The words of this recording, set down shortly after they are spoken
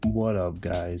What up,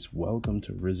 guys? Welcome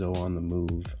to Rizzo on the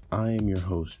Move. I am your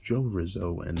host, Joe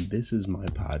Rizzo, and this is my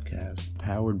podcast,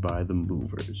 powered by The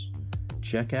Movers.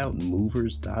 Check out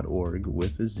movers.org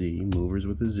with a Z, movers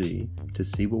with a Z, to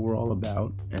see what we're all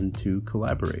about and to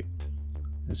collaborate.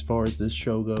 As far as this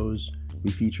show goes,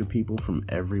 we feature people from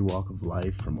every walk of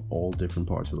life from all different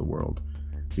parts of the world.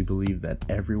 We believe that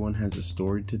everyone has a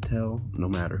story to tell, no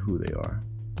matter who they are.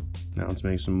 Now let's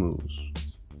make some moves.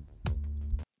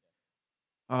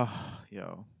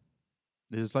 Yo,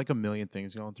 there's like a million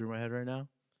things going through my head right now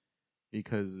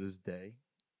because this day.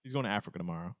 He's going to Africa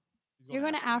tomorrow. You're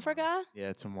going to Africa?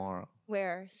 Yeah, tomorrow.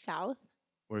 Where? South?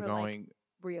 We're Or, going.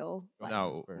 Real?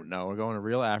 No, we're going to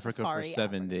real Africa for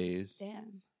 7 Africa. days.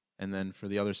 Damn. And then for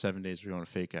the other 7 days, we're going to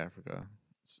fake Africa,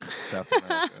 South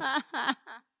America.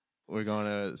 We're going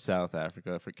to South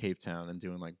Africa for Cape Town and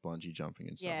doing like bungee jumping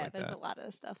and stuff like that. Yeah, there's a lot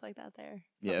of stuff like that there.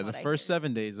 Yeah, the first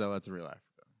 7 days though, that's real Africa.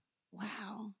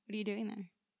 Wow. What are you doing there?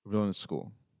 We're going to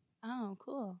school. Oh,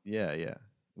 cool. Yeah.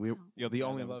 Wow. The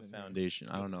Only Love Foundation.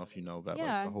 I don't know if you know about like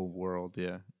Yeah. the whole world.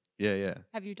 Yeah.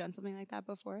 Have you done something like that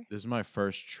before? This is my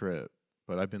first trip,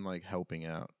 but I've been like helping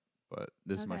out. But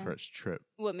this is my Okay. first trip.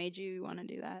 What made you want to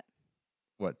do that?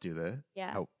 What do they?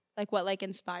 Yeah. Help. Like what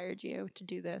inspired you to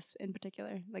do this in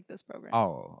particular, like this program?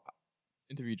 Oh,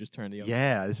 Interview just turned the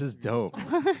yeah, this is dope.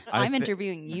 I'm thi-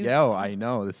 interviewing you. Yo, I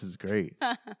know this is great.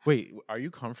 Wait, are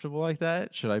you comfortable like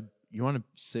that? You want to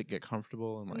sit, get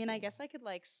comfortable, and I like? mean, I guess I could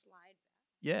slide.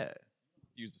 Yeah.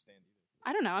 use the stand either.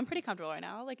 I don't know. I'm pretty comfortable right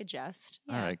now. I'll adjust.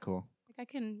 Yeah. All right, cool. I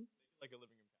can. Like a living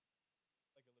room.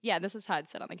 Yeah, this is how I'd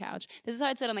sit on the couch. This is how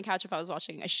I'd sit on the couch if I was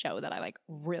watching a show that I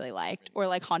really liked, or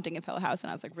Haunting of Hill House,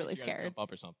 and I was really scared. Jump up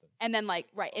or something. And then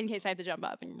right in case I have to jump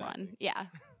up and run. Yeah.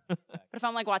 But if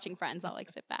I'm watching Friends, I'll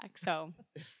sit back. So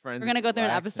Friends we're gonna go through an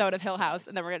relaxing. episode of Hill House,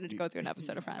 and then we're gonna go through an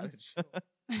episode of Friends.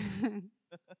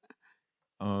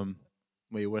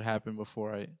 Wait, what happened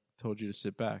before I told you to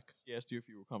sit back? He asked you if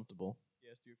you were comfortable.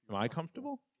 Am I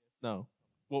comfortable? No.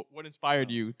 Well, what inspired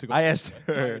you to go? I asked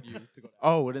what her. inspired you to go to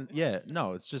Oh,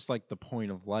 no, it's just like the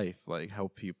point of life, like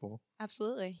help people.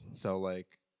 Absolutely. So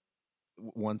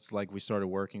once we started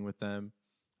working with them,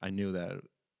 I knew that it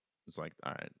was all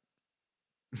right.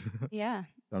 Yeah.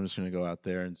 So I'm just gonna go out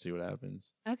there and see what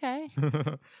happens. Okay.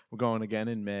 We're going again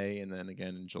in May and then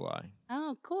again in July.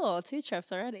 Oh, cool. 2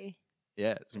 trips already.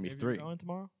 Yeah, it's gonna be How many of you 3. Going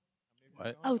tomorrow?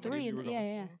 What? Oh, 3.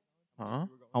 Yeah. Huh?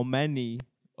 How many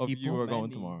of you People? are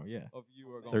going tomorrow? Yeah.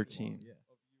 13.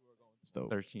 It's dope.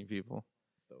 13 people.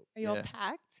 Are you all Yeah.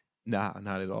 packed? Nah,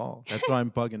 not at all. That's why I'm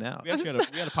bugging out. We actually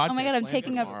had a podcast. Oh my God, I'm planned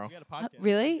taking for up- tomorrow.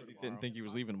 Really? Didn't think he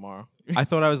was leaving tomorrow. I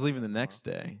thought I was leaving the next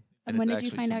day. And when it's did you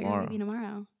actually find out you were tomorrow. leaving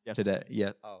tomorrow? Today.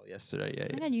 Yeah. Oh, yesterday. Oh my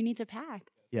Yeah. God, you need to pack.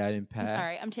 Yeah, I didn't pack. I'm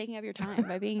sorry. I'm taking up your time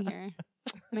by being here.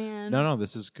 Man. No,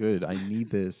 this is good. I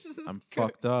need this. This is I'm good.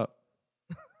 fucked up.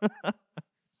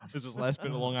 This is last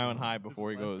bit of Long Island High before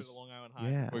he goes.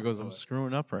 Yeah, Before he goes I'm away.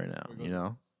 screwing up right now, Before he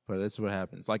goes But that's what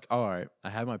happens. All right, I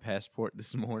had my passport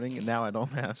this morning, and now I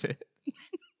don't have it.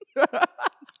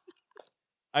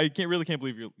 I can't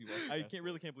believe you. I can't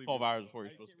believe 12 hours before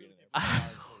you're supposed to be in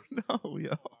there. No,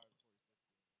 yo.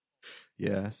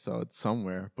 Yeah, so it's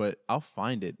somewhere, but I'll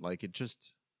find it. It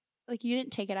just, You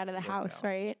didn't take it out of the Work house, out.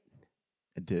 right?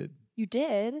 I did. You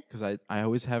did? Because I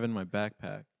always have it in my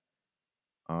backpack.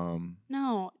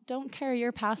 No, don't carry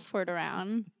your passport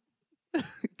around.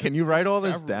 Can you write all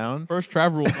this Travel- down? First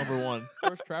travel rule number 1.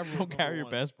 First travel rule. Don't carry your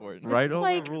passport. This Write is all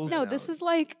the rules No, down. this is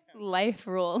life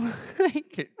rule.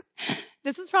 Okay.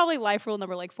 This is probably life rule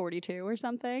number 42 or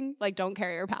something. Don't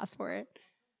carry your passport.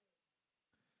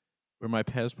 Where my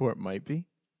passport might be?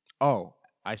 Oh,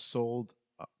 I sold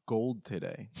gold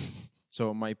today. So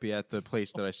it might be at the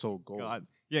place that I sold gold. God.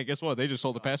 Yeah, guess what? They just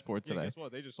sold the passport Yeah, today. guess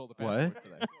What? They just sold the What? passport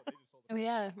today. Oh,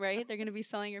 yeah, right? They're going to be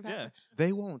selling your passport.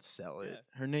 They won't sell it.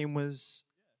 Yeah. Her name was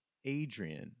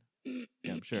Adrian. Yeah,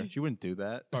 I'm sure. She wouldn't do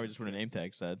that. Probably just what a name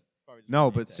tag said.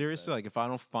 No, but seriously, if I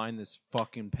don't find this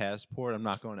fucking passport, I'm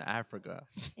not going to Africa.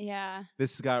 Yeah.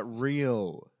 This got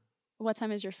real. What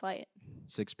time is your flight?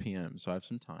 6 p.m., so I have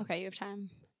some time. Okay, you have time.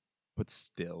 But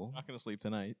still. Not gonna sleep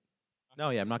tonight.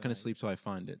 No, yeah, I'm not going to sleep till I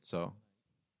find it, so.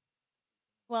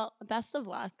 Well, best of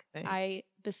luck. Thanks. I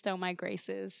bestow my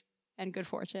graces and good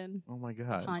fortune Oh my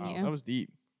God. upon Wow, you. that was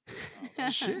deep.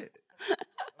 Shit.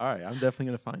 All right, I'm definitely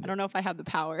going to find it. I don't know if I have the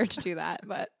power to do that,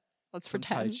 but let's Some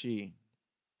Tai pretend. Chi.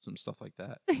 Some stuff like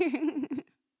that.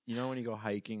 You know when you go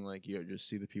hiking, you just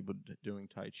see the people doing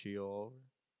Tai Chi all over?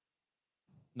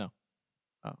 No.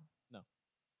 Oh. No.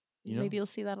 You know? Maybe you'll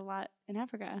see that a lot in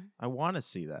Africa. I want to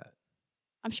see that.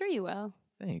 I'm sure you will.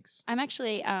 Thanks. I'm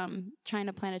actually trying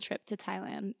to plan a trip to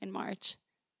Thailand in March,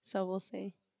 so we'll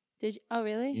see. Oh,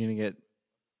 really? You're going to get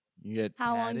You get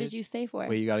How long tatted. did you stay for?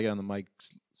 Wait, you gotta get on the mic,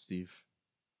 Steve.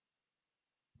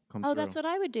 Come Oh, through. that's what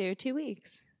I would do. 2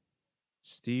 weeks.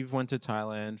 Steve went to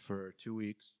Thailand for 2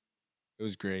 weeks, It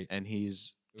was great. and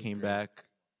he's came great. back.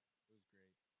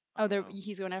 Oh,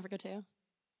 he's going to Africa too.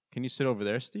 Can you sit over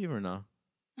there, Steve, or no?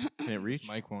 Can it reach? This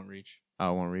mic won't reach.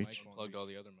 Oh, it won't Mic reach. unplugged all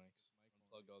the other mics.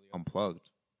 Unplugged.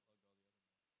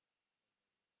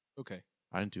 Okay.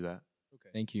 I didn't do that.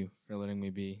 Thank you for letting me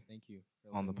be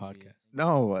on the podcast.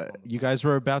 No, you guys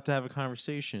were about to have a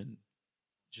conversation.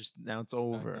 Just now it's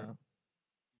over.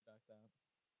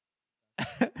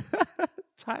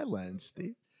 Thailand,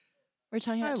 Steve. We're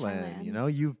talking about Thailand. Thailand. You know,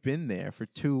 you've been there for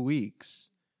 2 weeks.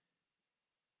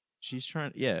 She's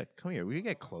trying. Yeah, come here. We can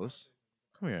get close.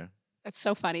 Come here. It's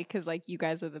so funny because like you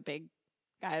guys are the big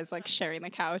guys like sharing the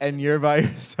couch. And you're by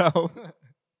yourself. Do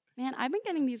Man, I've been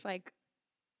getting these like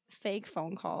fake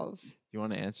phone calls. you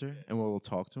want to answer? And we'll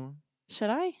talk to him? Should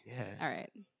I? Yeah. All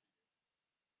right.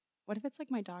 What if it's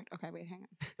like my dog? Okay, wait, hang on.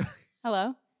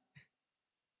 Hello?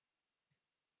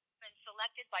 Been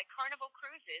selected by Carnival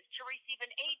Cruises to receive an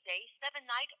 8-day,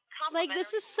 7-night Like, complimentary.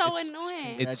 this is so It's-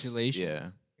 annoying. Congratulations. Yeah.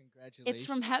 It's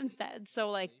from Hempstead,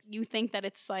 so like you think that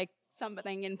it's like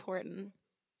something important.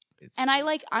 It's And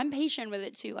I'm patient with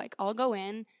it too. Like I'll go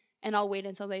in and I'll wait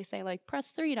until they say like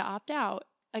press 3 to opt out.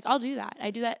 Like I'll do that.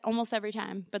 I do that almost every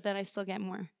time, but then I still get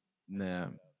more. Nah.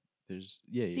 There's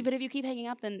yeah. See, but if you keep hanging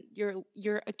up, then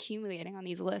you're accumulating on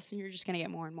these lists, and you're just gonna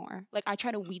get more and more. Like I try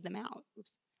to weed them out.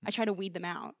 Oops, I try to weed them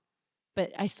out,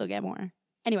 but I still get more.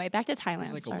 Anyway, back to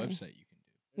Thailand. There's like sorry. a website you can do.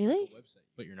 Really?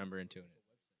 Put your number into it.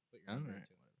 Alright.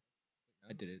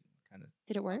 I did it kind of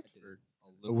Did it work? for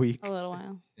a week. A little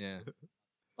while. Yeah.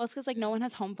 Well, it's because like no one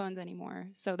has home phones anymore,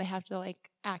 so they have to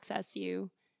like access you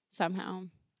somehow.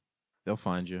 They'll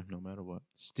find you no matter what.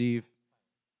 Steve,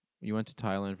 you went to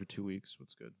Thailand for 2 weeks.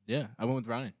 What's good? Yeah. I went with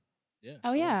Ryan. Yeah.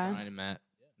 Oh, yeah. Ryan and Matt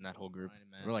and that whole group.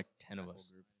 There were like 10 of us.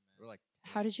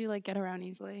 How did you like get around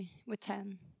easily with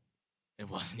 10? It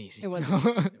wasn't easy. It wasn't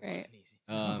right.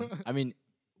 I mean,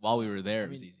 while we were there, it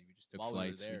was easy. We just took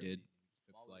flights. We did.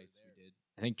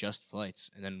 I think just flights,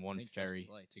 and then one ferry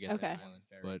to get to Okay. the island.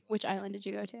 But Which island did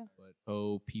you go to?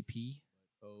 OPP?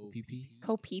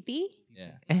 Koh Phi Phi?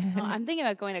 Yeah. Oh, I'm thinking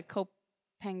about going to Koh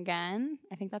Phangan.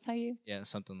 I think that's how you. Yeah,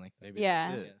 something like that.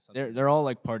 Yeah. They're all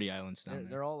like party islands down there.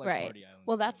 They're all Right.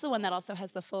 Well, that's the one that also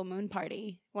has the full moon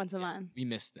party once a month. We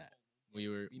missed that. We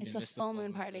It's a missed the full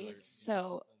moon party.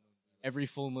 So every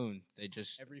full moon they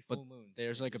just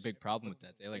there's like a big problem with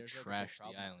that. They like trash the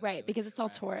island. right, because it's all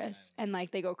tourists and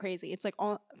like they go crazy. It's like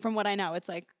all from what I know, it's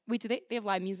like wait, do they have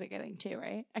live music I think too,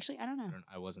 right? Actually, I don't know.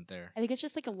 I wasn't there. I think it's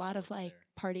just like a lot of like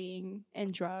partying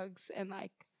and drugs and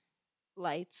like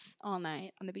lights all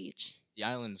night on the beach. The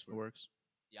islands were Works.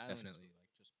 definitely like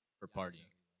just for partying.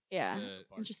 Yeah. The-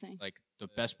 Interesting. Like the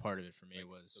best part of it for me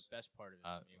was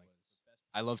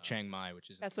I love Chiang Mai, which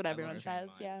is That's what I love everyone Chiang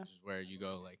says, Mai, yeah. which is where you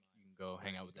go you can go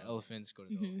hang out with the elephants, go to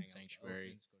the Mhm.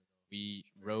 sanctuary. We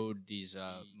rode these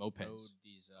mopeds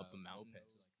up a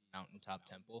mountaintop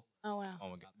temple. Oh wow. Oh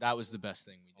my god, that was the best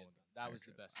thing we did. That was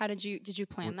the best. How did you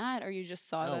plan that or you just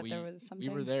saw No, that there was something?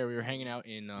 We were there. We were hanging out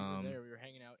in a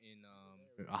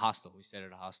hostel. We stayed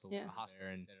at a hostel. Yeah. There,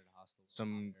 and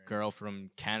some girl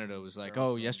from Canada was like,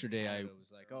 "Oh, yesterday I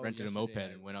rented a moped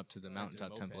and went up to the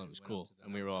mountaintop temple and it was cool."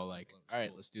 And we were all like, "All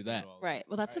right, let's do that." Right.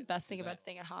 Well, that's the best thing about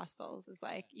staying at hostels is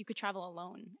like you could travel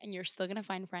alone and you're still gonna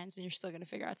find friends and you're still gonna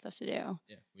figure out stuff to do.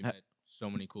 Yeah, we met so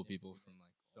many cool people from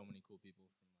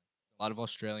a lot of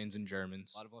Australians and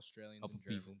Germans.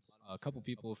 A couple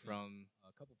people from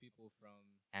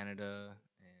Canada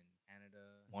and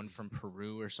one from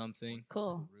Peru or something.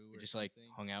 Cool. We just like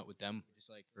hung out with them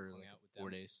for like 4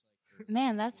 days.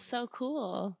 Man, that's so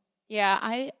cool.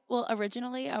 Yeah,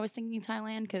 originally I was thinking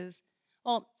Thailand because,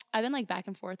 I've been like back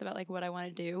and forth about like what I want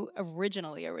to do.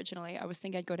 Originally, I was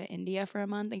thinking I'd go to India for a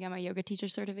month and get my yoga teacher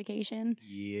certification.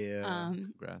 Yeah.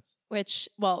 Congrats. Which,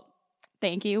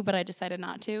 thank you, but I decided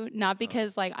not to. Not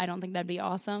because like I don't think that'd be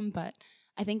awesome, but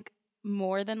I think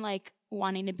more than like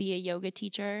wanting to be a yoga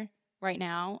teacher right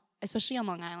now, especially on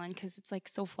Long Island, because it's like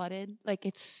so flooded. Like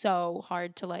it's so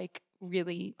hard to like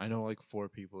really. I know like 4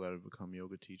 people that have become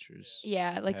yoga teachers.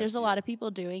 Yeah, like there's past a lot year. of people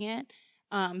doing it.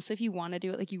 So if you want to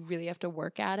do it, like you really have to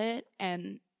work at it.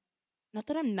 And not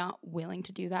that I'm not willing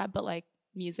to do that, but like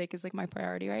music is like my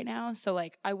priority right now. So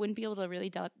like I wouldn't be able to really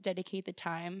dedicate the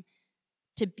time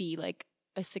to be like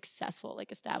a successful,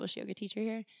 like established yoga teacher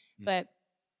here. But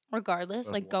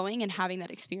regardless, like going and having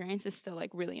that experience is still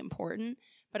like really important.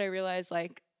 But I realize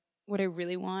like what I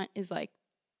really want is like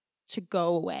to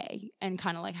go away and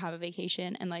kind of like have a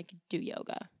vacation and like do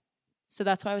yoga. So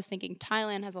that's why I was thinking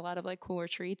Thailand has a lot of like cool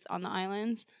retreats on the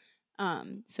islands.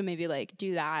 So maybe like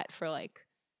do that for like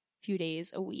a few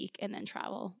days a week and then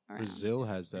travel around. Brazil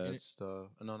has that stuff.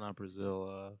 No, not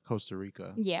Brazil. Costa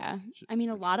Rica. Yeah. I mean,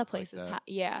 a lot of retreats places. like that.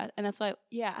 Yeah. And that's why,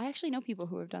 yeah, I actually know people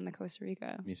who have done the Costa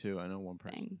Rica Me too. I know one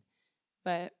person. thing.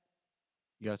 But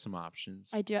You got some options.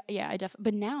 I do. Yeah, I definitely.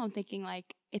 But now I'm thinking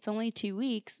like it's only 2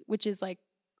 weeks, which is like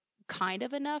kind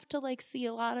of enough to like see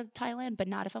a lot of Thailand, but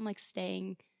not if I'm like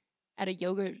staying at a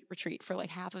yoga retreat for like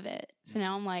half of it. So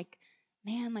now I'm like,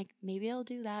 man, like maybe I'll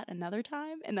do that another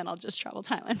time and then I'll just travel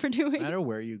Thailand for 2 No weeks. matter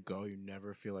where you go, you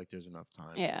never feel like there's enough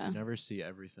time. Yeah. You never see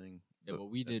everything. Yeah, what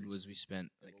we did was we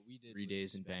spent like 3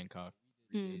 days in Bangkok,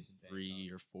 3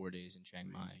 or 4 days in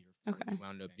Chiang Mai. Okay. We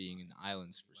wound up being in the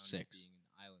islands for 6.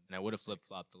 And I would have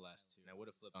flip-flopped the last 2. And I would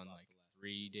have flipped on like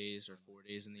 3 days or 4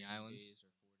 days in the islands.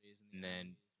 And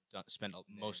then spent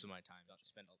most of my time.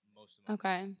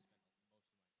 Okay.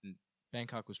 And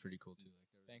Bangkok was pretty cool too.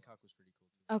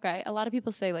 Okay. A lot of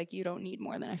people say like you don't need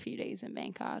more than a few days in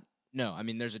Bangkok. No, I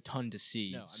mean there's a ton to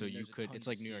see. So you could. It's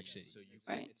like New York City.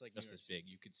 Right. It's like just as big.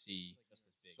 You could see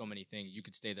so many things. You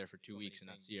could stay there for 2 weeks and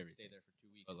not see everything.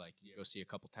 But like you go see a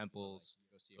couple temples,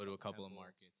 go to a couple of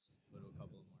markets,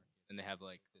 and they have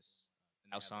like this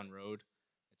Nausan Road.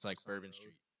 It's like Bourbon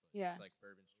Street. Yeah.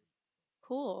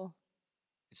 Cool.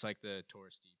 It's like the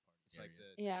touristy part. It's like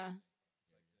the Yeah.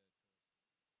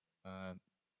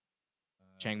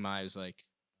 Chiang Mai is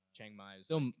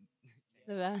still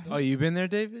The best. Oh, you've been there,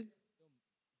 David?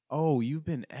 Oh, you've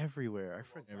been everywhere. I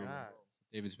forgot. everywhere.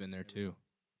 David's been there too.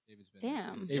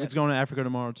 Damn. David's going to Africa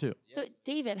tomorrow too. So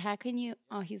David, how can you?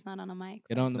 Oh, he's not on a mic.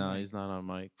 Get on the No, mic. he's not on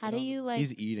mic. How do you like?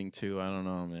 He's eating too. I don't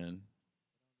know, man.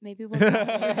 Maybe we'll.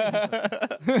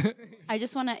 I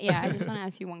just want to. Yeah, I just want to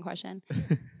ask you one question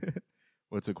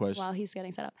What's the question? while he's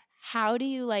getting set up. How do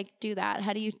you like do that?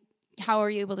 How are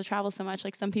you able to travel so much?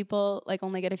 Like some people like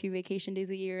only get a few vacation days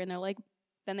a year, and they're like,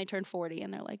 then they turn 40,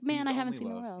 and they're like, man, I haven't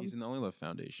seen the world. He's in the Only Love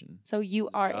Foundation. So you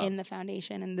are job. in the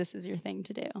foundation, and this is your thing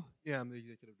to do. Yeah, I'm the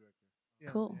executive director. Yeah,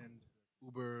 Cool. And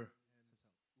Uber.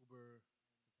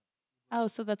 Oh,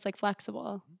 so that's like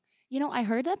flexible. You know, I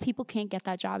heard that people can't get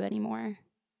that job anymore.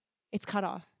 It's cut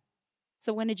off.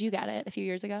 So when did you get it? A few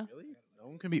years ago? Really? No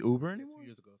one can be Uber anymore? 2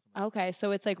 years ago. Okay,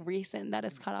 so it's like recent that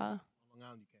it's cut off. On Long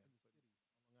Island, you can.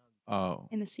 Oh,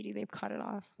 In the city, they've cut it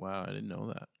off. wow. I didn't know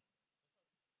that.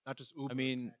 Not just Uber. I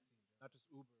mean, not just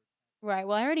Uber. Right.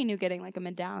 Well, I already knew getting like a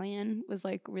medallion was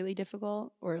like really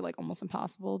difficult or like almost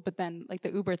impossible. But then like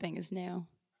the Uber thing is new.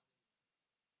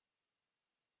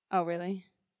 Oh, really?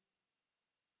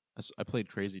 I played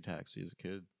Crazy Taxi as a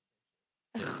kid.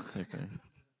 Same thing.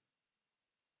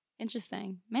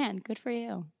 Interesting. Man, good for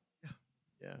you.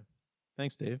 Yeah.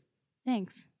 Thanks, Dave.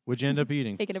 Thanks. What'd you end up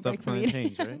eating? Taking a Stuffed break from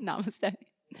eating. plantains, right?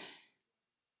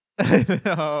 Namaste.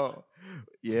 Oh,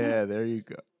 yeah, there you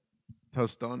go.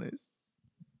 Tostones.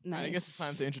 Nice. I guess it's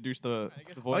time to introduce the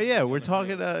Oh voice. yeah, we're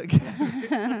talking.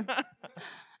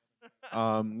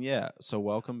 Yeah. So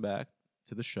welcome back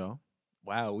to the show.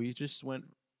 Wow, we just went.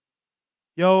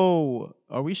 Yo,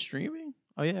 are we streaming?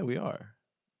 Oh yeah, we are.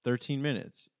 13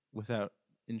 minutes without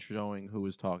introing who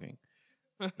was talking.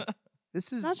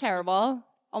 This is Not terrible.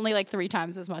 Only like 3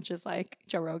 times as much as like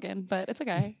Joe Rogan, but it's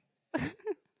okay.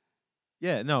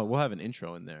 yeah. No, we'll have an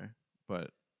intro in there,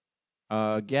 but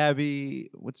Gabi,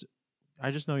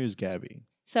 I just know you as Gabi.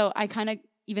 So I kind of,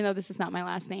 even though this is not my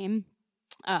last name,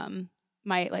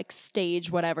 my like stage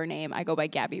whatever name, I go by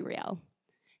Gabi Riel.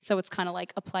 So it's kind of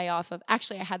like a play off of,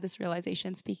 actually I had this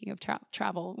realization speaking of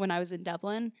travel when I was in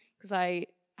Dublin, because I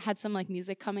had some like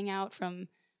music coming out from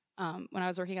when I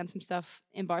was working on some stuff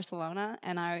in Barcelona,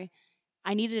 and I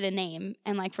needed a name.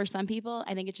 And like for some people,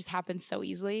 I think it just happens so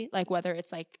easily. Like whether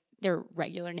it's like their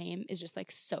regular name is just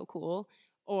like so cool,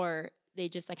 or they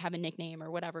just like have a nickname or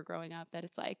whatever growing up that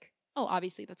it's like, oh,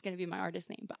 obviously that's going to be my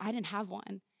artist name. But I didn't have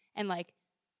one. And like,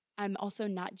 I'm also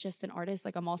not just an artist.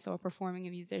 Like I'm also a performing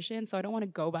and musician. So I don't want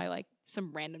to go by like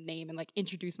some random name and like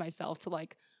introduce myself to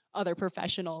like other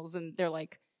professionals. And they're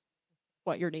like,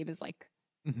 what, your name is like,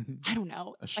 I don't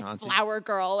know, like Ashanti. Flower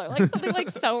Girl or like something like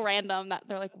so random that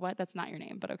they're like, what? That's not your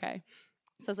name, but okay.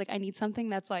 So I was like, I need something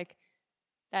that's like,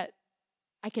 that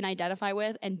I can identify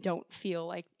with and don't feel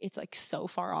like it's like so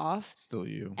far off. Still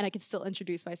you. And I can still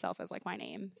introduce myself as like my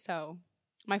name. So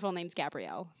my full name's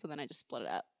Gabrielle. So then I just split it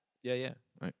up. Yeah, yeah.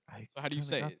 So how do you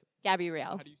say it? Gabi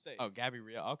Riel. How do you say it? Oh, Gabi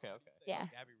Riel. Okay. Yeah.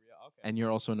 Gabi Riel. Okay. And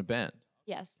you're also in a band,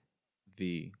 Yes.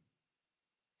 the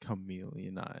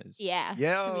Chameleonize. Yeah. Yo,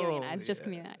 Chameleonize. Just yeah.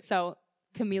 chameleonize. So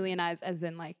chameleonize as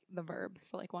in like the verb.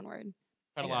 So like one word.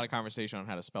 Had a lot of conversation on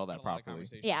how to spell that properly.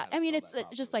 Yeah. I mean, it's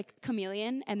just like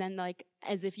chameleon and then like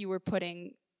as if you were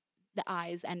putting the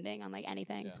eyes ending on like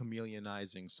anything. Yeah.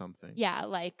 Chameleonizing something. Yeah.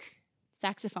 Like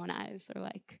saxophonize or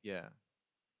like Yeah.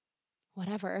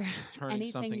 whatever. Turning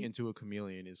something Anything- into a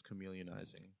chameleon is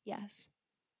chameleonizing. Yes.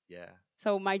 Yeah.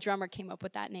 So my drummer came up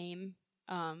with that name.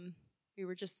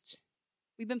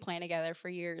 We've been playing together for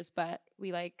years, but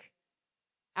we like,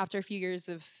 after a few years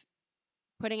of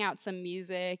putting out some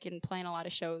music and playing a lot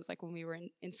of shows, like when we were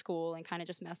in school and kind of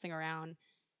just messing around,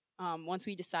 once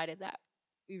we decided that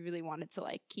we really wanted to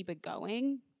like keep it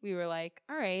going, we were like,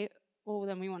 all right, well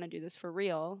then we want to do this for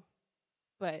real.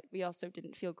 But we also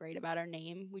didn't feel great about our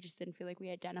name. We just didn't feel like we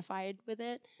identified with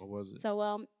it. What was it?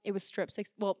 So it was Strip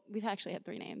Six. Well, we've actually had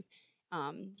 3 names.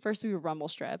 First we were Rumble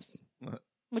Strips,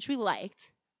 which we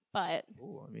liked, but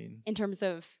Oh, I mean, in terms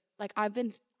of like I've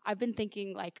been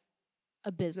thinking like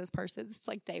a business person. It's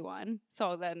like day one.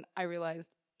 So then I realized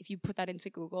if you put that into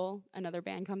Google, another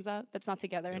band comes up that's not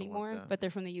together You don't want anymore, that. but they're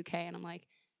from the UK, and I'm like,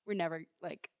 we're never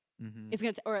like it's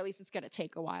gonna or at least it's gonna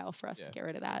take a while for us to get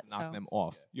rid of that. Knock so them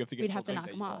off. You have to get We'd so have to big knock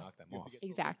that them you off. knock them off.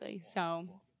 Exactly. So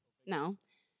no.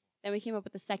 Then we came up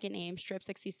with the second name, Strip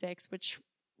 66, which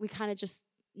we kind of just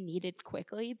needed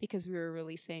quickly because we were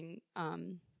releasing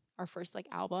our first like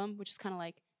album, which is kind of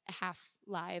like a half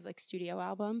live like studio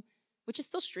album, which is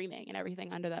still streaming and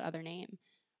everything under that other name.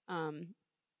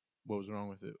 what was wrong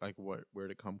with it? Like, where'd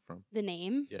it come from? The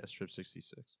name, Yeah, Strip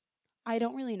 66. I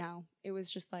don't really know. It was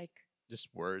just like Just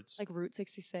words. Route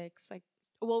 66. Like,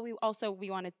 well, we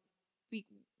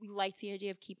liked the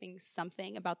idea of keeping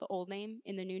something about the old name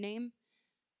in the new name.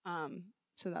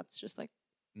 So that's just like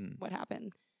what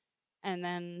happened. And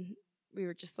then we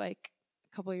were just like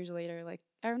a couple years later, like,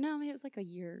 I don't know, maybe it was like a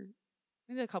year,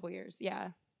 maybe a couple years, yeah,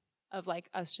 of like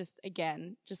us just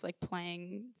again, just like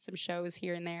playing some shows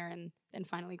here and there, and then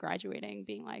finally graduating,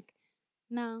 being like,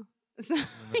 no. So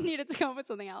I needed to come up with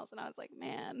something else. And I was like,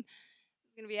 man,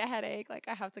 it's going to be a headache. Like,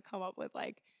 I have to come up with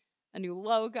like a new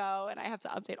logo, and I have to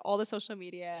update all the social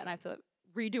media, and I have to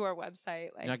redo our website.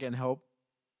 Like, You're not getting help?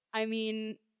 I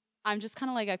mean, I'm just kind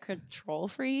of like a control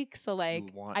freak. So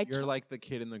like, You're like the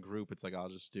kid in the group. It's like, I'll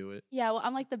just do it. yeah, well,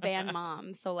 I'm like the band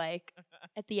mom. So like,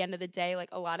 at the end of the day, like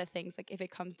a lot of things, like if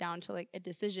it comes down to like a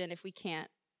decision, if we can't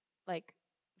like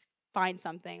find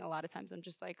something, a lot of times I'm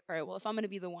just like, all right, well, if I'm going to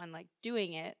be the one like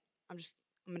doing it, I'm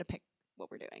going to pick what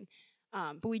we're doing.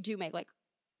 But we do make like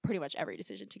pretty much every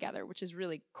decision together, which is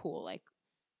really cool. Like,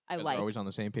 I Guys are like always on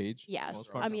the same page. yes.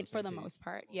 Most part I on mean, the for same the page. most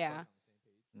part, yeah.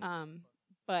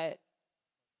 But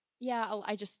yeah,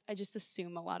 I just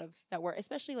assume a lot of that work,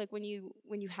 especially like when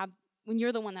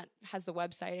you're the one that has the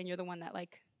website and you're the one that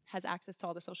like has access to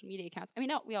all the social media accounts. I mean,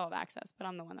 no, we all have access, but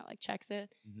I'm the one that like checks it.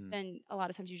 Then a lot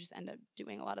of times you just end up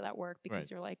doing a lot of that work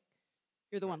because Right.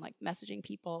 you're the one like messaging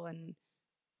people and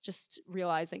just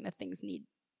realizing that things need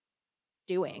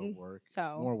doing. Work.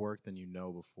 So More work than you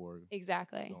know before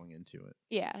exactly. going into it.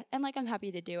 Yeah, and like I'm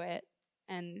happy to do it,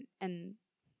 and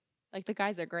like the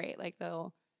guys are great. Like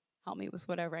they'll help me with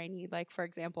whatever I need. Like for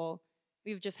example,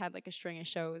 we've just had like a string of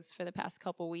shows for the past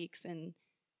couple weeks, and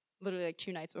literally like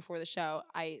 2 nights before the show,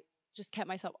 I just kept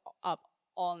myself up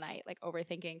all night like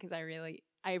overthinking because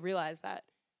I realized that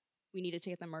we needed to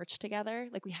get the merch together.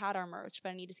 Like we had our merch, but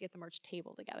I needed to get the merch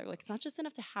table together. Like it's not just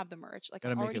enough to have the merch. Like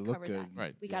Gotta I make already it look covered good. that.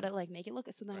 Right. We gotta like make it look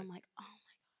good. So then I'm like, oh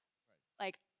my god,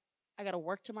 like I gotta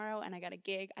work tomorrow and I got a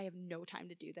gig. I have no time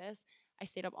to do this. I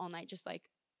stayed up all night just like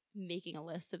making a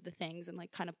list of the things and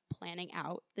like kind of planning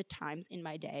out the times in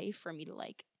my day for me to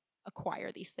like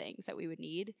acquire these things that we would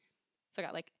need. So I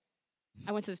got like,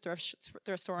 I went to the thrift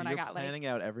store So and I you're got like planning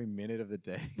out every minute of the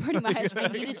day. pretty much. I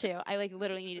needed to. I like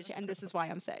literally needed to, and this is why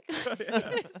I'm sick.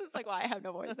 This is like why I have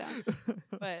no voice now.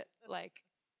 But like,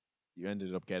 You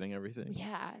ended up getting everything.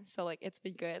 yeah. So like, it's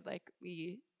been good. Like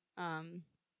we've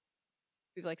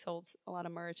like sold a lot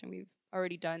of merch, and we've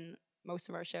already done most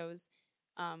of our shows.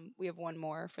 We have one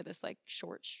more for this like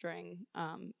short string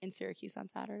in Syracuse on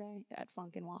Saturday at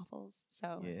Funk and Waffles.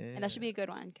 So and that should be a good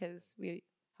one because we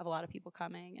have a lot of people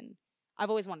coming, and I've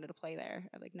always wanted to play there.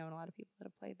 I've like known a lot of people that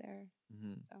have played there.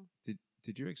 So.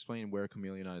 Did you explain where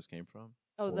Chameleonize came from?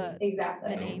 Oh, Or- the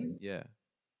name. Yeah.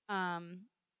 Um,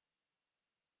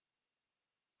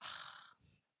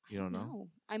 You don't know?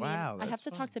 I mean, Wow, I'd have that's to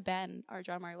talk fun. to Ben, our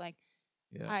drummer. Like,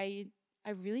 Yeah. I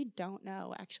really don't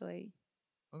know actually.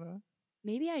 Okay.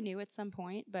 Maybe I knew at some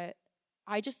point, but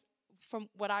I just, from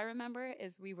what I remember,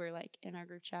 is we were like in our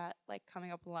group chat, like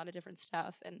coming up with a lot of different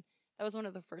stuff, and that was one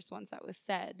of the first ones that was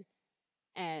said,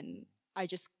 and I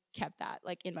just kept that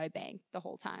like in my bank the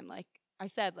whole time. Like I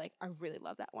said, like I really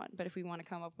love that one, but if we want to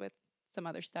come up with some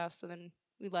other stuff, so then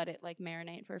we let it like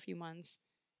marinate for a few months,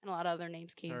 and a lot of other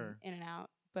names came in and out,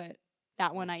 but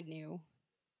that one I knew.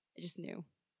 I just knew.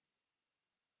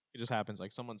 It just happens.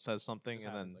 Like someone says something,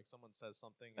 and then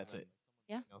that's it.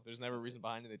 Yeah. You know, there's never a reason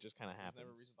behind it. It just kind of happens.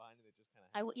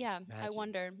 I Magic.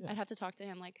 wonder. Yeah. I'd have to talk to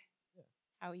him like Yeah.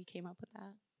 how he came up with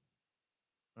that.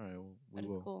 All right, well, we But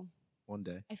it's will cool. one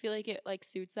day. I feel like it like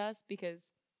suits us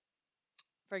because,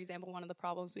 for example, one of the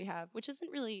problems we have, which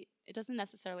isn't really, it doesn't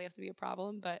necessarily have to be a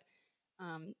problem, but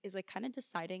is like kind of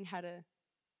deciding how to,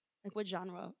 like what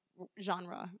genre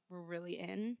we're really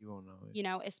in. You won't know it. You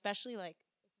know, especially like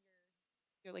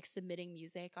if you're like submitting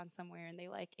music on somewhere and they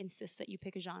like insist that you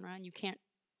pick a genre and you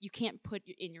can't put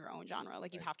in your own genre.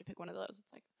 Like you Right. have to pick one of those.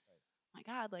 It's like, oh my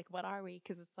God, like what are we?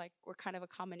 Because it's like we're kind of a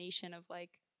combination of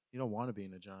like. You don't want to be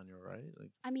in a genre, right? Like,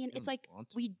 I mean, you it's don't like want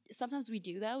to. we sometimes we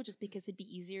do though, just because it'd be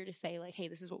easier to say like, hey,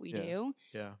 this is what we Yeah. do.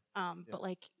 Yeah. Yeah. But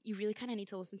like you really kind of need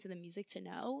to listen to the music to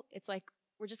know. It's like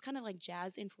we're just kind of like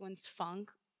jazz influenced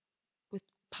funk with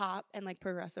pop and like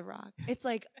progressive rock. It's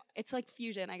like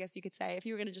fusion, I guess you could say. If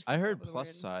you were gonna just I come heard up with a Plus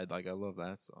word. Side. Like, I love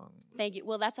that song. Thank you.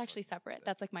 Well, that's actually separate.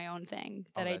 That's like my own thing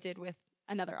that I that's- did with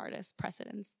another artist,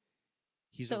 Precedence.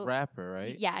 He's So- a rapper,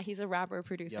 right? Yeah, he's a rapper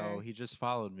producer. Yo, he just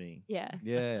followed me. yeah.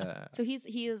 Yeah. So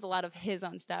he has a lot of his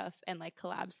own stuff and like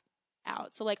collabs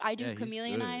out. So like I do Yeah, he's good.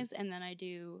 Chameleonize and then I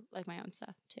do like my own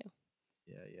stuff too.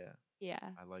 Yeah. Yeah.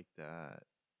 I like that.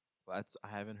 I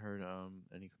haven't heard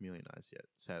any Chameleonize yet,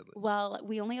 sadly. Well,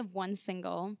 we only have one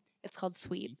single. It's called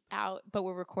Sweep out, but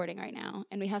we're recording right now,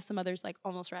 and we have some others like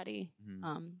almost ready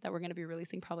Mhm. that we're going to be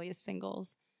releasing probably as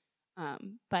singles.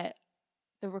 But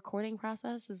the recording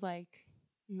process is like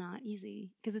not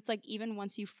easy because it's like even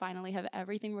once you finally have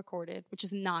everything recorded, which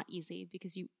is not easy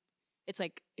because it's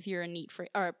like if you're a neat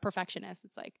or a perfectionist,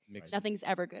 it's like Mixed, nothing's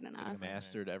ever good like, enough.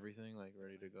 mastered everything, like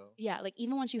ready to go. Yeah, like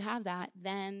even once you have that,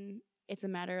 then it's a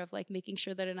matter of like making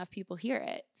sure that enough people hear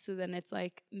it. So then it's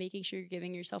like making sure you're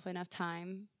giving yourself enough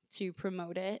time to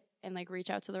promote it and like reach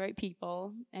out to the right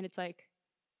people. And it's like,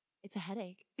 it's a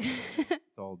headache.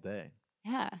 It's all day.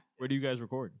 Yeah. Where do you guys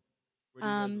record? Where do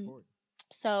you guys record?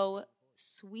 So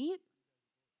Sweep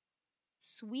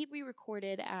we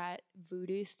recorded at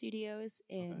Voodoo Studios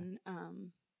in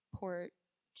Port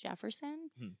Jefferson.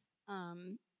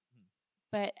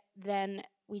 But then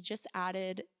we just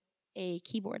added a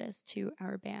keyboardist to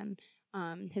our band.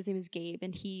 His name is Gabe,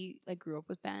 and he like grew up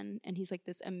with Ben, and he's like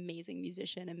this amazing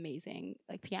musician, amazing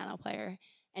like piano player.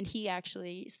 And he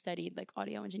actually studied like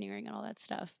audio engineering and all that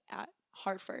stuff at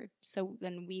Hartford. So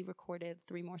then we recorded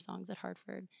 3 more songs at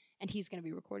Hartford, and he's going to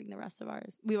be recording the rest of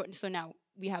ours. So now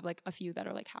we have like a few that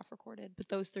are like half recorded, but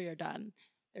those 3 are done.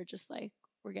 They're just like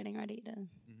we're getting ready to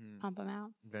pump them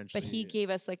out. Eventually, But he gave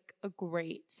us like a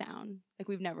great sound. Like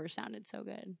we've never sounded so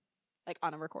good, like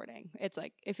on a recording. It's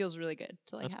like it feels really good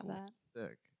to like That's have cool. that.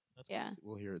 sick. Yeah,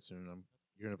 We'll hear it soon.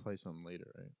 You're gonna play something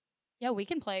later, right? yeah. We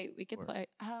can play. We could Or- play.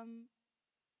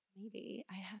 Maybe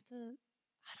I have to. I don't know.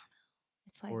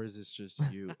 It's like Or is this just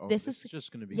you? Oh, This this is- is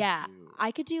just gonna be yeah. you.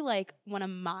 I could do like one of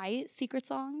my secret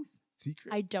songs.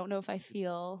 Secret. I don't know if I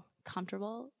feel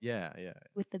comfortable Yeah.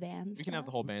 with the band. We can have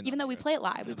the whole band. Even on though we here. play it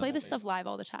live. can We have the play whole this band. stuff live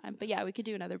all the time. But yeah, we could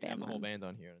do another We can band have the whole one. band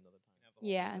on here another time.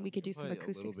 Yeah, and we could do some play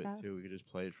acoustic a little stuff. bit too. We could just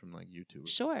play it from like YouTube.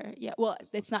 Sure. Yeah. Well,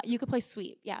 it's not. You could play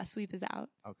Sweep. Yeah, Sweep is out.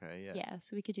 Okay. Yeah. Yeah,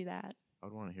 so we could do that. I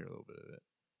would want to hear a little bit of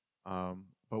it.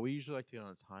 But we usually like to get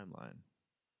on a timeline.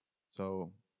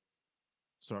 So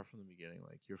start from the beginning.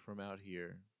 Like you're from out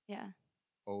here. Yeah.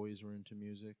 Always were into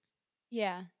music.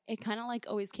 Yeah. It kind of like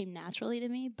always came naturally to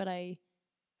me, but I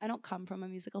don't come from a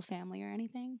musical family or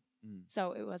anything. Mm.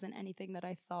 So it wasn't anything that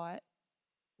I thought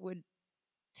would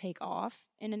take off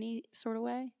in any sort of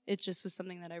way. It just was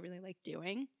something that I really liked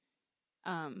doing.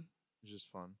 It's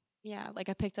just fun. Yeah, like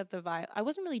I picked up the violin. I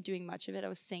wasn't really doing much of it. I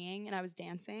was singing and I was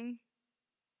dancing.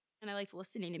 And I liked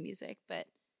listening to music, but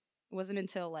it wasn't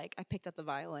until like I picked up the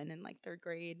violin in like 3rd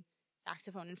grade,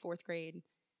 saxophone in 4th grade,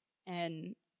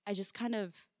 and I just kind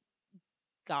of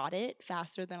got it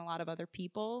faster than a lot of other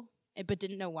people, but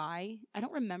didn't know why. I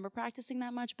don't remember practicing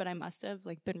that much, but I must have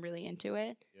like been really into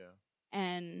it. Yeah.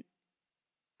 And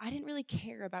I didn't really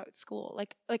care about school.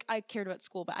 Like I cared about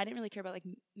school, but I didn't really care about like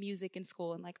music in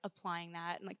school and like applying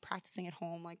that and like practicing at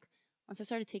home. Like once I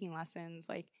started taking lessons,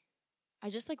 like I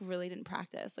just like really didn't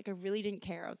practice. Like I really didn't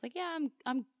care. I was like, yeah,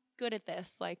 I'm good at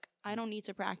this. Like I don't need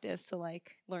to practice to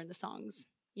like learn the songs.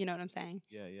 You know what I'm saying?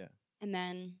 Yeah. Yeah. And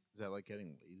then Is that like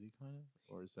getting lazy, kind of,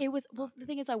 or is that? it was, well, the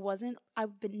thing is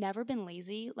never been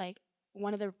lazy. Like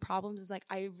one of the problems is like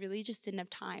I really just didn't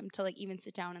have time to like even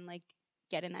sit down and like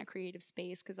get in that creative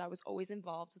space because I was always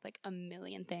involved with like a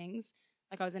million things.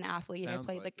 Like I was an athlete. I Sounds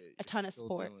played like it. a ton You're of still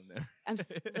sport. doing there. I'm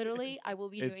literally, I will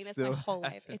be It's doing this my still whole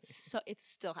life. happening. It's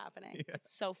still happening. Yeah. It's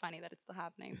so funny that it's still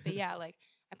happening. But yeah, like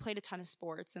I played a ton of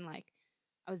sports and like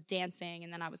I was dancing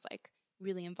and then I was like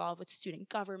really involved with student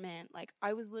government. Like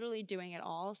I was literally doing it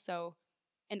all. So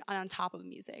and on top of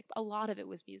music. A lot of it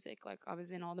was music. Like I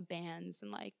was in all the bands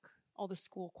and like all the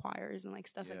school choirs and like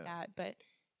stuff like Yeah. that. But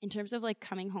in terms of like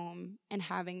coming home and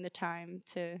having the time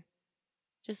to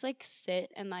just like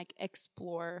sit and like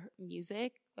explore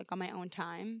music like on my own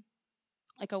time,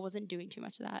 like I wasn't doing too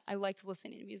much of that. I liked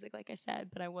listening to music, like I said,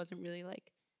 but I wasn't really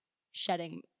like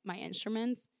shedding my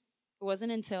instruments. It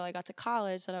wasn't until I got to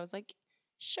college that I was like,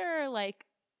 sure, like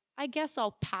I guess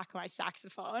I'll pack my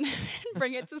saxophone and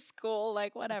bring it to school,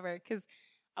 like whatever, because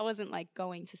I wasn't like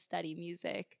going to study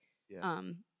music Yeah.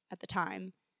 at the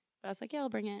time. But I was like, yeah, I'll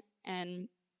bring it, and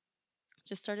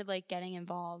just started like getting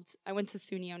involved. I went to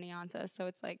SUNY Oneonta, so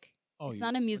it's like it's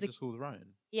not a Went music. to school with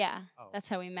Ryan. Yeah, Oh. that's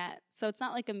how we met. So it's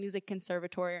not like a music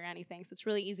conservatory or anything. So it's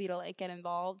really easy to like get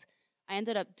involved. I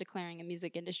ended up declaring a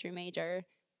music industry major.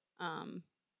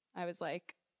 I was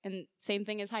like, and same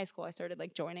thing as high school. I started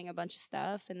like joining a bunch of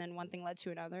stuff, and then one thing led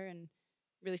to another, and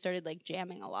really started like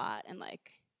jamming a lot and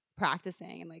like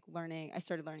practicing and like learning. I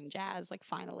started learning jazz, like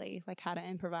finally, like how to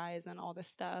improvise and all this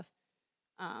stuff.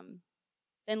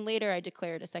 Then later I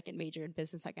declared a second major in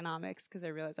business economics because I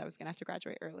realized I was going to have to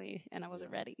graduate early and I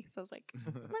wasn't ready. So I was like,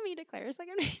 let me declare a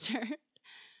second major.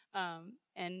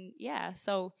 And yeah,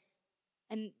 so,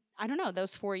 and I don't know,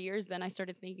 those 4 years, then I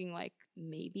started thinking like,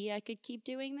 maybe I could keep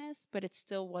doing this, but it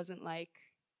still wasn't like,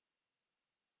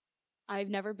 I've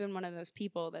never been one of those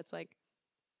people that's like,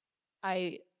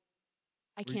 I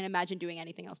can't imagine doing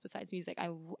anything else besides music.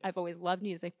 I've always loved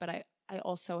music, but I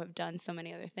also have done so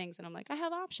many other things, and I'm like, I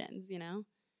have options, you know?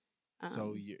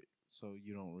 So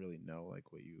you don't really know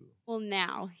like what you. Well,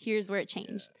 now here's where it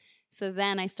changed. So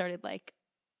then I started like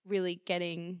really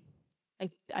getting,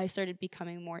 I started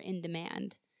becoming more in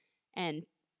demand, and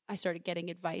I started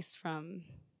getting advice from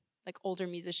like older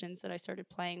musicians that I started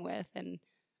playing with, and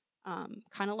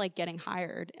kind of like getting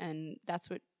hired. And that's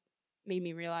what made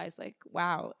me realize like,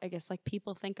 wow, I guess like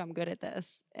people think I'm good at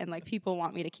this, and like people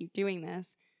want me to keep doing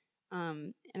this.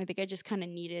 And I think I just kind of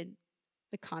needed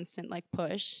the constant like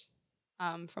push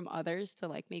from others to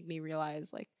like make me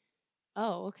realize like,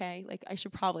 oh, okay, like I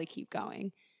should probably keep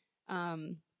going.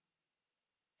 And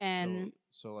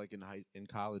so like in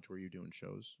college, were you doing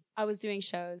shows? I was doing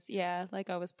shows, yeah. Like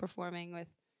I was performing with,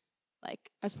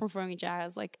 like I was performing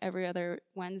jazz like every other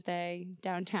Wednesday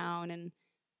downtown, and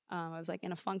I was like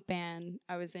in a funk band.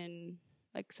 I was in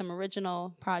like some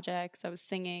original projects. I was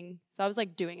singing, so I was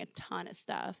like doing a ton of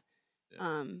stuff.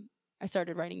 Yeah. I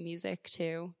started writing music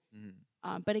too.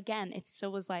 But again, it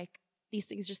still was like these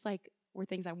things just like were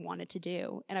things I wanted to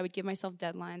do. And I would give myself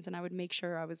deadlines, and I would make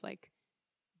sure I was like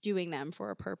doing them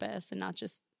for a purpose and not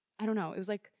just, I don't know. It was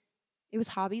like, it was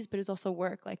hobbies, but it was also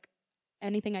work. Like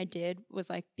anything I did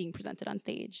was like being presented on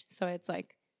stage. So it's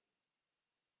like,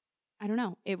 I don't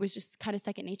know. It was just kind of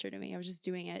second nature to me. I was just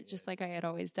doing it just like I had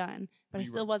always done. But I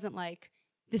still wasn't like,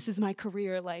 this is my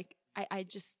career. Like I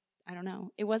don't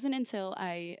know. It wasn't until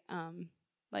I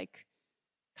like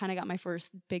kind of got my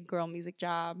first big girl music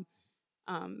job,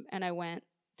 and I went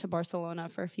to Barcelona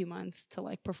for a few months to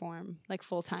like perform like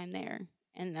full time there.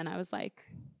 And then I was like,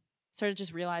 started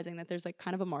just realizing that there's like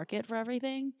kind of a market for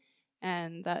everything,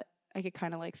 and that I could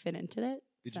kind of like fit into it.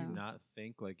 Did you not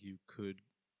think like you could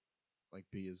like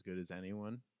be as good as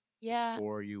anyone? Yeah.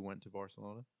 Before you went to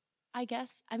Barcelona? I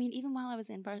guess. I mean, even while I was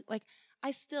in like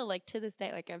I still like to this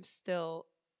day, like I still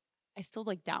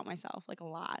like doubt myself like a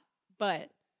lot, but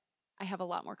I have a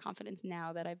lot more confidence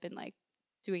now that I've been like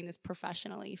doing this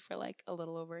professionally for like a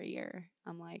little over a year.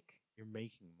 I'm like, you're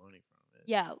making money from it.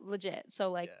 Yeah, legit.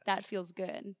 So like that feels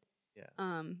good.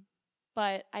 Yeah.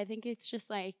 But I think it's just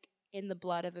like in the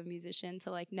blood of a musician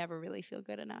to like never really feel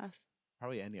good enough.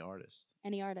 Probably any artist.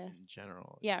 Any artist. In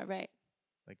general. Yeah, right.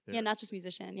 Like yeah, not just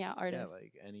musician. Yeah, artist. Yeah,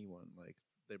 like anyone. Like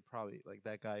they're probably like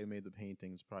that guy who made the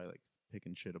paintings probably like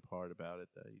picking shit apart about it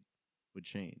that he would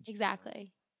change.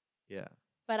 Exactly. Yeah.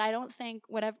 But I don't think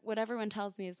what everyone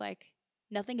tells me is like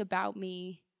nothing about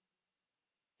me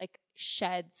like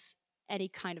sheds any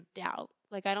kind of doubt.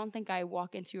 Like I don't think I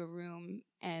walk into a room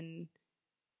and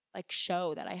like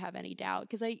show that I have any doubt,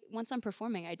 because once I'm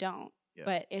performing I don't. Yeah.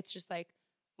 But it's just like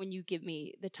when you give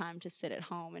me the time to sit at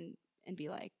home and be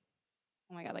like,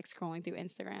 oh my God, like scrolling through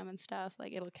Instagram and stuff,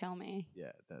 like it'll kill me.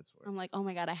 Yeah, that's work. I'm like, oh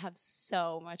my God, I have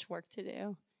so much work to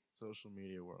do. Social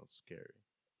media world's scary.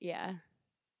 Yeah.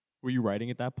 Were you writing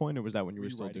at that point, or was that when you were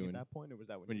still doing? At that point, or was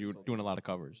that when you were doing a lot of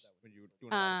covers? When you were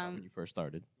doing a lot of covers when you first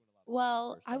started?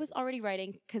 Well, I was already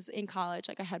writing because in college,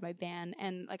 like I had my band,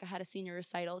 and like I had a senior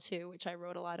recital too, which I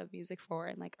wrote a lot of music for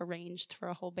and like arranged for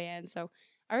a whole band. So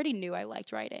I already knew I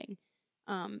liked writing.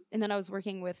 And then I was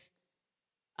working with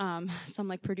some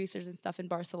like producers and stuff in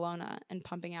Barcelona and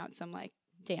pumping out some like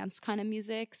dance kind of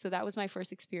music. So that was my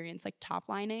first experience, like top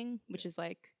lining, which is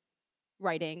like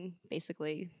writing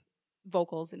basically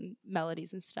vocals and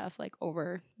melodies and stuff like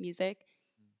over music.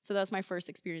 So that was my first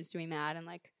experience doing that. And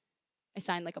like I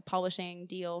signed like a publishing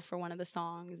deal for one of the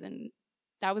songs, and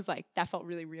that was like, that felt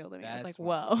really real to me. I was like,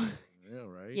 whoa. Real,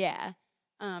 right? Yeah.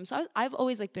 So I've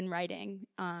always like been writing.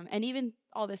 And even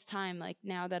all this time, like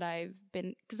now that I've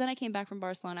been, because then I came back from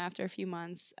Barcelona after a few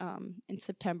months in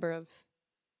September of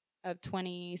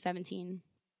 2017.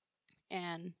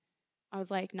 And I was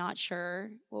like not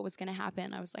sure what was going to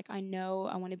happen. I was like, I know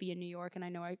I want to be in New York, and I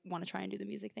know I want to try and do the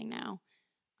music thing now.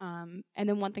 And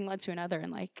then one thing led to another,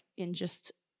 and like in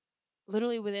just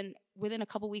literally within a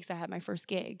couple weeks I had my first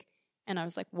gig, and I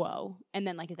was like, whoa. And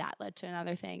then like that led to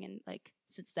another thing, and like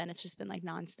since then it's just been like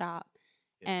nonstop.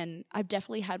 Yeah. And I've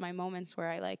definitely had my moments where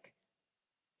I like,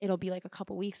 it'll be like a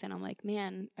couple weeks and I'm like,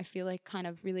 man, I feel like kind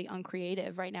of really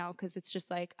uncreative right now, because it's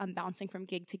just like I'm bouncing from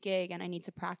gig to gig and I need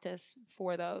to practice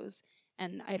for those,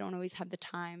 and I don't always have the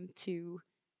time to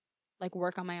like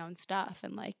work on my own stuff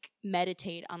and like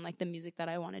meditate on like the music that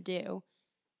I want to do.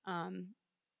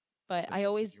 But I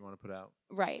always you want to put out,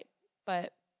 right,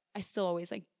 but I still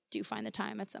always like do find the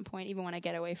time at some point, even when I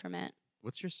get away from it.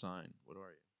 What's your sign? What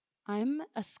are you? I'm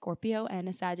a Scorpio and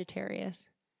a Sagittarius.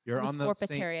 You're I'm on a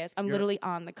Scorpitarius. I'm literally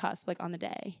on the cusp, like on the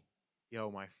day. Yo,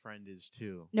 my friend is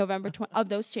too. November 20. Of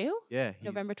those two? Yeah.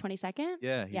 November 22nd?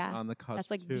 Yeah, he's on the cusp.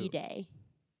 That's like too. the day.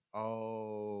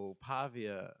 Oh,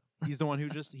 Pavia. He's the one who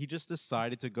just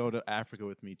decided to go to Africa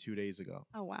with me 2 days ago.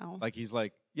 Oh, wow. Like he's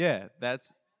like, yeah,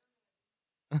 that's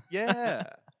yeah.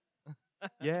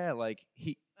 Yeah, like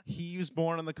he was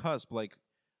born on the cusp. Like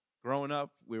growing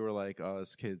up, we were like, oh,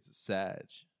 this kid's a Sag.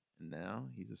 And now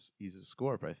he's a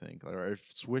Scorp, I think. Or it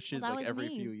switches like every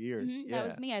few years. Mm-hmm. Yeah. That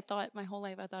was me. I thought my whole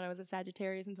life I was a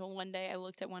Sagittarius until one day I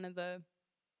looked at one of the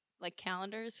like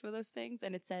calendars for those things,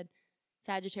 and it said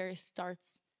Sagittarius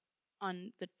starts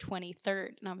on the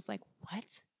 23rd, and I was like,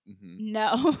 what? Mm-hmm.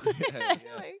 No. Yeah.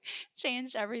 Like,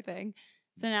 changed everything.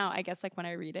 So now I guess like when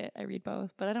I read it, I read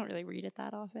both, but I don't really read it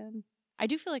that often. I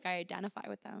do feel like I identify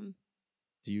with them.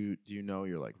 Do you know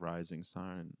your like rising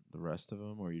sign and the rest of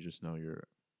them, or you just know your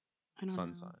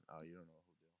sun sign? Oh, you don't know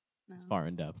who do. No. It's far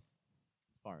in depth.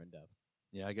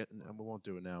 Yeah, I get. We won't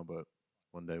do it now, but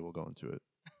one day we'll go into it.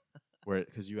 Where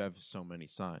because you have so many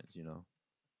signs, you know.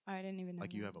 I didn't even know.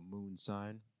 Like you have a moon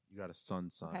sign, you got a sun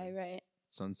sign. Okay, right.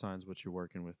 Sun sign's what you're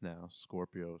working with now.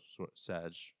 Scorpio,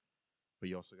 Sag, but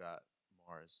you also got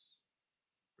Mars.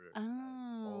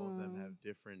 All of them have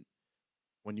different.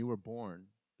 When you were born,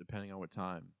 depending on what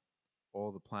time,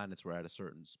 all the planets were at a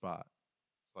certain spot.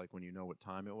 So, like when you know what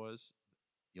time it was,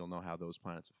 you'll know how those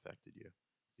planets affected you.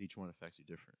 So each one affects you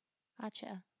different.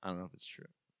 Gotcha. I don't know if it's true.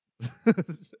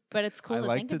 But it's cool I to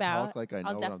like think to about. talk like I know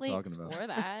I'll what I'm definitely talking explore about.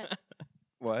 that.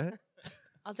 What?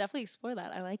 I'll definitely explore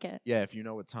that. I like it. Yeah, if you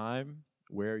know what time,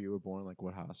 where you were born, like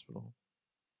what hospital,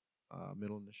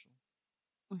 middle initial.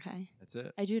 Okay. That's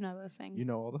it. I do know those things. You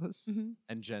know all those? Mm-hmm.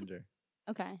 And gender.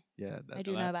 Okay. Yeah. I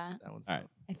do know that. That one's all right.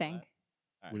 tough. I think.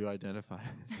 What do you identify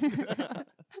as?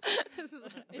 This is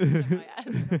what I identify as. I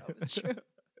don't know if it's true.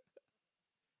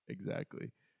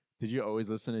 Exactly. Did you always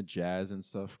listen to jazz and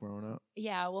stuff growing up?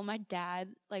 Yeah, well, my dad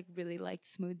like really liked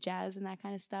smooth jazz and that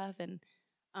kind of stuff, and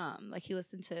like he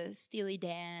listened to Steely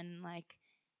Dan, like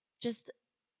just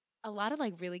a lot of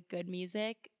like really good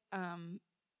music.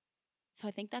 So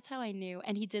I think that's how I knew,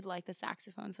 and he did like the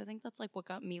saxophone, so I think that's like what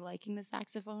got me liking the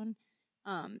saxophone.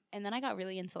 And then I got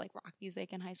really into like rock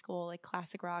music in high school, like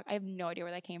classic rock. I have no idea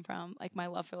where that came from. Like my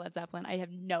love for Led Zeppelin, I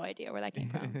have no idea where that came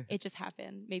from. It just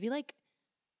happened. Maybe like,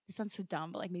 this sounds so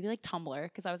dumb, but like maybe like Tumblr,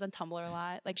 because I was on Tumblr a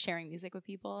lot, like sharing music with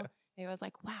people. Maybe I was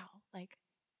like, wow, like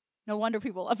no wonder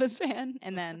people love this band.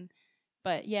 And then,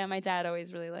 but yeah, my dad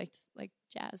always really liked like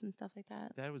jazz and stuff like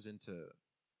that. Dad was into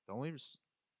the only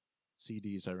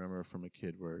CDs I remember from a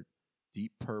kid were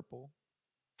Deep Purple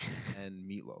and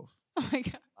Meatloaf. Oh my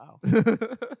God. Wow.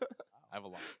 I have a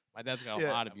lot. My dad's got a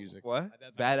lot of music. What?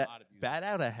 Bad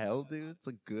Out of Hell, dude. It's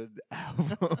a good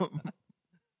album.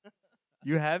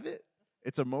 You have it?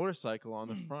 It's a motorcycle on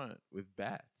the front with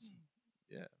bats.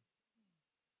 Yeah.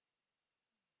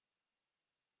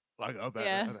 Like a bat.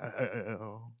 Yeah.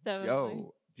 Definitely.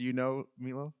 Yo, do you know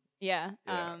Meatloaf? Yeah.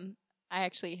 Yeah. I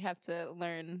actually have to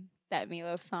learn that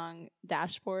Meatloaf song,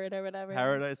 Dashboard or whatever.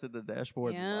 Paradise at the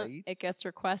Dashboard Yeah, Light. it gets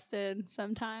requested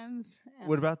sometimes.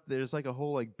 What about there's like a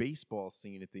whole like baseball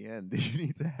scene at the end? Do you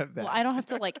need to have that? Well, I don't have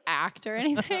to like act or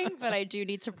anything, but I do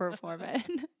need to perform it.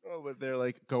 Oh, but they're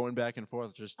like going back and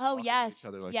forth, just Oh, talking to yes, each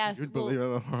other, like, yes, "You'd well, believe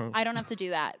it." I don't have to do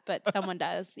that, but someone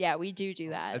does. Yeah, we do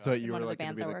that. I thought you in were one of like the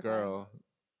going to bands be I the work girl,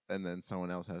 and then someone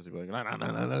else has to be like, la, la,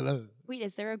 la, la, la, la. Wait,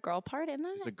 is there a girl part in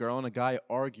that? There's a girl and a guy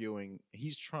arguing.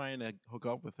 He's trying to hook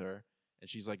up with her, and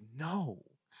she's like, no.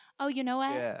 Oh, you know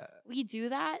what? Yeah. We do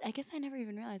that. I guess I never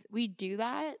even realized we do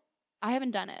that. I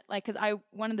haven't done it. Like, cause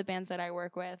one of the bands that I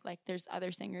work with, like, there's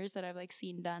other singers that I've like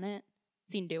seen do it.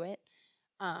 Seen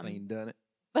done it.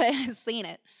 But seen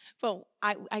it. But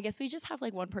I guess we just have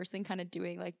like one person kind of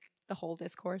doing like the whole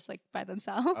discourse like by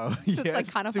themselves. Oh, So yeah. it's like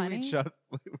kind of to funny. each other.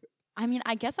 I mean,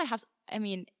 I guess I have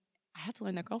to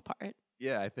learn the girl part.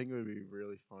 Yeah, I think it would be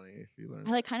really funny if you learned.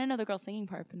 I like kind of know the girl singing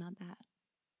part, but not that.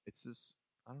 It's this.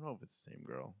 I don't know if it's the same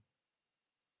girl.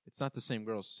 It's not the same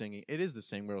girl singing. It is the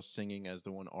same girl singing as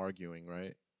the one arguing,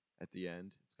 right? At the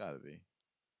end. It's got to be.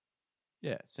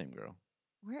 Yeah, same girl.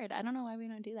 Weird. I don't know why we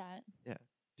don't do that. Yeah.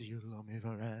 Do you love me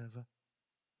forever?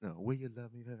 No, will you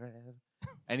love me forever?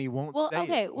 And he won't Well, say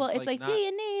okay. it. Well, it's like, not, do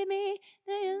you need me?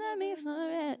 Do you love me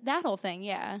forever? That whole thing,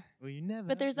 yeah. Will you never?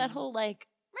 But there's that leave? whole like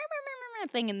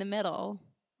thing in the middle,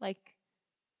 like.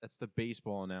 That's the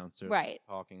baseball announcer, Right.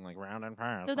 Talking like round and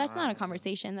round. So that's not a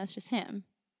conversation. That's just him.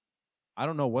 I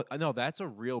don't know what. No, that's a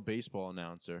real baseball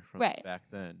announcer from Right. back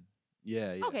then.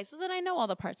 Yeah, yeah. Okay, so then I know all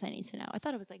the parts I need to know. I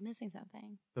thought it was like missing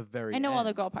something. The very. I know all the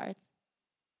end, girl parts.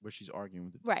 where she's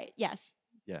arguing with. Right. Yes.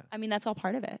 Yeah. I mean, that's all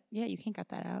part of it. Yeah, you can't cut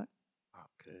that out. Oh,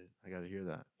 good. I got to hear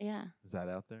that. Yeah. Is that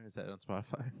out there? Is that on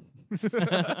Spotify?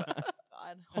 God.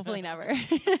 Hopefully never.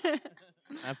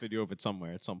 That video of it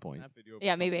somewhere at some point.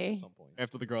 Yeah, maybe.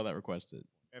 After the girl that requested.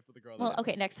 Well,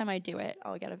 okay. Next time I do it,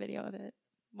 I'll get a video of it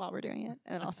while we're doing it,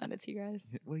 and then I'll send it to you guys.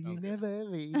 Well, you never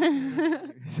leave.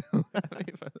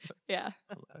 Yeah.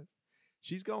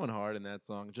 She's going hard in that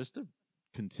song. Just to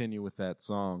continue with that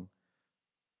song,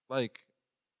 like,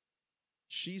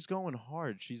 she's going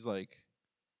hard. She's like,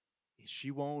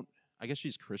 she won't. I guess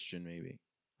she's Christian, maybe,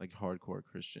 like hardcore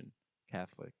Christian,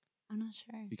 Catholic. I'm not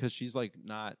sure. Because she's like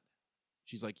not.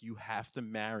 She's like, you have to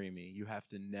marry me. You have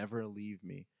to never leave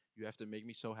me. You have to make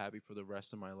me so happy for the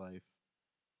rest of my life.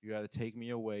 You got to take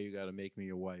me away. You got to make me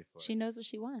your wife. Like, She knows what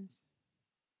she wants.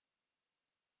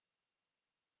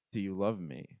 do you love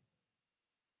me?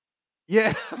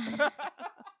 Yeah.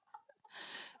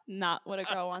 Not what a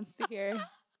girl wants to hear.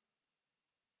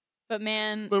 But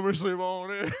man, Let me sleep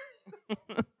on it.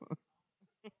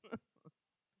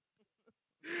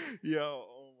 Yo,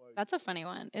 oh my. that's a funny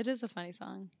one. It is a funny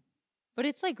song. But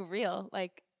it's like real.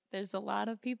 Like there's a lot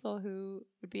of people who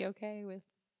would be okay with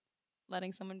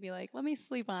letting someone be like, let me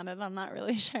sleep on it. I'm not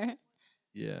really sure.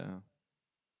 Yeah.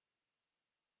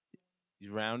 He's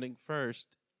rounding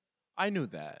first. I knew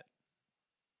that.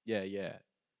 Yeah, yeah.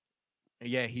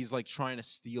 Yeah, he's like trying to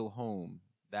steal home.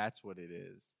 That's what it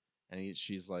is. And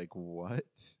she's like, what?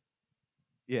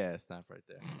 Yeah, stop right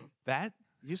there. That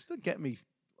used to get me.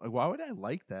 Like, why would I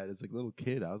like that as a little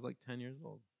kid? I was like 10 years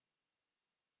old.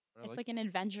 It's like an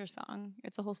adventure song.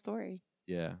 It's a whole story.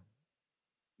 Yeah.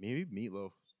 Maybe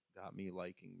Meatloaf got me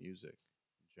liking music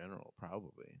in general,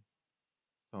 probably.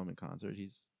 Saw him in concert.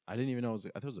 I didn't even know I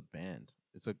thought it was a band.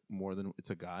 It's a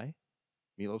guy.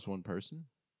 Meatloaf's one person.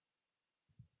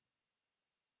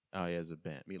 Oh, yeah, it's a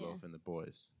band. Meatloaf and the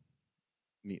Boys.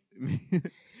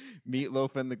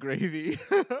 Meatloaf and the Gravy.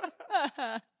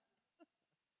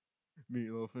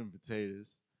 Meatloaf and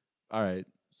Potatoes. All right.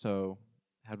 So,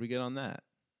 how'd we get on that?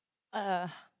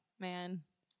 Man.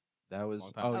 That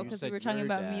was Oh, because we were talking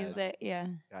about music. Yeah.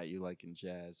 Got you liking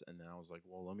jazz, and then I was like,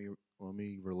 well, let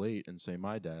me relate and say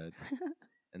my dad,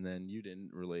 and then you didn't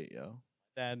relate, yo.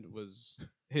 Dad was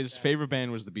his favorite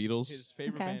band was the Beatles.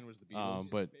 Okay.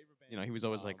 But you know, he was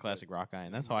always like classic rock guy,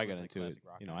 and that's how I got into it.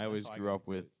 You know, I always grew up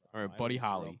with Buddy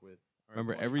Holly.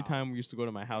 Remember, every time we used to go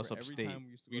to my house upstate,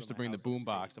 we used to bring the boom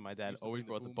box, and my dad always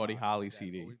brought the Buddy Holly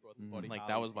CD. Like,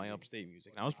 that was my upstate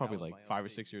music. And I was probably like 5 or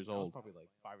 6 years old.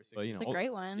 But, you know, It's a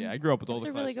great one. yeah, I grew up with all That's the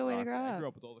a really classic good way to rock. grow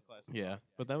up. Yeah,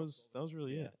 but that was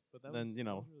really it. Then, you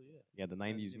know, yeah, the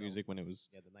 90s music when it was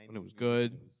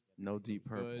good. No Deep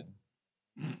Purple.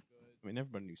 I mean,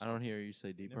 everybody knew. I don't hear you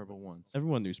say Deep Purple once.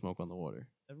 Everyone knew Smoke on the Water.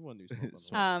 Everyone knew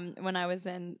Smoke on the Water. When I was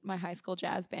in my high school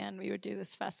jazz band, we would do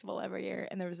this festival every year,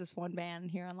 and there was this one band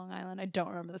here on Long Island. I don't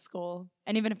remember the school,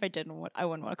 and even if I didn't, I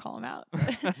wouldn't want to call them out.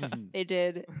 They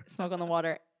did Smoke on the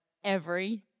Water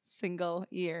every single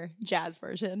year, jazz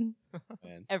version.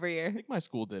 Man. Every year. I think my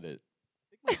school did it.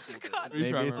 God. Maybe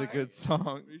it's a good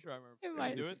song. It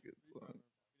might. It's a good song.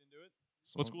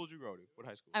 What school did you go to? What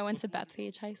high school? I went to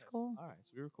Bethpage High School. All right,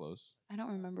 so we were close. I don't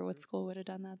remember what school would have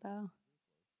done that though.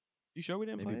 You sure we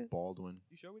didn't play Maybe it? Baldwin.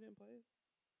 You sure we didn't play it?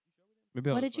 Maybe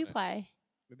I What was did you in it. play?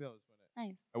 Maybe I was in it.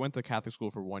 Nice. I went to Catholic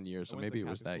school for 1 year, so maybe it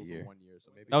was that year.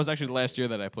 That was actually the last year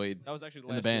that I played. That was actually the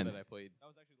last year that I played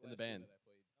in the band.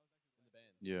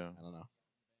 Yeah. I don't know.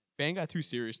 Band got too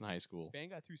serious in high school.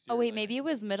 Oh wait, maybe it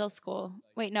was middle school.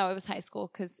 Wait, no, it was high school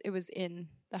because it was in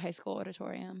the high school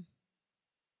auditorium.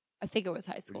 I think it was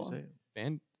high What school. did you say?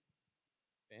 Band.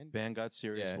 Band got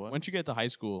serious. Yeah. What? Once you get to high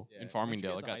school in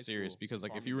Farmingdale, it got serious because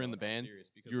like if you were in the band,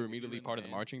 you were immediately part of the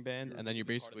marching band, and then you're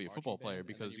basically a football player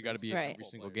because you got to be at Right. every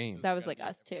single game. That was like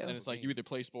us too. And then it's like you either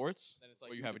play sports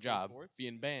or you have a job. Be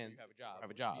in band, have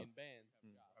a job.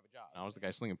 And I was the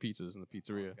guy slinging pizzas in the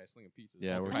pizzeria.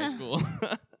 Yeah, all we're- through high school. All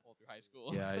through high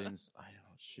school. Yeah, I didn't. I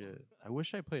don't shit. I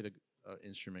wish I played a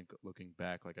instrument. Looking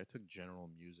back, like I took general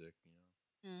music.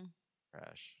 You know, Mm.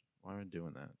 trash. Why am I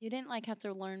doing that? You didn't like have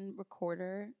to learn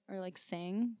recorder or like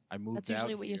sing. I moved That's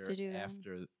usually out what you have to here do then.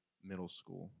 after middle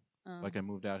school. Oh. Like I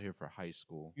moved out here for high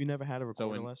school. You never had a So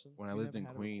recording lesson? when I lived in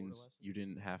Queens, you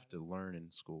didn't have to learn in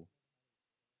school.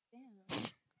 Damn.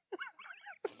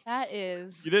 That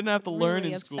is. You didn't have to learn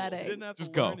really in school. upsetting. You didn't have to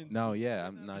Just learn go. in No, school. yeah,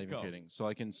 I'm not Just even go. kidding. So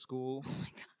like in school, Oh my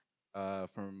god.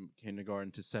 from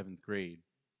kindergarten to 7th grade,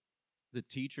 the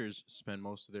teachers spend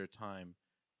most of their time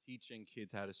teaching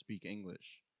kids how to speak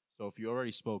English. So if you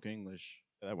already spoke English,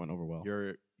 That went over well. you're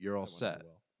all That went set. over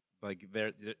well. Like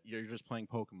you're just playing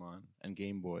Pokemon and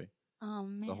Game Boy Oh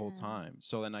man. the whole time.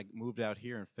 So then I moved out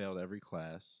here and failed every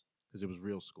class because it was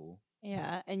real school.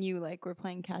 Yeah, and you like were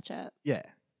playing catch up. Yeah,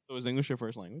 So was English your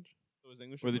first language?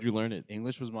 Where did you learn it?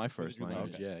 English was my first you learn?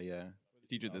 language. Okay. Yeah, yeah. The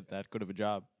teacher did that good of a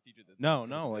job. No,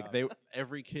 like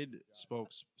every kid spoke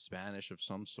Spanish of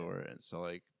some sort, and so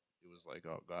like it was like,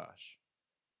 oh gosh,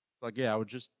 like yeah, I would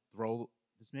just throw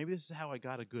this. Maybe this is how I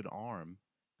got a good arm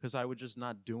because I would just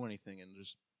not do anything and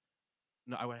just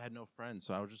no, I had no friends,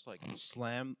 so I would just like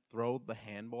throw the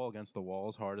handball against the wall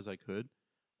as hard as I could,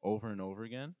 over and over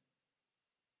again.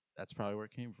 That's probably where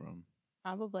it came from.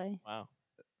 Probably. Wow.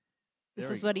 This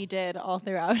There is we what go. he did all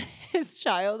throughout his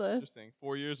childhood. Interesting.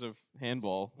 4 years of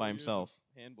handball by himself.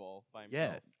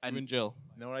 Yeah, You and and Jill.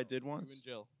 you know what I did You once? and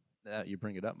Jill. You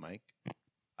bring it up, Mike.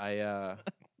 I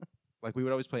like we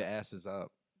would always play asses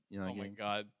up. You know, Oh that my game?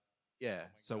 god. Yeah,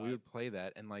 so we God. would play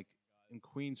that, and like in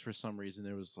Queens, for some reason,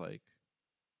 there was like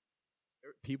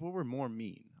people were more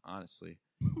mean, honestly.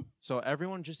 So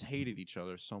everyone just hated each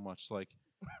other so much. Like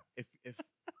if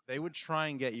they would try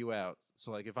and get you out,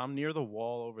 so like if I'm near the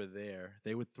wall over there,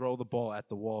 they would throw the ball at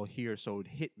the wall here, so it would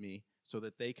hit me, so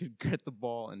that they could get the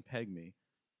ball and peg me.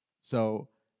 So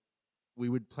we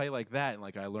would play like that, and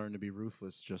like I learned to be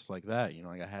ruthless just like that. You know,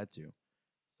 like I had to.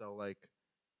 So like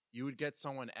you would get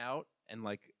someone out, and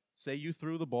like say you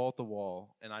threw the ball at the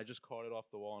wall, and I just caught it off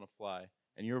the wall on a fly,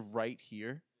 and you're right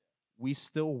here. We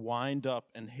still wind up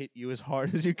and hit you as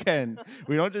hard as you can.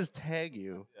 We don't just tag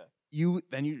you. Yeah.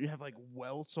 You have like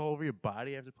welts all over your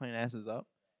body after playing asses up,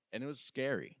 and it was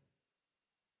scary.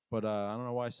 But I don't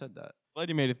know why I said that. Glad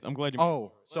you made it. I'm glad you.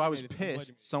 Oh, so I was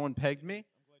pissed. Someone pegged me.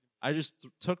 I just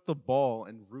took the ball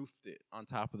and roofed it on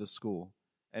top of the school,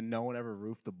 and no one ever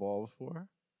roofed the ball before,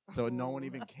 so no one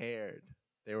even cared.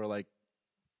 They were like,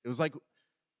 it was like,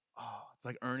 oh, it's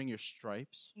like earning your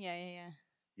stripes. Yeah, yeah, yeah.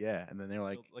 Yeah, and then they're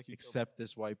like, Like you killed accept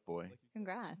this white boy.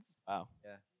 Congrats. Wow.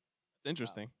 Yeah. It's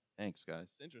interesting. Thanks,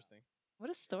 guys. It's interesting.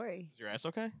 What a story. Is your ass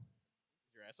okay? Is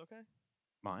your ass okay?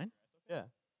 Mine? Yeah.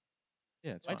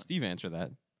 Yeah, it's Why'd fine. Steve answer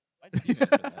that? Why'd Steve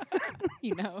answer that?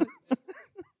 He knows.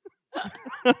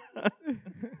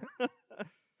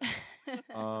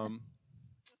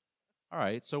 All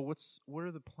right. So what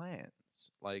are the plans?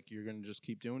 Like you're gonna just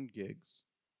keep doing gigs.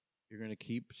 You're gonna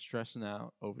keep stressing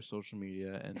out over social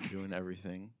media and doing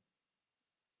everything.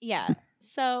 Yeah.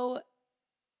 So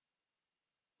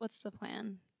what's the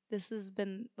plan? This has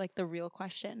been like the real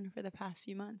question for the past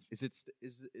few months. Is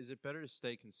it better to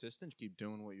stay consistent, keep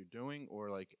doing what you're doing, or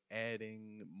like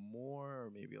adding more, or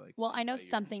maybe like? Well, I know layer?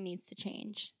 something needs to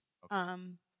change. Okay.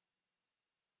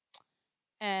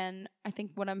 And I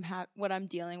think what I'm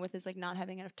dealing with is like not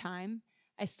having enough time.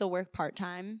 I still work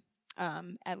part-time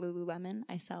at Lululemon.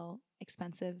 I sell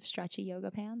expensive stretchy yoga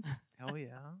pants. Hell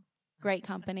yeah. Great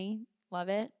company. Love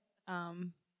it.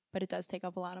 But it does take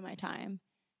up a lot of my time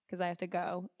because I have to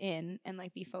go in and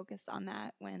like be focused on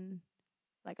that when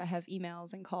like I have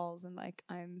emails and calls and like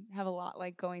have a lot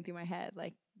like going through my head,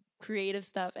 like creative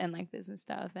stuff and like business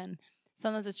stuff. And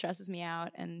sometimes it stresses me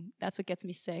out, and that's what gets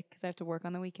me sick because I have to work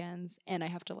on the weekends and I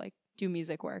have to like do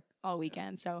music work all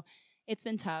weekend. So it's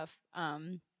been tough.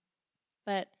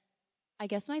 But I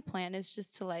guess my plan is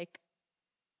just to like,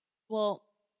 well,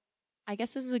 I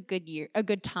guess this is a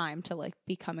good time to like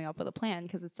be coming up with a plan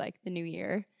because it's like the new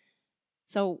year.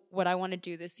 So what I want to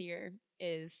do this year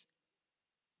is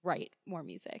write more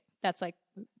music. That's like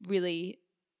really,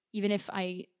 even if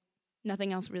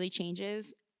nothing else really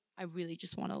changes, I really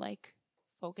just want to like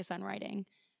focus on writing.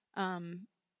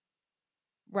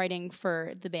 writing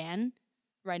for the band,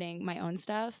 writing my own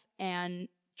stuff, and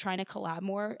trying to collab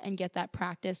more and get that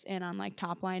practice in on like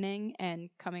top lining and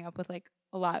coming up with like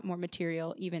a lot more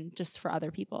material even just for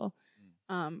other people.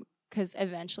 Because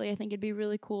eventually I think it'd be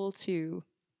really cool to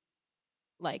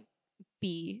like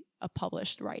be a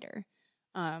published writer.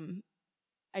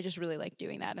 I just really like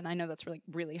doing that, and I know that's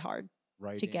really hard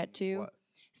to get to. What?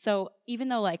 So even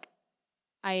though like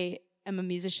I am a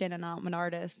musician and I'm an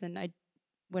artist and I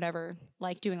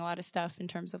like doing a lot of stuff in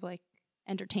terms of like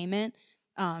entertainment,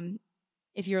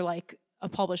 if you're like a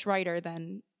published writer,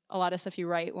 then a lot of stuff you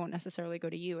write won't necessarily go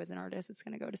to you as an artist. It's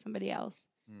going to go to somebody else.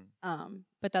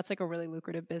 But that's like a really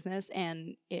lucrative business,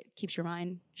 and it keeps your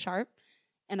mind sharp.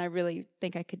 And I really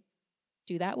think I could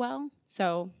do that well.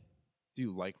 So Do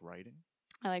you like writing?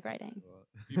 I like writing.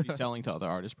 You'd be selling to other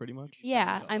artists pretty much.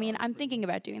 Yeah, I mean, I'm thinking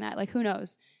about doing that. Like, who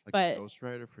knows? Like But- a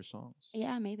ghostwriter for songs?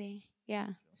 Yeah, maybe. Yeah.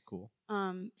 That's cool.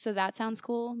 So that sounds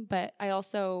cool. But I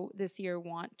also this year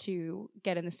want to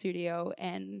get in the studio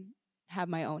and have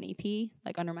my own EP,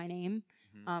 like under my name.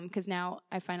 Because now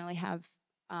I finally have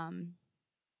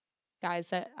guys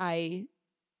that I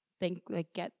think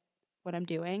like get what I'm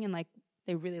doing, and like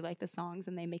they really like the songs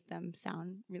and they make them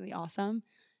sound really awesome.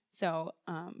 So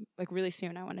like really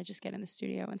soon I want to just get in the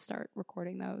studio and start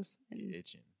recording those. And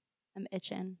Itching. I'm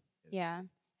itching. Yeah.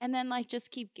 And then like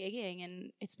just keep gigging,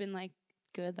 and it's been like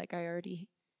good. Like I already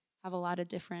have a lot of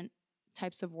different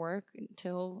types of work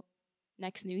until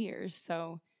next New Year's.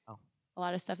 So a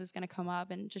lot of stuff is going to come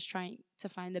up, and just trying to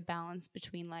find the balance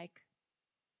between like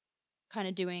kind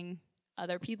of doing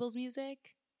other people's music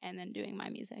and then doing my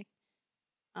music.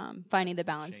 Finding the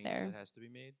balance Change there. that has to be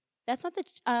made. That's not the,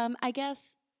 I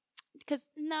guess,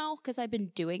 because I've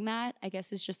been doing that. I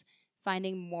guess it's just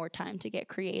finding more time to get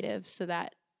creative so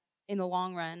that in the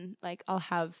long run, like I'll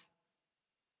have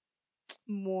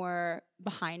more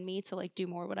behind me to like do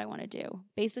more what I want to do.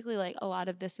 Basically, like a lot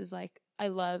of this is like,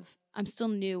 I'm still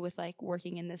new with like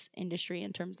working in this industry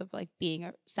in terms of like being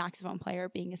a saxophone player,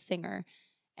 being a singer,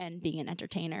 and being an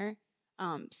entertainer.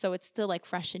 So it's still like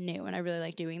fresh and new, and I really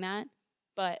like doing that.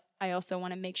 But I also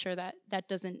want to make sure that that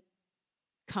doesn't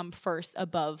come first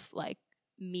above like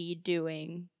me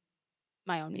doing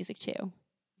my own music too. Do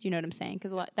you know what I'm saying?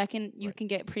 Because you can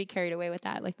get pretty carried away with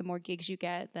that. Like the more gigs you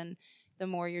get, then the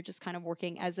more you're just kind of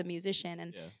working as a musician.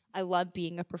 And I love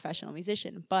being a professional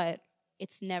musician, but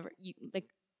it's never like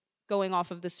going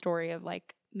off of the story of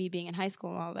like me being in high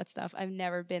school and all that stuff. I've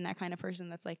never been that kind of person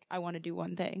that's like, I want to do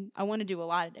one thing. I want to do a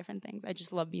lot of different things. I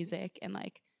just love music and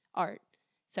like art.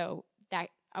 So that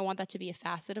I want that to be a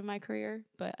facet of my career,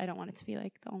 but I don't want it to be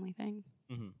like the only thing.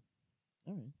 All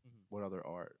right. What other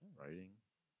art? Writing?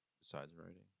 Besides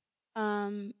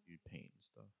writing? You paint and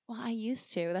stuff. Well, I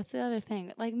used to. That's the other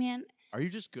thing. Like, man, Are you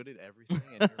just good at everything?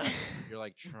 And you're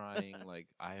like trying, like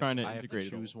I Trying to have to integrate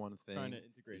it all. choose one thing. Trying to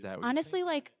integrate Is it all. that what honestly, you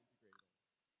think?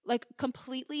 like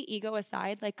completely ego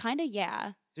aside, like kind of,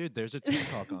 yeah. Dude, there's a TED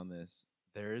Talk on this.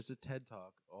 There is a TED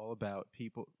Talk all about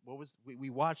people. We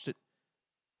watched it?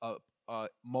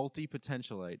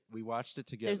 Multi-potentialite. We watched it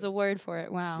together. There's a word for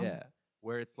it. Wow. Yeah,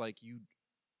 where it's like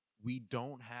we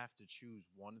don't have to choose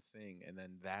one thing and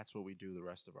then that's what we do the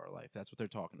rest of our life. That's what they're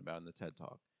talking about in the TED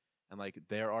Talk. And like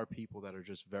there are people that are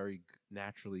just very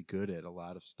naturally good at a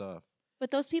lot of stuff. But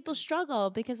those people struggle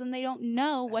because then they don't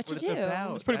know what to That's do. what it's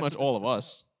about. That's pretty That's much what all it's of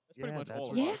us. That's Yeah, pretty much that's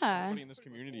all of what- us. Yeah. Everybody in this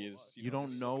community is. You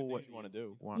don't know what you want to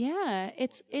do. Yeah,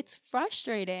 it's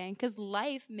frustrating because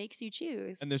life makes you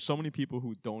choose. And there's so many people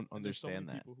who don't understand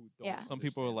that. Yeah. Some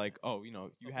people are like, oh,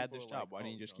 you had this job. Why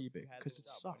didn't you just keep it? Because it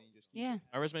sucked. Yeah.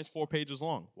 My resume's 4 pages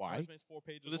long. Why?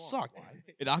 Because it sucked.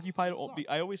 It occupied.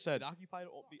 I always said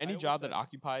any job that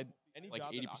occupied like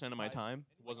 80% of my time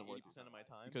wasn't worth it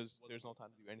because there's no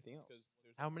time to do anything else.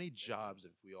 How many jobs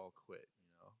have we all quit?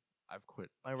 You know, I've quit.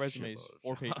 My resume's shitload of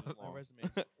 4 pages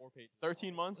jobs. long.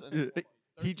 13 months. And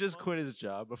He just quit his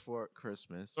job before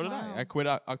Christmas. so did Wow. I. I quit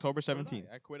October 17th.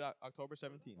 Wow. Quit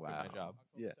my job.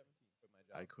 Yeah,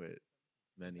 I quit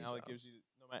many. Now it jobs. gives you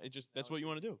no matter. It just that's what you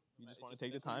want to do. You just want to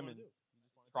take the time and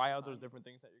try out those different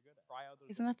things that you're good at.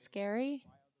 Isn't that scary?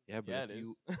 Yeah, but Yeah, if it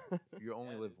you is. if you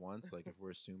only live once, like if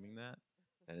we're assuming that,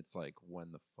 then it's like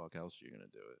when the fuck else are you gonna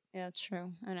do it? Yeah, that's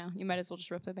true. I know. You might as well just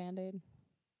rip the Band-Aid.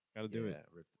 Gotta do Yeah, it.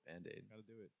 rip the Band-Aid. Gotta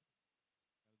do it.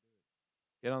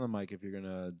 Get on the mic if you're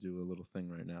gonna do a little thing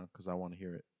right now, because I want to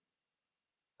hear it.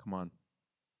 Come on.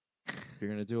 If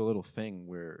you're gonna do a little thing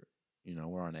where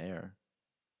we're on air.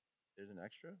 There's an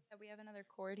extra. We have another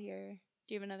cord here.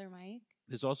 Do you have another mic?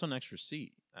 There's also an extra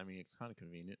seat. I mean, it's kind of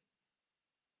convenient.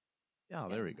 Yeah,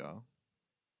 there we go.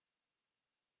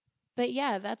 But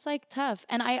yeah, that's like tough.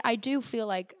 And I do feel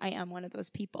like I am one of those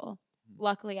people.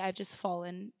 luckily I've just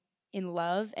fallen in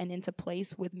love and into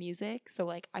place with music. So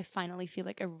like I finally feel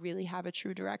like I really have a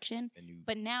true direction.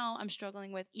 But now I'm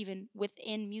struggling with, even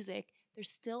within music, there's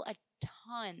still a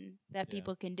ton that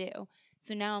people can do.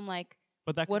 So now I'm like,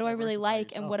 what do I really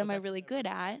like and what am I really good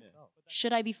at?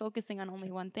 Should I be focusing on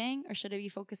only one thing or should I be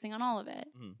focusing on all of it?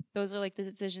 Those are like the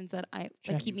decisions that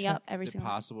keep me up every single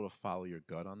day. Is it possible to follow your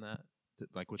gut on that?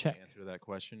 Like, what's the answer to that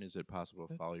question? Is it possible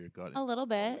to follow your gut? A little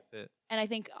bit. And I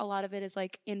think a lot of it is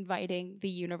like inviting the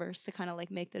universe to kind of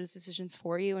like make those decisions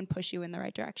for you and push you in the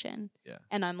right direction. Yeah.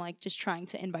 And I'm like just trying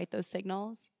to invite those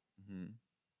signals.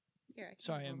 Here,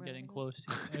 sorry, I'm getting close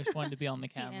to you. I just wanted to be on the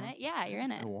camera. In it? Yeah, you're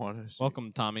in it. I want to.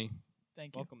 Welcome, Tommy.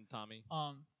 Thank you. Welcome, Tommy.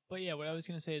 But yeah, what I was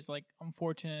gonna say is like I'm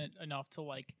fortunate enough to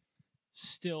like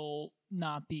still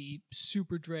not be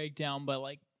super dragged down by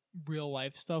like real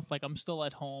life stuff. Like I'm still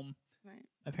at home. Right.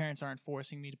 My parents aren't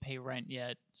forcing me to pay rent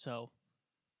yet, so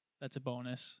that's a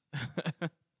bonus.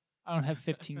 I don't have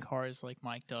 15 cars like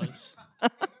Mike does.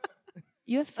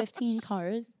 You have 15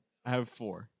 cars? I have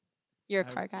 4. You're a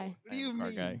car guy. What do you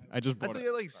mean? Guy. I just bought I thought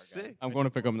you had like 6. I'm going to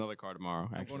pick up another car tomorrow,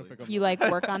 actually. You like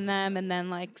work on them and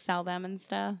then like sell them and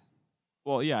stuff?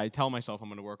 Well, yeah, I tell myself I'm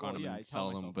going to work on them and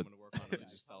sell them, but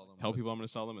just tell people I'm going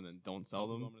to sell them and then don't sell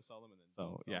them.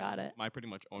 So, yeah, Got it. I pretty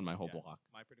much own my whole block.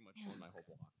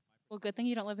 Well, good thing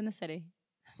you don't live in the city.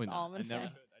 Wait, That's all I'm gonna say. I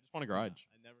just want a garage.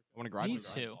 I want a garage. Me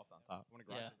with a too. loft on top.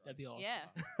 Yeah, that'd be awesome.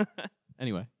 Yeah.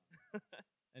 Anyway.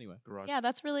 Garage. Yeah,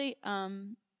 that's really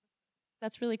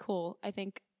cool. I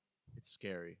think It's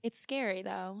scary. it's scary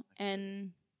though.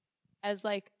 And as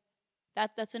like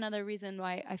that's another reason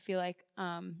why I feel like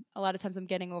a lot of times I'm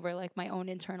getting over like my own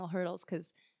internal hurdles,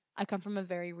 because I come from a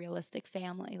very realistic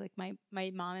family. Like my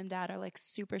mom and dad are like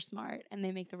super smart and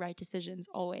they make the right decisions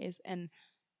always. And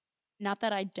not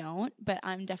that I don't, but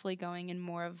I'm definitely going in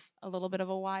more of a little bit of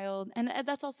a wild. And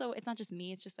that's also, it's not just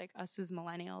me. It's just like us as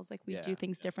millennials. Like we do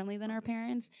things differently than our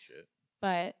parents. Shit.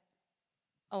 But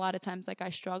a lot of times like I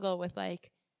struggle with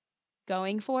like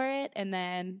going for it and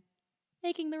then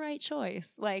making the right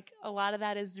choice. Like a lot of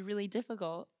that is really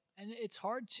difficult. And it's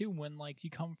hard too when like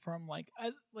you come from like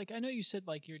I know you said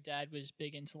like your dad was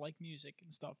big into like music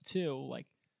and stuff too, like,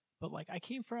 but like I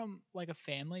came from like a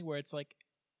family where it's like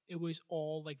it was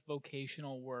all like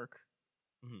vocational work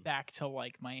back to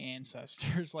like my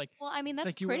ancestors. Like, well, I mean that's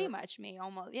like pretty much me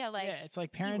almost. Yeah, like it's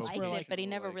like he parents liked were it, like, but he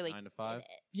never like really 9 to 5? did it.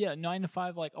 yeah, 9 to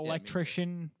 5 like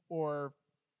electrician or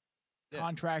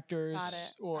contractors Got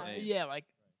it. or like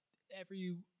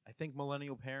every. I think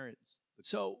millennial parents.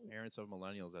 So parents of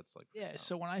millennials, that's like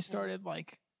So when I started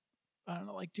like I don't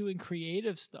know, like doing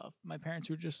creative stuff, my parents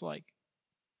were just like,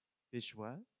 "Bitch,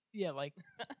 what?" Yeah, like,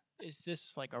 is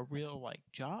this like a real like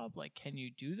job? Like, can you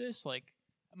do this? Like,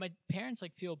 my parents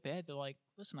like feel bad. They're like,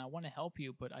 listen, I want to help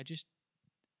you, but I just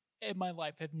in my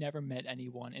life have never met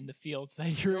anyone in the fields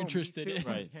that you're interested in.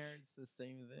 My parents the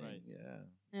same thing. Right.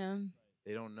 Yeah.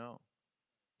 They don't know.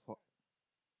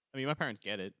 I mean, my parents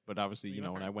get it, but obviously, you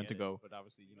know, when I went to go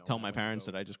tell my parents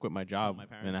that I just quit my job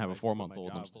and I have a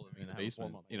 4-month-old, I'm still living in the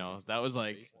basement. You know, that was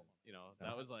like,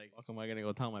 how come I gonna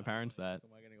go tell my parents that?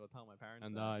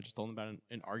 And I just told them about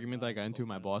an argument that I got into with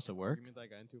my boss at work,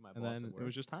 and then it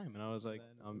was just time. And I was like,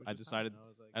 I decided,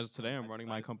 as of today, I'm running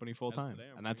my company full time,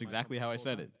 and that's exactly how I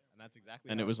said it.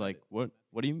 And it was like, what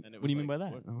do you mean by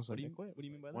that? And I was like, I quit. What do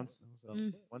you mean by that?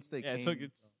 Once they yeah, came,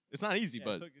 it's not easy,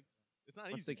 but.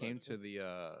 Once they came to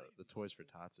the Toys for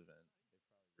Tots event,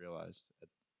 they realized.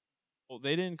 Well,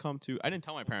 they didn't come to. I didn't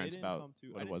tell my parents about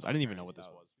what it was. I didn't even know what this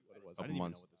was. A couple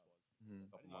months.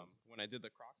 When I did the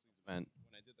Croxley's event,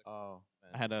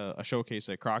 I had a showcase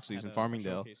at Croxley's in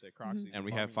Farmingdale, and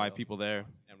we had 5 people there.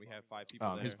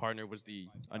 His partner was the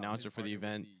announcer for the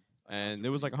event, and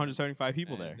there was like 175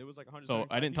 people there. So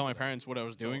I didn't tell my parents what I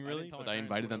was doing really, but I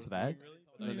invited them to that.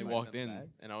 And then they walked in,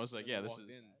 and I was like, yeah, this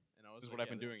is what I've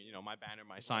been doing. You know, my banner,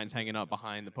 my signs hanging up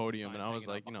behind the podium, and I was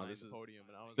like, you know, this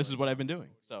is what I've been doing.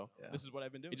 So this is what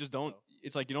I've been doing. You just don't.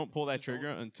 It's like you don't pull that trigger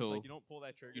until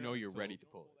you know you're ready to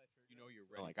pull it.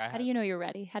 Like How do you know you're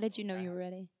ready? How did you know you were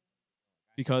ready?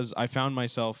 Because I found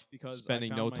myself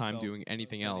spending no time doing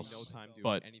anything else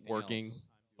but working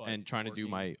and trying to do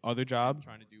my other job,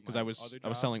 because I was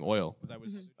selling oil.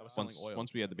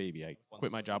 Once we had the baby, I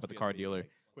quit my job at the car dealer.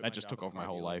 That just took over my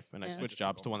whole life, and I switched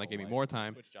jobs to one that gave me more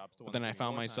time. But then I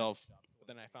found myself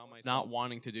not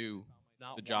wanting to do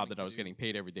the job that I was getting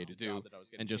paid every day to do,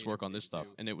 and just work on this stuff.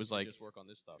 And it was like,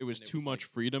 it was too much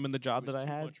freedom in the job that I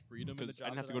had, because I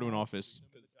didn't have to go to an office.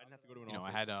 You know,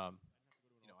 I had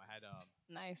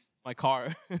Nice. my car.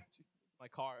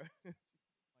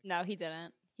 No, he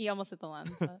didn't. He almost hit the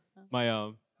lens. But, my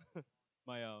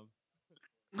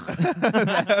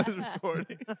That was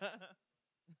recording.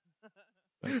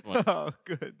 That's funny. Oh,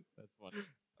 good. That's funny.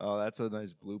 Oh, that's a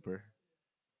nice blooper.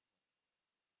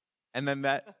 And then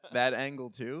that angle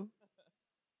too.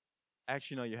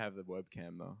 Actually, no, you have the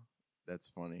webcam though. That's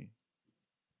funny.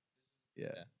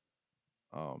 Yeah.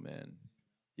 Oh man.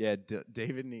 Yeah,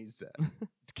 David needs that.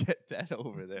 Get that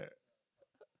over there.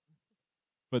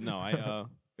 But no,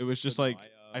 it was just like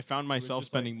I found myself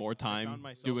spending more time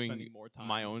doing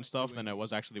my own stuff than I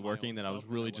was actually working. That I was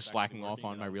really just slacking off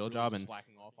on my real job, and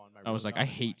I was like, I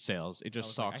hate sales. It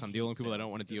just sucks. I'm dealing with people I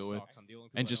don't want to deal with,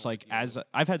 and just like as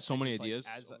I've had so many ideas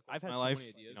in my life.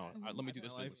 Let me do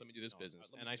this business. Let me do this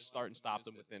business, and I start and stop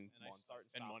them within months.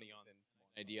 Spend money on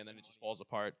an idea, and then it just falls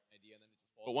apart.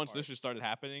 But once this just started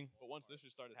happening,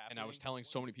 and I was telling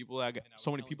so many people about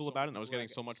it, and I was getting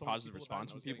so much positive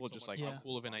response from people, just like how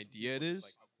cool of an idea it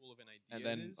is. And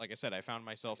then, like I said, I found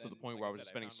myself to the point where I was just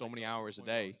spending so many hours a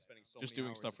day just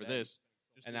doing stuff for this.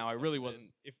 And now I really wasn't.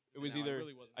 If it was either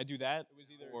I do that,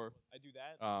 or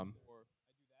I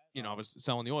was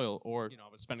selling the oil, or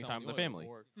spending time with the family.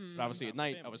 But obviously at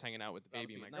night I was hanging out with the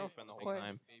baby and my girlfriend the whole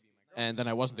time. And then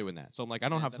I wasn't doing that. So I'm like, I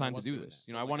don't have time to do this.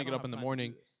 I want to get up in the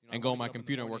morning and go on my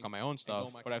computer and work on my own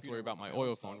stuff, but I have to worry about my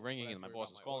oil phone ringing and my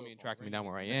boss is calling me and tracking me down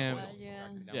where I am.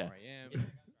 Yeah.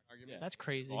 That's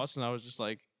crazy. Boss, and I was just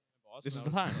like, this is the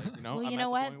time. Well, you know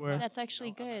what? That's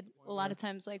actually good. A lot of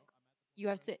times, like, you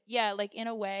have to, like, in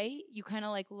a way, you kind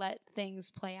of, like, let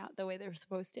things play out the way they're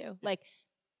supposed to. Like,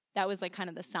 that was, like, kind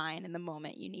of the sign in the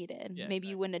moment you needed. Yeah, maybe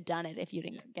you wouldn't have done it if you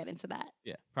didn't get into that.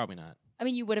 Yeah, probably not. I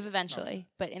mean, you would have eventually,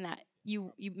 but in that,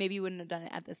 you maybe you wouldn't have done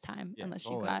it at this time unless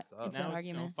you got into that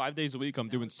argument. 5 days a week, I'm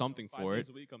doing something for it,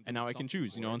 and now I can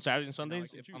choose. On Saturdays and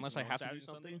Sundays, unless I have to do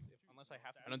something,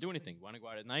 I don't do anything. Want to go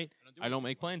out at night? I don't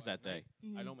make plans that day.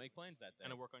 And I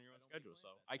work on your own schedule. So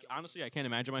honestly, I can't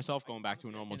imagine myself going back to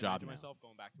a normal job now.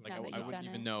 Like I wouldn't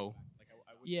even know.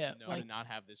 How to not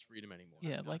have this freedom anymore.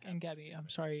 Yeah, like, and Gabi, I'm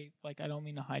sorry, like, I don't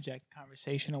mean to hijack the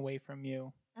conversation away from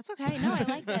you. That's okay. No, I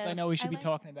like this. I know we should be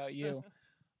talking about you.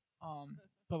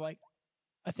 But like,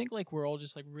 I think like we're all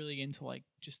just like really into like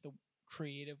just the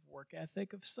creative work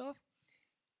ethic of stuff,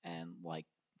 and like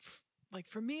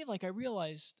for me, like I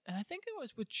realized, and I think it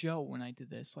was with Joe when I did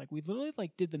this. Like we literally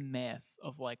like did the math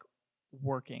of like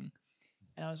working,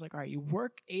 and I was like, all right, you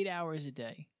work 8 hours a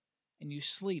day, and you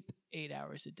sleep 8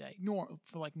 hours a day,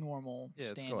 for like normal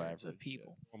standards of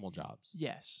people, normal jobs.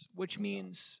 Yes, which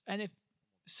means, and if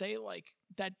say like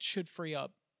that should free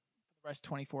up the rest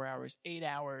 24 hours, 8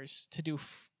 hours to do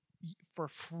for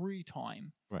free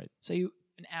time. Right. Say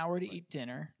an hour to eat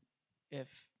dinner,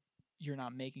 if you're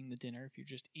not making the dinner, if you're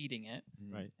just eating it.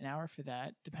 Right. An hour for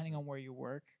that, depending on where you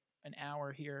work. An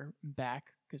hour here and back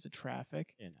because of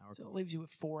traffic. Yeah, an hour. So it leaves you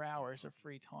with 4 hours of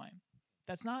free time.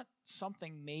 That's not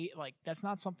something that's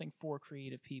not something for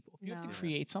creative people. If you have to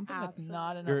create something, that's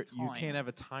not enough time. You can't have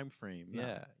a time frame. No.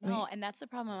 Yeah. No, and that's the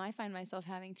problem I find myself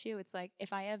having too. It's like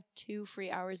if I have 2 free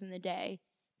hours in the day,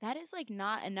 that is like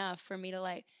not enough for me to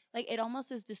like it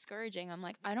almost is discouraging. I'm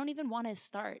like, I don't even want to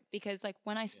start because like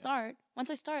once I start,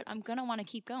 I'm going to want to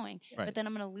keep going. Right. But then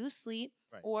I'm going to lose sleep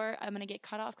or I'm going to get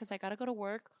cut off because I got to go to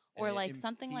work. Or like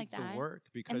something like that. Work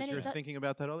because you're thinking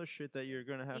about that other shit that you're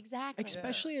gonna have. Exactly.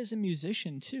 Especially as a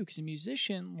musician too, because a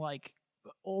musician, like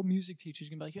all music teachers,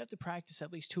 can be like, you have to practice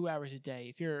at least 2 hours a day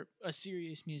if you're a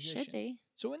serious musician. Should be.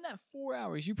 So in that 4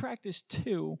 hours, you practice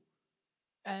 2,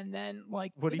 and then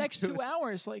like the next 2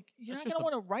 hours, like you're not gonna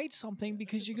want to write something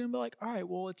because you're gonna be like, all right,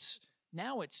 well it's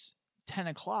 10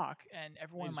 o'clock and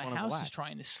everyone in my house is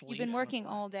trying to sleep. You've been working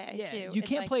all day too. You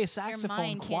can't play a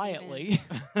saxophone quietly.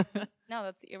 No,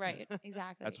 you're right.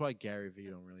 Exactly. That's why Gary Vee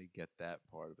don't really get that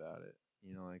part about it.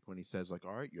 Like when he says like,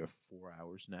 all right, you have 4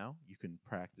 hours now. You can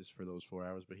practice for those 4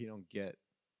 hours, but he don't get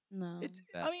It's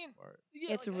that part.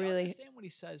 Yeah, it's like, really I understand what he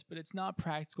says, but it's not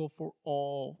practical for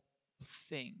all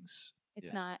things.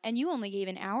 It's not. And you only gave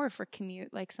an hour for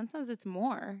commute. Like sometimes it's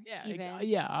more. Yeah,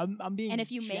 even. I'm being And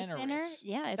if you generous.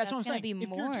 make dinner, that's going to be if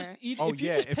more. You're just if you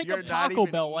just pick you're up Taco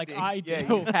Bell eating, like I do.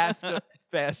 you have to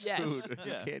fast Yes. food.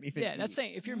 You can't even eat. That's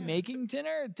saying if you're making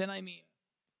dinner, then I mean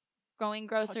going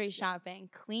grocery shopping,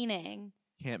 cleaning,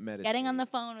 can't meditate. getting on the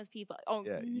phone with people. Oh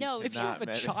no! If you have a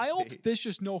child, there's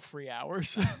just no free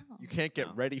hours. You can't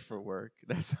get ready for work.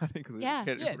 That's not included.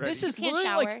 Yeah. This is you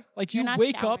literally like you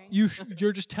wake up, you're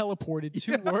just teleported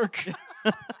to work,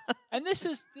 and this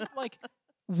is like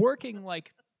working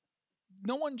like.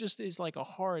 No one just is like a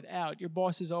hard out. Your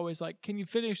boss is always like, "Can you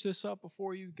finish this up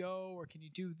before you go, or can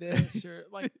you do this?" Or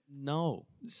like, no,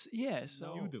 yeah.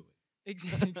 So you do it.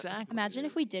 Exactly. Imagine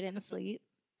if we didn't sleep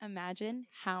imagine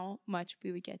how much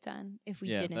we would get done if we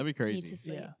Yeah, didn't that'd be crazy. need to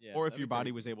sleep. Yeah. Or if your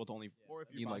body was able to only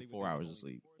need like 4 hours of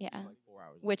sleep. Yeah.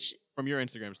 Which, From your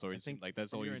Instagram stories, I it seemed think like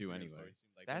that's all you do anyway.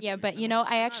 That's yeah, what but you're you know, doing.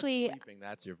 I You're not actually, sleeping,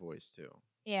 that's your voice too.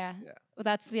 yeah, Yeah. well,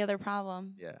 that's the other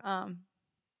problem. Yeah.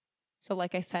 So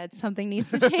like I said, something needs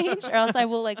to change, or else I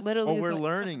will like literally. Well, lose we're my-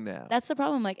 learning now. That's the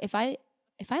problem. Like if I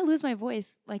lose my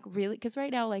voice, like really, because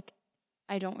right now, like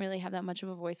I don't really have that much of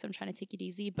a voice, so I'm trying to take it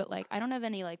easy. But like I don't have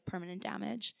any like permanent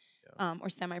damage, or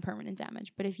semi-permanent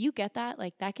damage. But if you get that,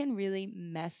 like that can really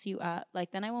mess you up.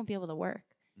 Like then I won't be able to work.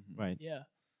 Right. Yeah.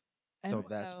 So And,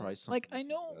 that's so, probably something like, to I think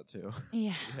know- about too.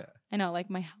 Yeah, Yeah. I know. Like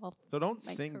my health. So don't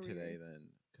My sing career. today then,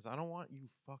 because I don't want you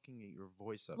fucking your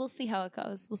voice up. We'll see how it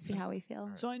goes. We'll see how we feel.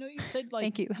 Alright. so I know you said like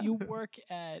Thank you. you work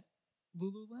at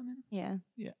Lululemon. Yeah.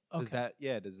 Yeah. Does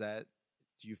that?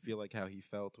 Do you feel like how he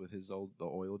felt with his the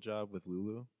oil job with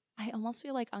Lulu? I almost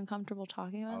feel like uncomfortable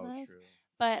talking about this, true.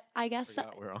 but I guess.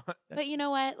 Forgot we're on. But you know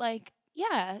what? Like,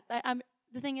 yeah, I'm.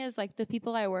 The thing is, like, the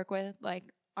people I work with, like,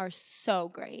 are so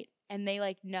great, and they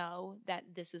like know that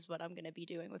this is what I'm gonna be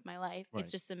doing with my life. Right.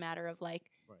 It's just a matter of like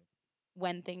Right.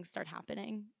 when things start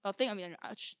happening. Well, I mean,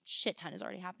 a shit ton is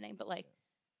already happening, but like,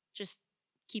 just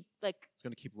keep like It's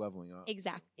gonna keep leveling up.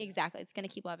 exactly. It's gonna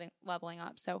keep leveling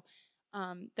up. So,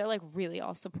 they're like really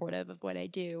all supportive of what I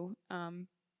do.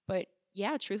 But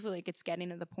yeah, truthfully, like, it's getting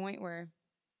to the point where,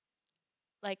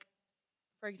 like,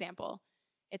 for example,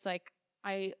 it's like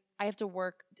I have to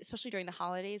work, especially during the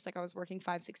holidays. Like I was working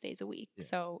 5-6 days a week. Yeah.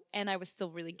 So, and I was still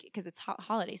really, because it's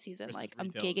holiday season. Christmas Like I'm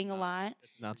retail is gigging a lot.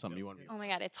 Not something you want to be. Oh my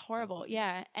God, it's horrible.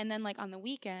 Yeah. And then like on the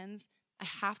weekends, I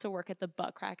have to work at the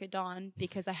butt crack of dawn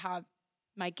because I have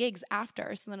my gigs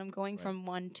after. So then I'm going Right. from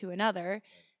one to another.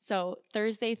 So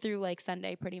Thursday through like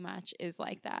Sunday pretty much is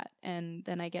like that. And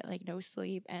then I get like no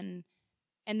sleep. And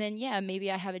then, yeah,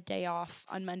 maybe I have a day off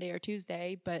on Monday or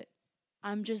Tuesday, but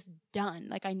I'm just done.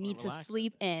 Like I need to relax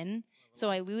sleep in. So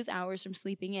I lose hours from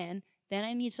sleeping in. Then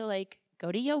I need to like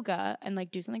go to yoga and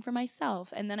like do something for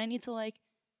myself. And then I need to like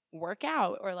work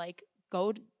out or like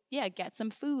go get some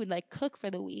food, like cook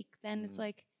for the week. Then it's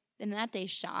like, then that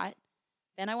day's shot.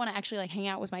 Then I want to actually like hang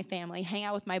out with my family, hang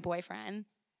out with my boyfriend.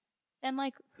 Then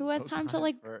like who has No time to time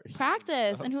like for practice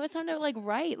yourself. and who has time to like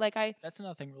write? Like That's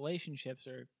another thing. Relationships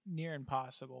are near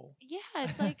impossible. yeah,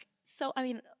 it's like, so, I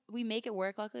mean, we make it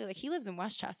work, luckily. Like, he lives in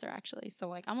Westchester, actually. So,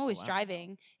 like, I'm always wow.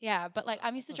 driving. Yeah, but, like,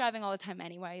 I'm used to driving all the time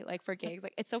anyway, like, for gigs.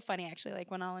 Like, it's so funny, actually. Like,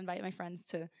 when I'll invite my friends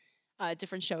to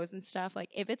different shows and stuff,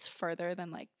 like, if it's further than,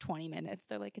 like, 20 minutes,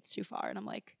 they're like, it's too far. And I'm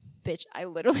like, bitch, I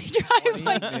literally drive, 20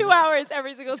 like, 2 minutes? hours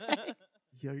every single day.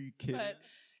 Yeah, are you kidding? But,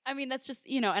 I mean, that's just,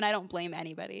 you know, and I don't blame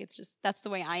anybody. It's just, that's the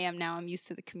way I am now. I'm used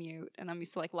to the commute, and I'm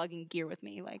used to, like, lugging gear with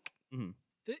me. Like, The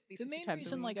least a few main times a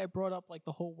reason week. like I brought up like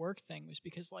the whole work thing was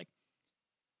because like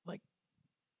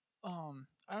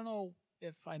I don't know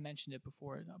if I mentioned it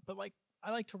before or not, but like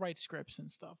I like to write scripts and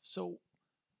stuff. So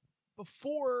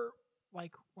before,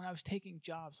 like when I was taking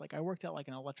jobs, like I worked at like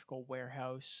an electrical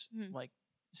warehouse, Mhm. like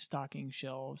stocking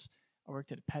shelves. I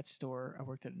worked at a pet store. I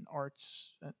worked at an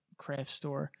arts craft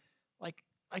store. Like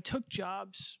I took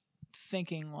jobs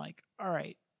thinking like, all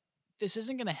right, this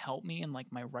isn't going to help me in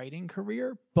like my writing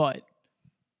career, but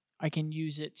I can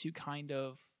use it to kind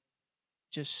of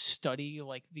just study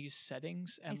like these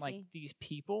settings and like see. these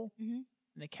people Mhm.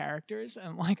 and the characters.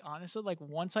 And like honestly, like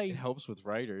once It helps with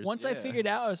writers. I yeah. figured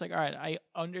out, I was like, all right, I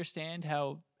understand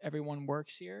how everyone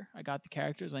works here. I got the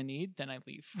characters I need. Then I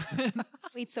leave.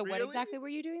 wait, so what Really? exactly were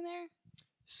you doing there?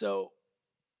 So,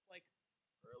 like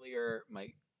earlier,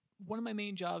 one of my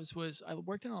main jobs was I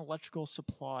worked in an electrical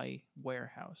supply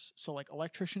warehouse. So like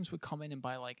electricians would come in and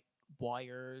buy like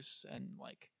wires and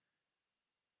like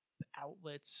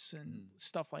outlets and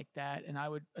stuff like that, and I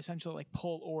would essentially like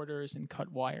pull orders and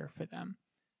cut wire for them.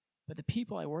 But the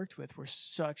people I worked with were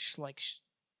such like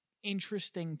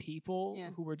interesting people Yeah.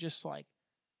 who were just like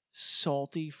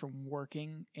salty from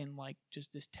working in like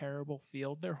just this terrible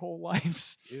field their whole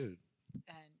lives. Dude.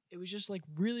 And it was just like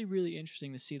really, really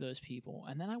interesting to see those people.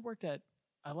 And then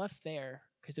I left there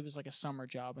because it was like a summer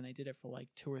job and I did it for like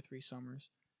 2 or 3 summers.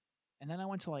 And then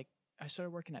I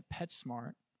started working at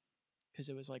PetSmart because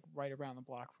it was like right around the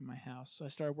block from my house. So I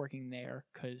started working there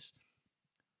because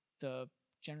the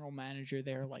general manager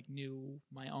there like knew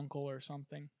my uncle or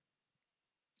something.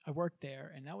 I worked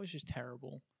there and that was just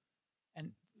terrible.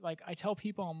 And like I tell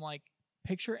people, I'm like,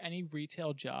 picture any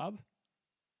retail job,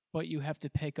 but you have to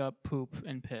pick up poop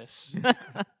and piss.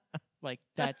 Like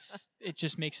it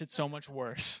just makes it so much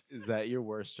worse. Is that your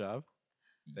worst job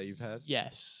that you've had?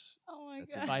 Yes, Oh my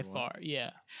That's God. what by you want? far. Yeah.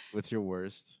 What's your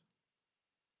worst?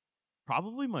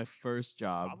 Probably my first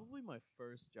job.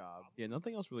 Yeah,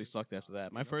 nothing else really sucked after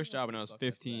that. My first job when I was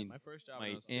 15,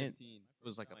 my aunt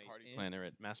was like a party planner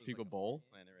at Massapequa Bowl,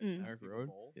 Eric Road.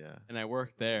 Yeah. And I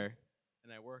worked there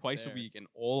twice a week, and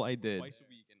all I did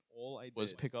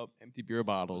was pick up empty beer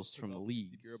bottles from the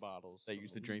leagues that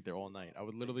used to drink there all night. I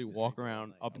would literally walk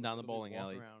around up and down the bowling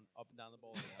alley.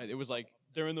 It was like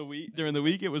during the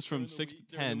week it was from 6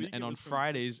 to 10, and on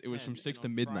Fridays it was from 6 to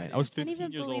midnight. I was I can't 15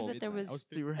 even years believe old. that there was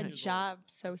a job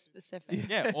so specific.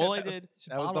 Yeah, all I did.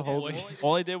 That was the whole thing.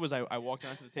 All I did was I walked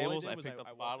down to the tables. I picked up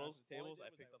the bottles,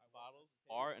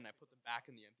 bar, and I put them back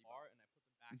in the empty bar.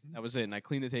 That was it, and I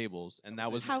cleaned the tables, and that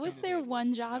was. How is there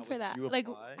one job for that? You Like,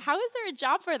 apply? how is there a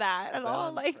job for that at Is that all?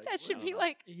 on Like, Craigslist? that should be I don't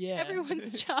like Yeah.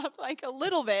 everyone's job, like a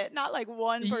little bit, not like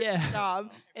one person's Yeah.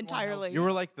 job entirely. You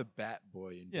were like the bat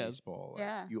boy in Yeah. baseball. Like,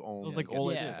 Yeah. You own. That was like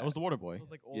all I did. I was the water boy.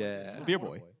 Yeah. The beer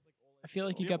boy. I feel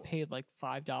like you got paid like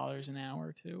 $5 an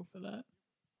hour too for that.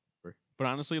 But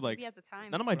honestly, like Maybe at the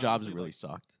time. none of my jobs really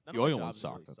sucked. The oil ones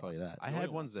sucked. I'll tell you that. I had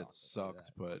ones that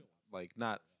sucked, but like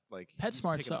not like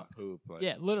PetSmart picking up sucked. Poop, like,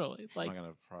 Yeah, literally. I'm Like, not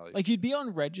gonna probably like you'd be on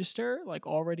register, like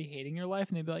already hating your life,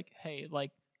 and they'd be like, "Hey,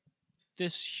 like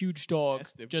this huge dog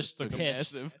Mastiff just took a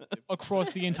pissed massive.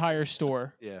 across the entire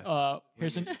store. yeah.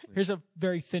 Here's a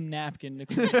very thin napkin to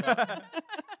clean it up."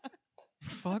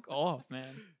 Fuck off,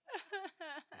 man.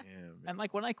 Damn, And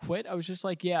like when I quit, I was just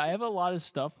like, yeah, I have a lot of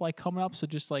stuff like coming up, so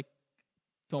just like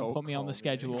don't put me on call the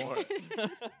schedule. anymore.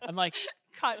 And like,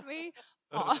 Cut me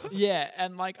off. yeah,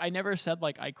 and like I never said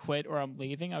like I quit or I'm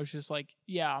leaving. I was just like,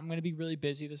 yeah, I'm gonna be really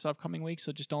busy this upcoming week,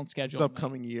 so just don't This schedule. me.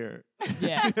 upcoming year.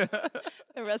 Yeah,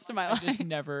 The rest of my I life. just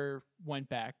never went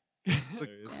back.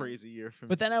 the crazy year for me.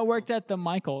 But then I worked at the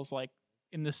Michaels, like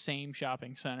in the same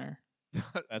shopping center.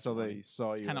 That's so funny. they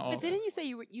saw you. kinda and- awful. But didn't you say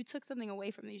you took something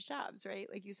away from these jobs, right?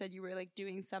 Like you said you were like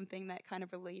doing something that kind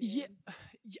of related. Yeah,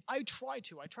 I tried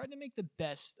to. I tried to make the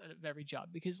best out of every job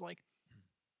because, like,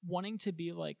 wanting to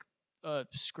be like a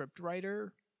script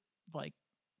writer, like,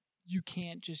 you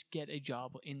can't just get a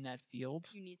job in that field.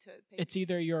 You need to. Pay It's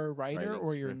either you're a writer Writing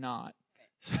or you're script. not.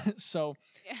 So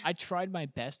Yeah. I tried my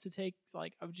best to take,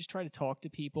 like, I would just try to talk to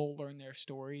people, learn their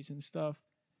stories and stuff,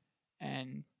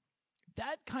 and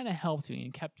that kind of helped me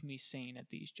and kept me sane at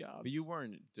these jobs. But you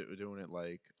weren't doing it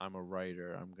like I'm a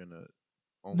writer. I'm gonna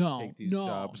only no, take these no,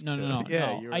 jobs. no, to- no, no, yeah,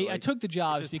 no. you were I like- took the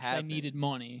jobs just because I happened. needed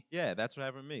money. Yeah, that's what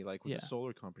happened to me. Like with Yeah. the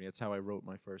solar company, that's how I wrote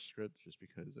my first script, just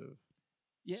because of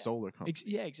Yeah, solar company.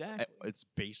 yeah, exactly. It's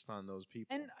based on those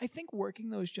people. And I think working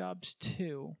those jobs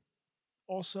too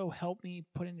also helped me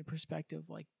put into perspective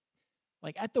like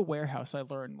at the warehouse I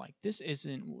learned like this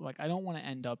isn't like I don't want to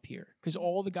end up here because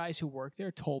all the guys who work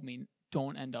there told me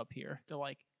don't end up here. They're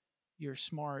like, you're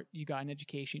smart, you got an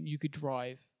education, you could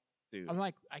drive. Dude, I'm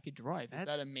like, I could drive. Is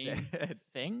that a That's main sad.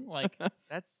 thing? Like,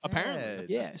 that's Apparently. sad.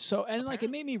 yeah. So and like it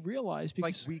made me realize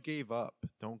Like because we gave up.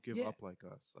 Don't give Yeah. up like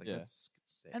us. Like Yeah. that's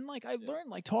sad. and like I learned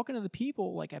like talking to the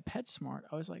people like at PetSmart,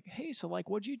 I was like, hey, so like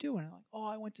what'd you do? And they're like, oh,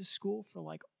 I went to school for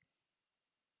like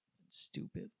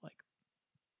stupid like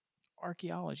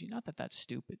archaeology. Not that that's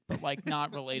stupid, but like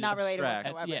not related. Not related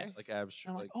Abstract. whatsoever. Yeah. like And abstract.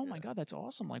 I'm like, oh my god, that's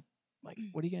awesome. Like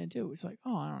what are you gonna do? It's like,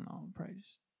 oh, I don't know. I'm probably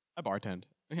just I bartend.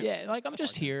 yeah, like I'm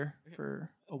just bartend. here for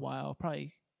a while.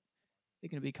 Probably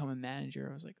thinking of becoming a manager.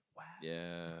 I was like, wow,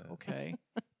 Yeah. okay.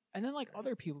 And then like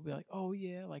other people be like, oh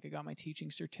yeah, like I got my teaching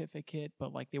certificate,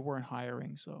 but like they weren't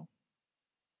hiring, so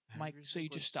Mike, so you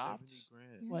just stopped?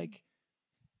 like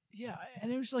yeah,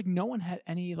 and it was like no one had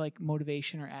any like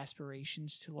motivation or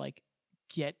aspirations to like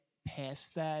get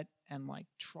past that and like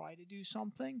try to do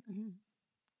something, Mhm.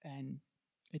 and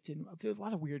it didn't. There were a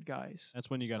lot of weird guys. That's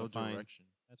when you gotta No find. direction.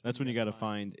 That's when you gotta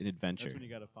find an adventure.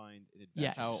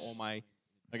 Yes. How all my,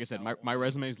 like I said, my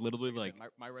resume is literally like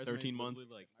 13 months,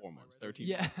 4 months, 13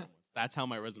 Yeah. months, 4 months. That's how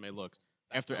my resume looks.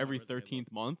 After every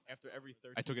 13th month,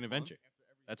 I took an adventure.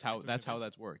 That's how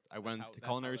that's worked. I went to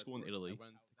culinary school in Italy.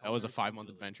 That was a 5-month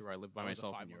adventure where I lived by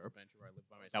myself in Europe.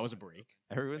 That was a break.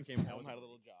 Everyone's I came home, had a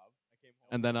little job.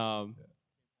 And then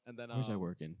where was I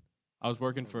working? I was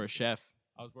working for a chef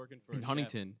in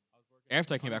Huntington.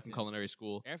 After I came back from culinary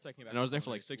school, and I was there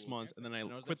for like 6 months, and then I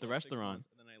quit the restaurant,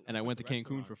 and I went to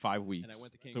Cancun for 5 weeks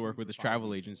to work with this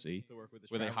travel agency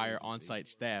where they hire on-site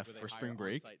staff for spring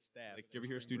break. Like, did you ever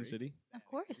hear of Student City? Of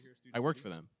course. I worked for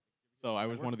them. So I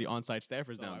was one of the on-site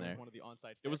staffers down there.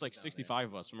 It was like 65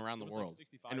 of us from around the world.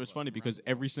 And it was funny because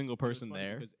every single person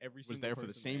there was there for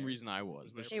the same reason I was.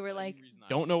 Which They were like,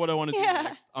 don't know what I want to Yeah. do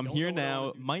next. I'm here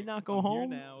now. Might not go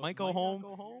home. Might go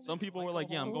home. Some people were like,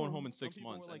 yeah, I'm going home in 6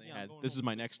 months. And they had, this is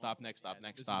my next stop.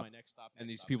 And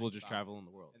these people just travel in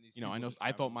the world. You know,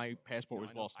 I thought my passport was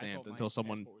well stamped until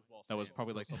someone that was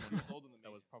probably like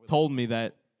told me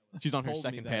that she's on her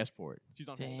second passport.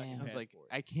 Damn. I was like,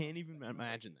 I can't even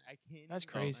imagine that. That's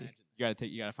crazy. You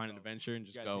gotta find an adventure and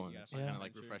just go, and it Yeah. kind of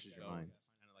like refreshes your mind.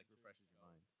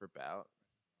 For bout.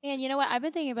 and you know what? I've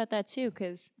been thinking about that too,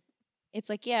 because it's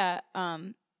like, yeah,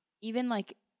 even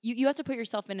like you have to put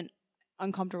yourself in an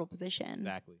uncomfortable position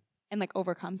Exactly. and like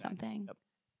overcome something. Yep.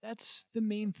 That's the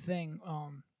main thing.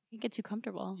 You get too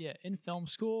comfortable. Yeah, in film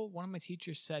school, one of my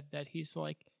teachers said that he's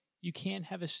like, you can't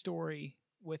have a story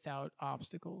without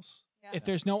obstacles. Yeah. If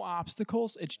there's no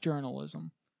obstacles, it's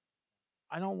journalism.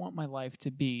 I don't want my life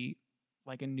to be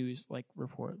like a news like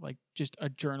report, like just a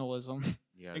journalism.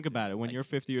 Think about it. When you're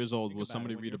 50 years old, will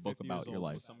somebody read a book about your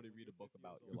life?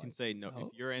 You can say no. No.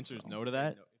 If your answer is no to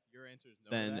that,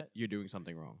 then you're doing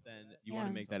something wrong. You want Yeah.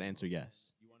 to make that answer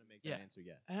yes. Yeah.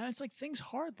 And it's like things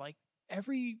hard. Like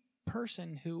every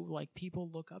person who like people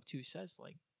look up to says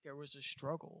like there was a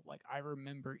struggle. Like I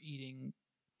remember eating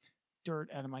dirt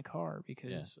out of my car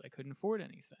because I couldn't afford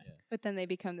anything. But then they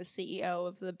become the CEO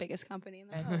of the biggest company in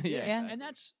the And, world. yeah. And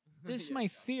this is my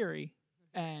theory.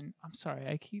 And I'm sorry,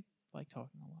 I keep like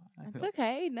talking a lot. That's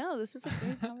okay. No, this is a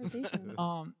great conversation.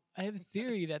 I have a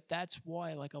theory that that's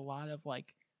why like a lot of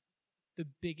like the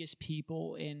biggest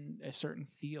people in a certain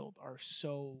field are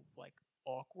so like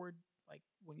awkward. Like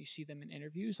when you see them in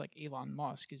interviews, like Elon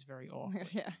Musk is very awkward.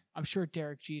 Yeah. I'm sure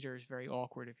Derek Jeter is very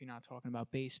awkward if you're not talking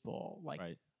about baseball. Like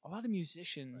Right. a lot of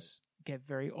musicians get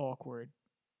very awkward.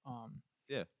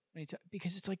 Yeah.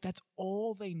 Because it's like that's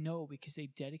all they know because they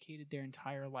dedicated their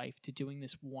entire life to doing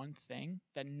this one thing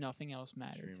that nothing else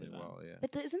mattered Extremely to them. well, yeah.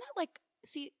 But isn't that like,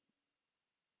 see,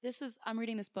 I'm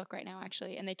reading this book right now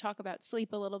actually, and they talk about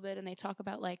sleep a little bit, and they talk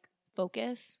about like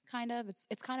focus, kind of.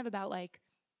 It's kind of about like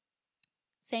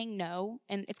saying no,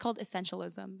 and it's called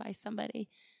Essentialism by somebody.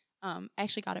 I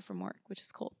actually got it from work, which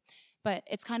is cool. But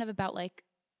it's kind of about like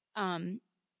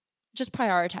just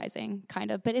prioritizing,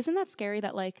 kind of. But isn't that scary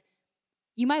that like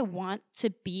you might want to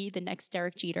be the next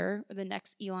Derek Jeter or the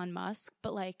next Elon Musk,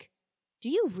 but like, do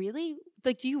you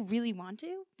really want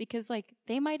to? Because like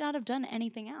they might not have done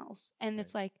anything else, and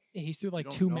it's like Yeah, he's through You like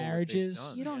don't 2 know what they've marriages.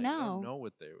 done. You don't You know. don't know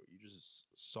what they were. You just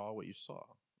saw what you saw.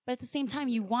 but at the same time,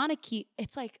 you want to keep.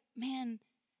 It's like, man.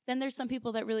 Then there's some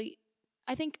people that really,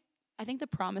 I think the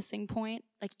promising point,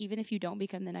 like even if you don't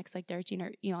become the next like Derek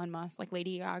Jeter, Elon Musk, like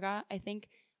Lady Gaga, I think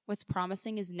what's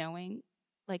promising is knowing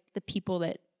like the people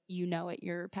that you know at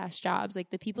your past jobs,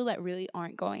 like the people that really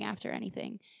aren't going after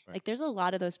anything. Right. Like there's a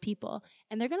lot of those people,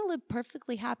 and they're gonna live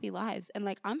perfectly happy lives, and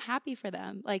like I'm happy for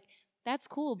them. Like that's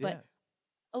cool, but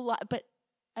a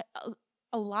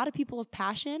lot of people have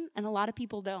passion, and a lot of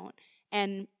people don't.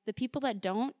 And the people that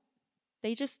don't,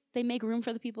 they make room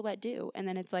for the people that do, and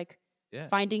then it's like Yeah.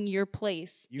 finding your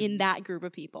place in that group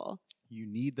of people. You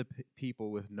need the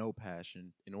people with no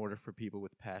passion in order for people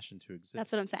with passion to exist.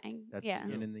 That's what I'm saying. That's yeah.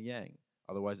 the yin and the yang.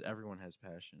 Otherwise, everyone has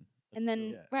passion. And then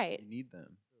Yeah. right. You need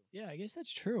them. Yeah, I guess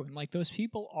that's true. And like those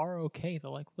people are okay. They're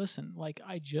like, listen, like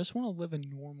I just want to live a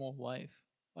normal life.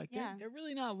 Like Yeah. they're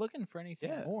really not looking for anything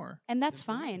Yeah. more. And that's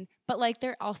fine. But like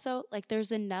they're also like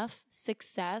there's enough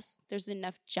success, there's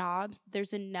enough jobs,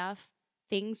 there's enough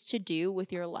things to do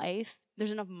with your life.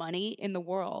 There's enough money in the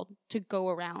world to go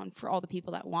around for all the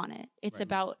people that want it. It's Right.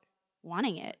 about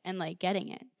wanting it and like getting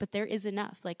it. But there is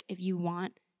enough. Like if you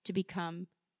want to become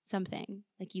something,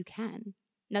 like you can.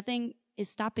 Nothing is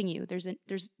stopping you. There's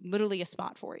literally a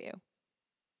spot for you.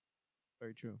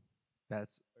 Very true.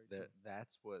 That's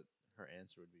what her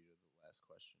answer would be to the last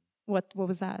question. What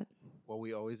was that? Well,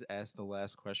 we always ask the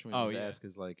last question we Oh, always yeah. ask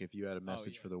is like, if you had a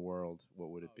message for the world,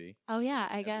 what would it be? Oh yeah,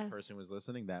 I Every guess. person was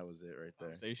listening. That was it right there.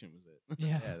 Conversation was it.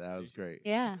 Yeah. Yeah, that was great.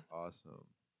 Yeah. Awesome.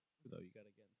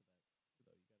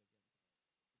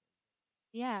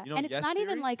 Yeah. You know, and it's yes not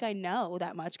even theory? like I know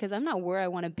that much because I'm not where I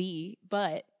want to be,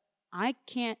 but I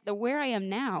can't, where I am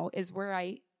now is where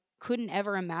I couldn't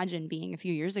ever imagine being a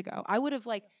few years ago. I would have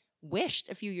like wished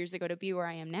a few years ago to be where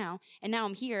I am now. And now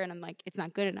I'm here and I'm like, it's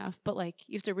not good enough. But like,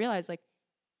 you have to realize like,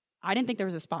 I didn't think there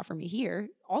was a spot for me here.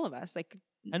 All of us, like,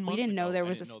 And we months didn't know ago, there I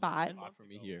was a didn't know there was spot. for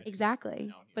me here.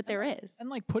 Exactly. But there is. And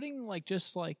like putting like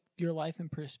just like your life in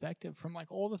perspective from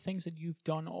like all the things that you've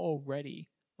done already.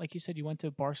 Like you said, you went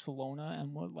to Barcelona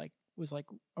and what like was like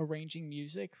arranging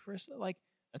music for like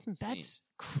That's insane. that's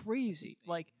crazy.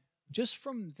 Like just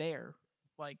from there,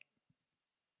 like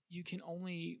you can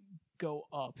only go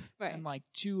up Right. and like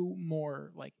do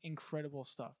more like incredible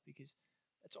stuff because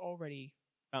that's already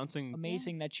Bouncing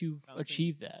amazing that you've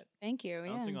achieved that. Thank you.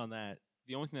 bouncing Yeah. on that.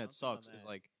 The only thing that sucks is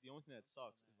like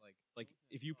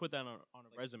if you put that on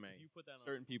a resume,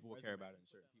 certain people will care about it and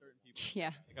certain people.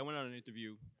 Yeah. Like I went on an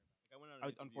interview.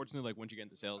 Unfortunately, like once you get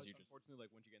into sales, you just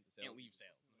can't leave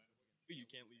sales. You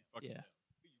can't leave. Fucking Yeah.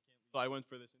 sales. So I went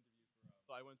for this interview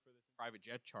for private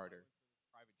jet charter.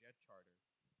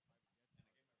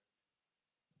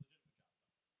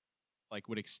 Like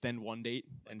would extend one date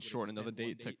and shorten another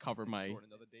date to cover my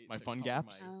fun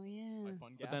gaps. Oh yeah.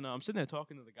 But then I'm sitting there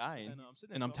talking to the guy,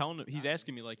 and I'm telling him, he's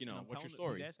asking me, like, what's your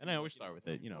story? And I always start with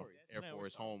it, Air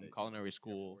Force, home, culinary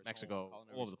school, Mexico,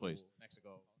 all over the place.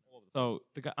 So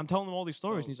the guy, I'm telling him all these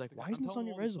stories, and he's like, why isn't this on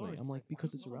your resume? I'm like,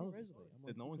 because it's irrelevant. I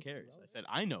said, no one cares. I said,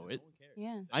 I know it.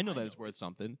 Yeah. I know that it's worth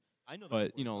something.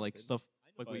 But, like stuff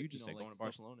like what you just said, going to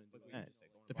Barcelona and doing that.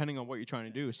 Depending on what you're trying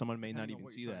to do, someone may not even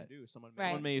see that.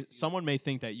 Right. Someone may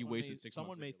think that you wasted 6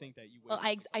 months. Well,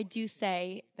 I do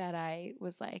say that I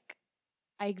was like,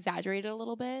 I exaggerated a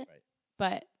little bit,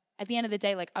 but at the end of the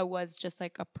day, like I was just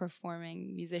like a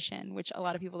performing musician, which a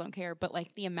lot of people don't care. But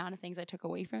like the amount of things I took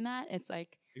away from that, it's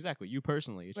like Exactly. You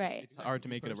personally. It's Right. It's hard to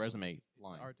make it a resume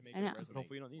line. I know.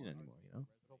 Hopefully you don't need it anymore,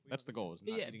 That's the goal. Is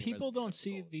not Yeah, needing a people resume. don't That's the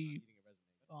see goal. the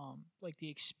like the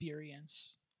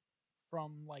experience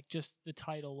from like just the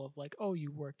title of like, oh,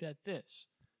 you worked at this.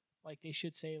 Like they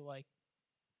should say like,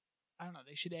 I don't know,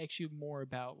 they should ask you more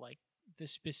about like the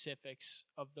specifics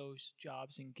of those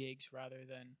jobs and gigs rather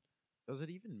than Does it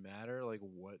even matter like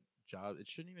what job? It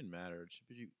shouldn't even matter. It should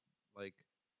be like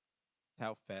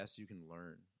how fast you can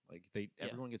learn. Like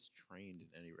everyone gets trained in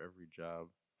every job.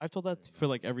 I've told that for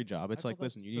like every job. It's like,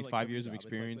 listen, you need 5 years of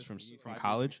experience from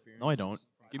college. No, I don't.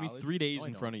 Give me 3 days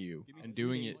in front of you and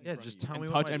doing it. Yeah, just tell and me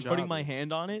touch what my and job putting my is.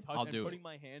 hand on it. I'll do it.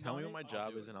 Tell me what my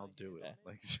job is, and I'll do it.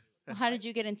 Like, Well, how did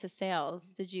you get into sales?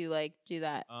 Did you like do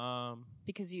that Um,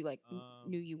 because you like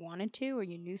knew you wanted to, or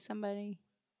you knew somebody?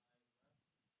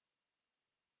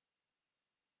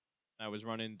 I was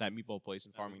running that meatball place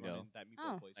in Farmingdale.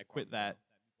 Oh. I quit that,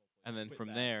 and then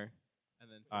from there,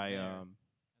 I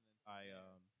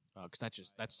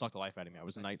because that sucked the life out of me. I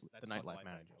was the nightlife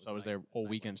manager, so I was there all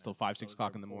weekends till 5, 6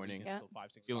 o'clock in the morning, Yeah.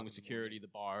 dealing with security, the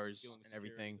bars, and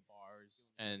everything.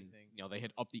 And they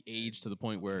had upped the age to the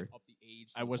point where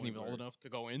I wasn't even old enough to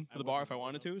go in to the bar if I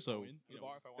wanted to. So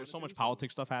there's so much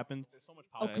politics stuff happened.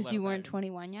 Oh, because you weren't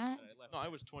 21 yet. No, I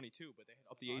was 22, but they had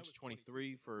upped the age to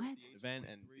 23 for What? the event,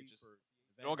 and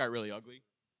it all got really ugly.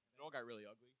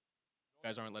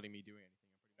 Guys aren't letting me do anything.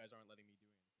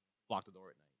 Lock the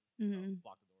door at night. Mm-hmm.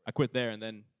 I quit there, and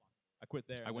then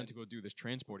I went to go do this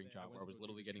transporting job where I was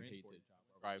literally getting paid to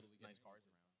drive nice cars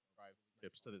around, drive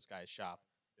trips to this guy's shop.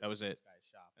 That was it.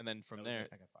 And then from there,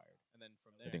 I got fired.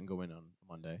 I didn't go in on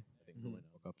Monday.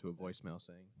 Woke up to a voicemail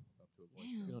saying,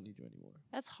 Damn. "We don't need you anymore."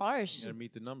 That's harsh. you gotta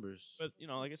meet the numbers. But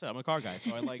like I said, I'm a car guy,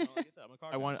 so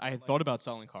I had thought about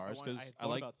selling cars because I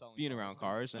like being around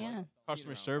cars, and Yeah.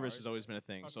 customer service has always been a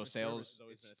thing. So sales,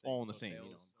 it's all in the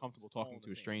same. Comfortable talking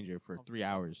to a stranger for 3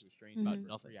 hours about Mhm.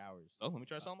 nothing. So let me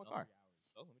try selling my car.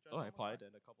 So I applied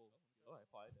at a couple.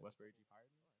 Westbury Jeep hired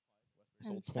me. I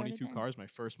And sold started 22 there. cars my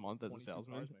first month as a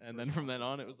salesman, and then from then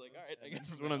on, it was like, all right, I guess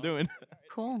this is what I'm doing.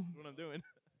 Cool.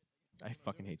 I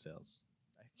fucking hate sales.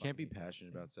 You can't be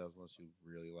passionate about sales unless you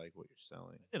really like what you're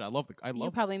selling. I love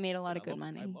You probably made a lot of good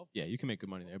money. Yeah, you can make good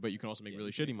money there, but you can also make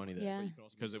really shitty money there. Yeah.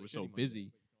 Because it was so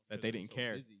busy that they didn't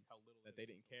care.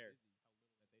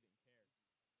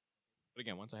 But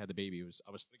again, once I had the baby,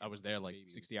 I was there like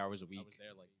 60 hours a week.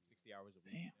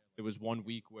 Damn. There was 1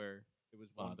 week where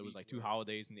there was like 2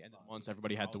 holidays in the end of the months.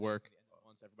 Everybody had to work.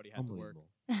 Unbelievable.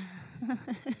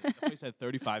 The place had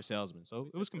 35 salesmen,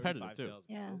 so it was competitive too.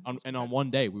 Yeah. And on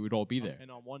one day, we would all be there.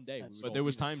 That's But there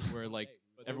was times where like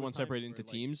everyone separated into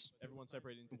teams.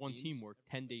 One team worked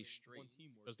 10 days straight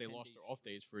because they lost their off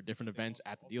days for different events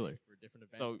at the dealer.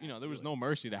 So there was no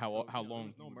mercy to how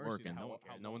long you would work, and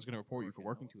no one's going to report you for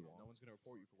working too long. So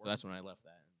that's when I left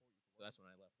that.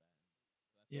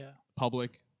 Yeah.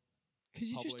 Public. Because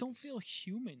you just don't feel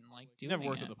human like You doing never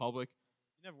worked it. with the public.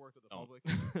 No.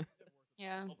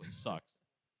 Yeah. Public sucks.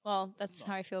 Well, that's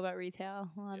how I feel about retail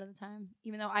a lot of the time.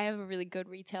 Even though I have a really good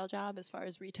retail job as far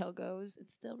as retail goes,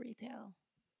 it's still retail.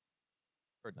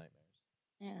 Heard nightmares.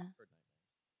 Yeah.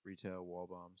 Retail, wall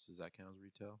bombs. Does that count as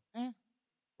retail? Yeah.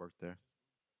 Worked there.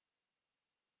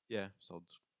 Yeah, sold.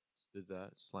 Did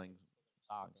that. Slang.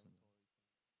 I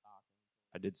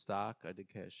did stock. I did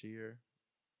cashier.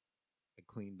 I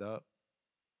cleaned up.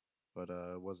 But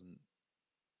it wasn't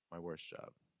my worst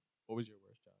job. What was your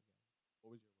worst job?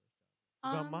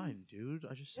 What about mine, dude?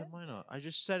 I just set mine up. I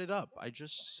just set it up.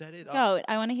 Go.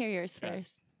 I want to hear yours Okay.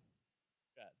 first.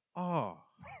 Oh.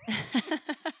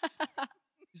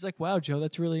 He's like, wow, Joe,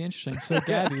 that's really interesting. So,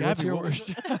 Gabby, what's Gabby, your what was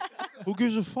worst? Who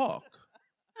gives a fuck?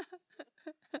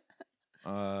 what's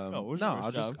No, your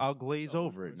worst job? I'll glaze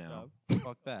over it now.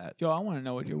 Fuck that. Joe, I want to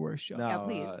know what your worst job. No, Yeah,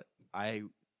 please. I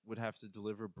would have to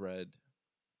deliver bread,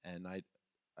 and I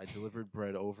delivered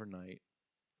bread overnight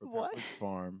for What? Pepperidge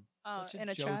Farm. Such in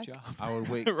a Joe truck. job. I would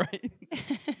wake right.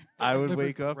 I would Delivered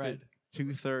wake up bread. at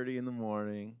 2:30 in the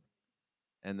morning,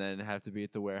 and then have to be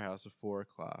at the warehouse at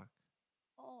 4:00.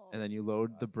 And then you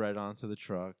load the bread onto the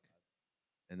truck,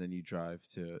 and then you drive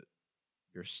to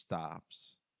your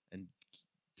stops and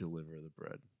deliver the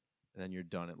bread. And then you're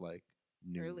done at like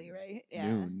noon. Early, right? Yeah.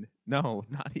 Noon. No,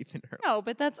 not even early. No,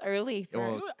 but that's early. For,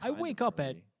 Well, I kind of wake up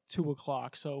at early.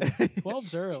 2:00, so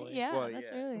 12's early. yeah, Well, that's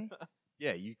yeah. early.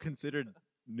 Yeah, you considered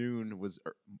noon was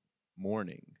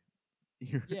morning.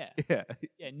 Yeah. Yeah.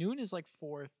 Yeah, noon is like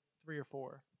 3 or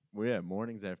 4. Well, yeah,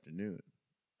 morning's afternoon.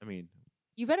 I mean,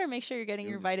 You better make sure you're getting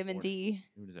Noon your is vitamin morning. D.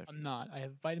 noon is afternoon. I'm not. I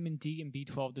have vitamin D and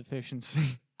B12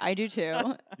 deficiency. I do too.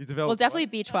 You developed Well, definitely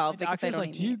what? B12 My because I doctor's don't like,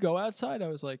 eat do you meat. go outside? I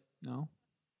was like, no.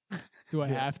 Do I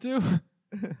Yeah. have to?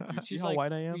 See She's how like,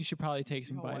 white I am? you should probably take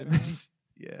some how white I am? vitamins.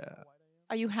 Yeah.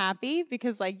 Are you happy?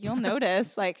 Because like you'll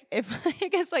notice like if I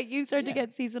guess like you start to Yeah.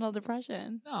 get seasonal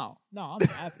depression. No, I'm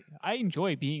happy. I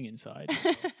enjoy being inside.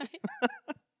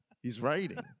 He's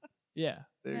writing. Yeah.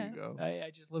 There Yeah. you go.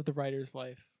 I just live the writer's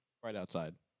life. Right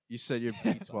outside. You said you're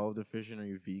B12 deficient. Are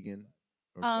you vegan?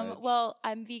 Or veg? Well,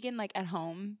 I'm vegan like at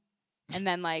home, and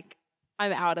then like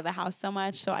I'm out of the house so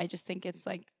much, so I just think it's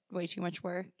like way too much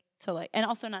work to like, and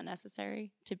also not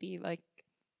necessary to be like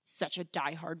such a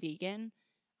diehard vegan.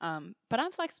 But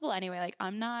I'm flexible anyway. Like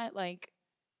I'm not like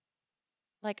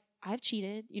I've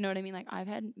cheated. You know what I mean? Like I've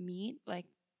had meat like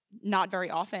not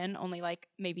very often, only like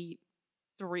maybe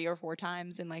 3 or 4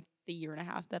 times in like the year and a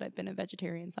half that I've been a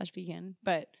vegetarian/vegan.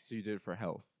 But So you did it for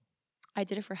health. I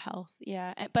did it for health,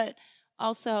 yeah. But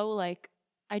also, like,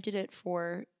 I did it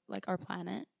for like our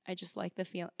planet. I just like the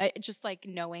feel. I just like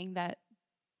knowing that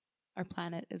our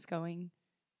planet is going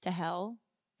to hell,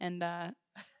 and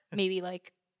maybe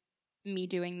like me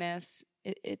doing this,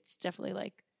 it's definitely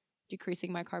like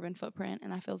decreasing my carbon footprint,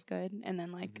 and that feels good. And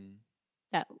then like Mhm.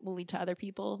 that will lead to other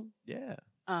people. Yeah.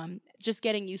 Just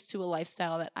getting used to a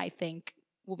lifestyle that I think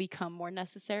will become more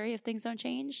necessary if things don't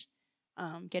change.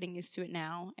 Getting used to it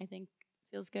now, I think,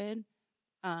 feels good.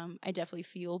 I definitely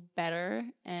feel better,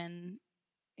 and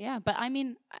yeah. But I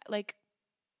mean, like,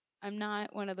 I'm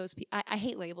not one of those people. I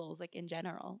hate labels, like in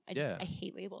general. Yeah. I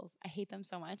hate labels. I hate them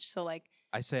so much. So like,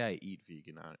 I say I eat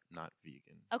vegan, not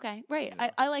vegan. okay, right.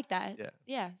 Yeah. I like that. Yeah.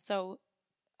 Yeah. So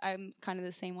I'm kind of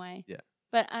the same way. Yeah.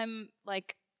 But I'm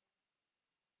like,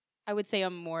 I would say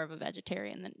I'm more of a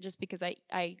vegetarian than just because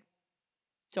I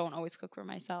don't always cook for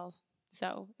myself.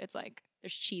 So it's like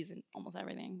there's cheese in almost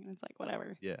everything. And it's like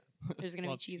whatever. Yeah. There's gonna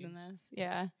be Love cheese in cheese. this.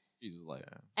 Yeah. Jesus life.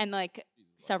 Yeah. And like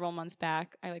several months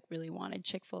back, I like really wanted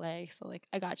Chick-fil-A. So like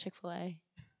I got Chick-fil-A.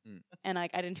 Mm. And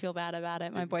like I didn't feel bad about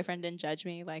it. My boyfriend didn't judge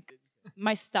me. Like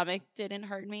my stomach didn't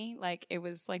hurt me. Like it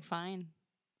was like fine.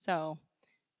 So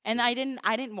and I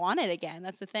didn't want it again.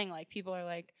 That's the thing. Like people are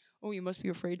like, oh, you must be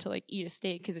afraid to like eat a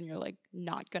steak because then you're like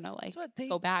not gonna like That's what they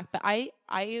go back. But I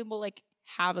will like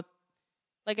have a,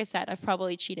 like I said, I've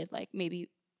probably cheated like maybe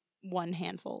one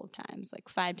handful of times, like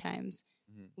 5 times,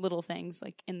 Mhm. little things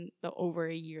like in the over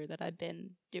a year that I've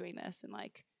been doing this, and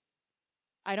like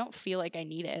I don't feel like I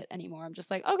need it anymore. I'm just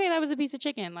like, okay, that was a piece of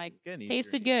chicken, like It's getting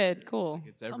tasted easier. good, cool. Like,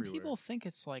 it's Some everywhere. people think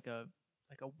it's like a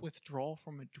withdrawal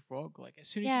from a drug. Like as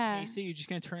soon as Yeah. you taste it, you're just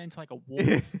gonna turn into like a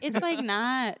wolf. It's like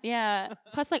not, yeah.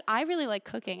 Plus, like I really like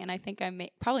cooking, and I think I'm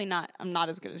not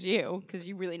as good as you because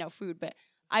you really know food, but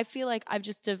I feel like I've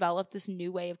just developed this new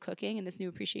way of cooking and this new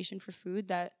appreciation for food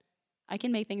that I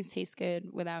can make things taste good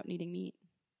without needing meat.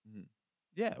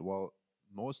 Yeah. Well,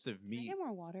 most of Can I meat. get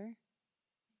more water?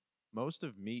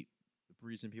 The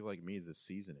reason people like meat is the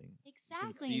seasoning.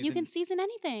 Exactly. You can season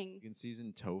anything. You can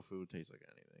season tofu. It tastes like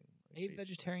anything. I ate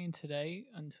vegetarian today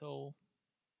until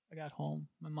I got home.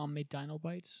 My mom made dino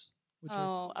bites, which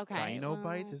are Oh, okay. Dino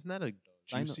bites? well, Isn't that a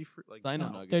Dino- juicy fruit? Like Dino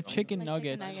no, nuggets. they're Dino chicken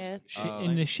nuggets. Like chicken nuggets, nuggets. Oh,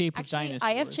 in the like- shape of Actually, dinosaurs.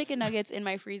 I have chicken nuggets in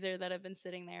my freezer that have been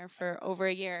sitting there for over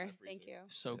a year. Thank you.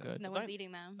 So Yeah. good. No one's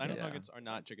eating them. Dino Yeah. nuggets are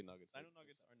not chicken nuggets. Dino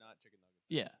nuggets are not chicken nuggets.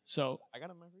 Yeah. So I got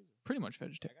them in my freezer. pretty much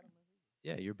vegetarian.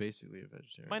 Yeah, you're basically a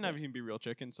vegetarian. Might not even be real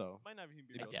chicken, so. Might not even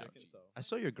be real real doubt. chicken, so. I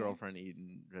saw your girlfriend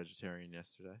eating vegetarian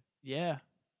yesterday. Yeah,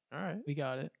 All right. we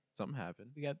got it. something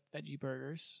happened. We got veggie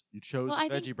burgers. You chose Well, a I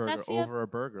think veggie burger that's the over a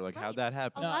burger. Like, right. how'd that A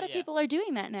happen? No, lot of yeah. people are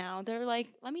doing that now. They're like,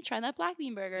 let me try that black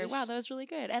bean burger. Wow, This- that was really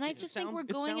good. And I It just think sounds- we're it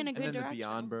going in a sounds- good and then direction. the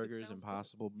Beyond Burgers,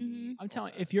 Impossible Meat. I'm all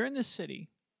telling you, that. if you're in the city,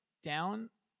 down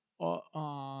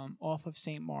off of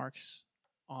St. Mark's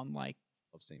on like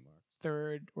Love St. Mark.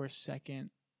 3rd or 2nd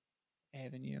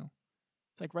Avenue,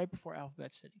 it's like right before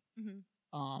Alphabet City.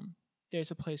 There's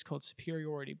a place called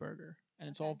Superiority Burger, and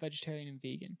it's all Okay. vegetarian and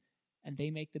vegan, and they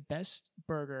make the best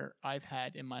burger I've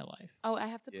had in my life. Oh, I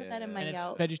have to put that in Yeah. my And it's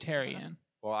Yelp. vegetarian.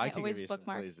 Well, I I can always give you some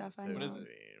bookmark places stuff on too. What is Yelp.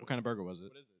 it? What kind of burger was it?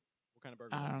 What kind of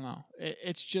burger? I don't know.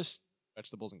 It's just,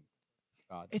 Vegetables and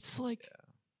God. it's like,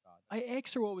 God. I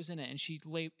asked her what was in it, and she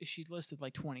listed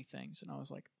like 20 things, and I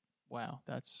was like, wow,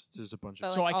 that's There's a bunch But,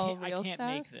 of. so like, I all can't real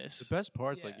make stuff? this. The best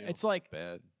part's like Yeah, you it's don't like feel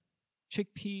bad.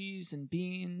 chickpeas and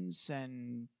beans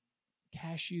and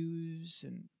cashews,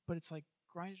 but it's like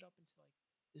grinded up into like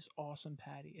this awesome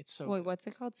patty. It's so Wait, good. what's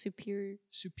it called?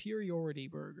 Superiority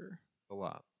Burger. A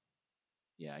lot.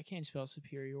 Yeah, I can't spell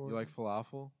superiority. You like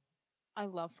falafel? I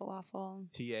love falafel.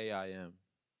 TAIM.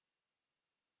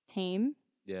 Tame.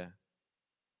 Yeah.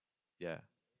 Yeah.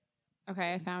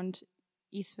 Okay, I found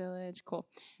East Village. Cool.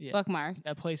 Yeah. Bookmarked.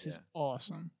 That place is Yeah.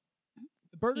 awesome.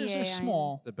 The burgers are TAIM.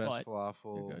 small, The best but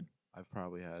falafel good. I've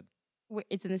probably had. Wait,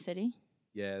 it's in the city?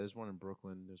 Yeah, there's one in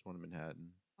Brooklyn. There's one in Manhattan.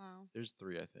 Wow. There's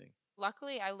 3, I think.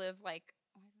 Luckily, I live like.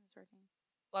 Why isn't this working?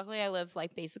 Luckily, I live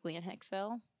like basically in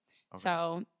Hicksville, Okay.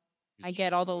 so You I just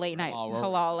get all the go late right- night Oh, we're-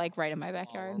 halal like right in my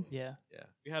backyard. yeah. Yeah.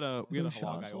 We had a Blue halal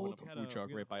Shaw's guy open old. up a food truck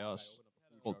right by us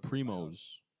called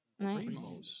Primo's. Nice.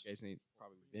 Primo's. Guy's name's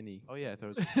probably Vinny. Oh yeah, there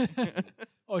was.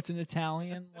 Oh, it's an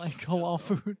Italian like halal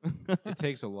food. It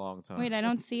takes a long time. Wait, I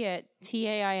don't see it.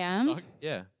 TAIM.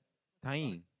 Yeah.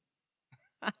 Tahin.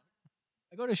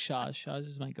 I go to Shaw's. Shaw's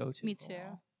is my go-to. Me for too.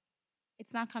 halal.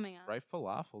 It's not coming up. Right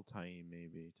falafel tahin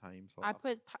maybe. Tahin falafel. I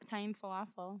put Taim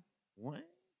falafel. What?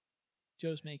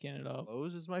 Joe's making it up.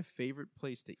 Lowe's is my favorite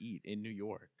place to eat in New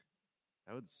York.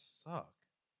 That would suck.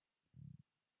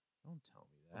 Don't tell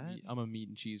me that. I'm a meat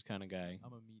and cheese kind of guy.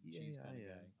 Yeah.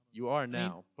 You are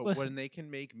now, but listen, when they can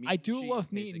make meat, I and do cheese love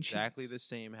taste meat and exactly cheese. the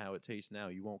same how it tastes now.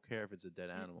 You won't care if it's a dead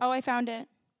animal. Oh, I found it.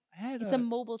 I had It's a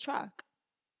mobile truck,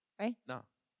 right? No.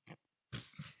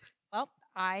 Well,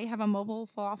 I have a mobile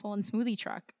falafel and smoothie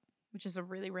truck, which is a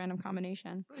really random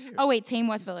combination. Right here. Oh wait, Tame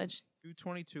West Village.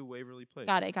 222 Waverly Place.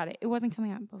 Got it. It. It wasn't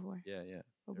coming up before, Yeah.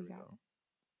 but There we we got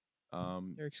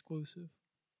go. They're exclusive.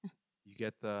 You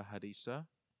get the harissa.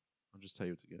 I'll just tell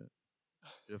you what to get.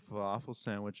 Get a falafel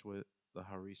sandwich with the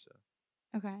harissa.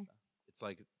 it. Okay. It's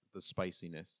like the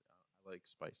spiciness. I like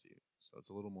spicy, so it's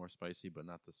a little more spicy, but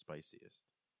not the spiciest.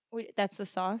 Wait, that's the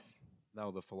sauce.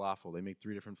 No, the falafel. They make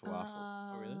 3 different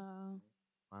falafels, really? Oh.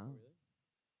 Wow.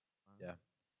 Yeah.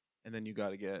 and then you got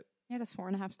to get Yeah, that's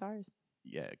 4.5 stars.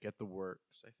 get the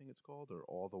works. I think it's called, or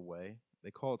all the way.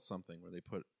 They call it something where they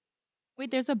put.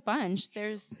 Wait, there's a bunch.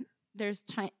 There's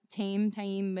Tame,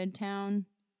 Midtown,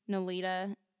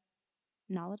 Nolita.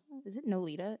 Is it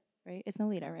Nolita? Right? It's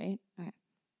Nolita, right? Okay.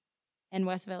 And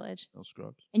West Village. No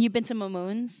scrubs. And you've been to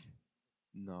Mamoon's?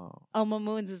 No. Oh,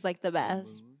 Mamoon's is like the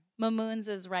best. Mamoon's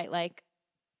is right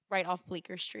off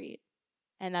Bleecker Street.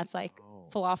 And that's like Oh.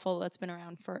 falafel that's been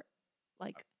around for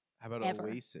like, How about ever.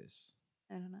 Oasis?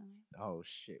 I don't know. Oh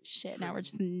shit. Shit, now we're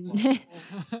just.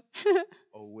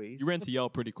 Oasis. You ran to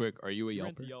Yelp pretty quick. Are you a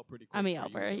Yelper? I'm a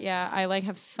Yelper. Yeah, I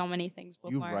have so many things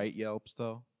You bookmarked. write Yelps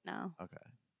though? No. Okay.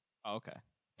 Oh, okay.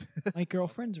 My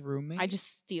girlfriend's roommate. I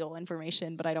just steal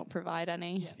information, but I don't provide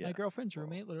any. Yeah, Yeah. my girlfriend's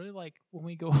roommate, literally, like, when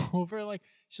we go over, like,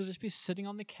 she'll just be sitting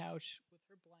on the couch with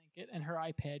her blanket and her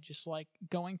iPad, just, like,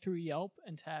 going through Yelp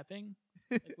and tapping,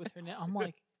 like, with her. I'm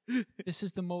like, this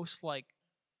is the most, like,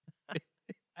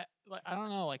 I don't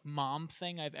know, like, mom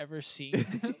thing I've ever seen.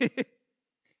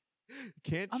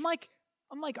 Can't. I'm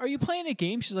like, are you playing a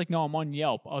game? She's like, no, I'm on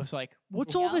Yelp. I was like,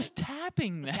 what's all Yelp? this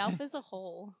tapping then? Yelp is a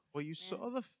hole. Well, you saw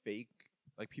the fake.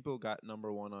 Like people got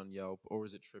 #1 on Yelp, or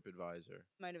was it TripAdvisor?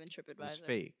 Might have been It was TripAdvisor.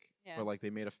 fake. Yeah. But like they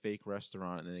made a fake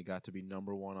restaurant, and then they got to be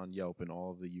 #1 on Yelp in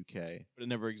all of the UK, But it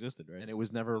never existed, right? and it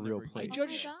was never a real Never place. I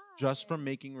judge- Just from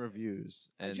making reviews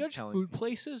I and judge telling food people.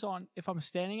 places on if I'm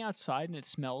standing outside and it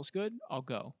smells good, I'll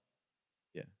go.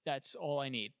 Yeah. That's all I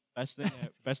need. Best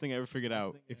thing I ever figured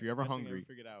out. If you're ever hungry,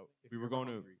 we were going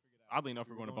to. Oddly enough,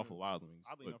 we're going to Buffalo Wild Wings,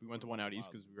 but we went to one out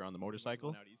east because we were on the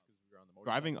motorcycle.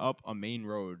 Driving up a main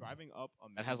road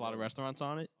that has a lot of restaurants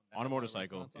on it on a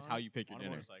motorcycle is how you pick your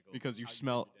dinner because you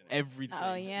smell everything.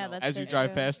 Oh, yeah, that's as so you drive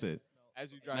true. past it.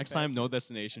 Next time, no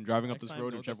destination. Driving up this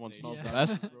road, whichever one smells Yeah.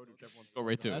 best, go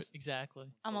right to it. Exactly.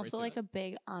 I'm also like a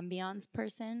big ambiance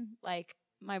person. Like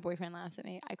my boyfriend laughs at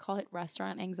me. I call it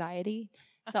restaurant anxiety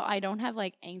So I don't have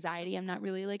like anxiety. I'm not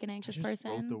really like an I anxious just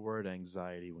person. wrote the word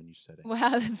anxiety when you said it.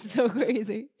 Wow, that's so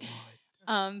crazy.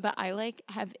 But I like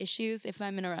have issues if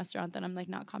I'm in a restaurant that I'm like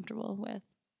not comfortable with.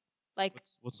 Like,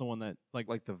 What's the one that like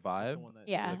Like the vibe?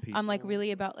 yeah, the I'm like people?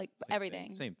 really about like Same thing,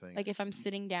 everything. Same thing. Like if I'm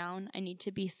sitting down, I need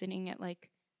to be sitting at like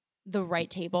the right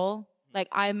table. Like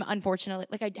I'm unfortunately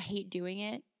like I hate doing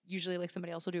it. Usually like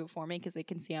somebody else will do it for me because they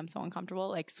can see I'm so uncomfortable.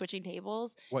 Like switching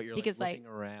tables. What you're because, like looking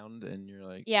around and you're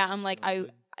like, Yeah, I'm like feeling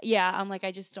good? I'm like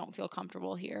I just don't feel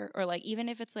comfortable here. Or like even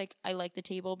if it's like I like the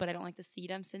table but I don't like the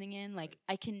seat I'm sitting in, like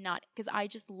I cannot because I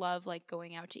just love like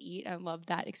going out to eat. I love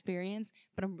that experience,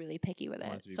 but I'm really picky with I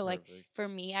want it. to be So like perfect. for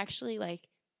me actually like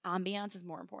ambiance is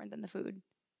more important than the food.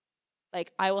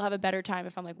 Like I will have a better time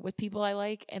if I'm like with people I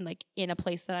like and like in a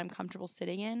place that I'm comfortable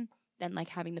sitting in than like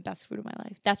having the best food of my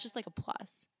life. That's just like a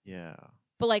plus. Yeah.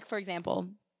 But like for example,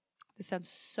 this sounds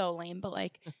so lame, but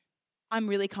like I'm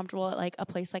really comfortable at like a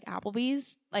place like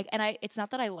Applebee's. Like and it's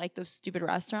not that I like those stupid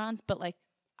restaurants, but like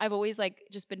I've always like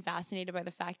just been fascinated by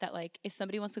the fact that like if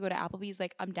somebody wants to go to Applebee's,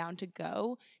 like I'm down to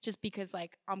go just because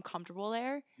like I'm comfortable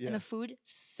there Yeah. and the food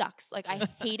sucks. Like I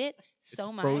hate it so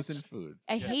It's much. frozen food.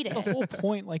 I hate It's it. the whole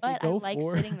point. Like But you I go like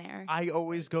for. sitting there. I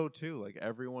always go too. Like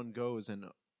everyone goes, and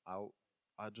I'll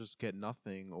just get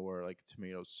nothing or like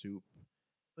tomato soup,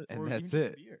 and or that's even just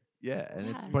it. beer. Yeah, and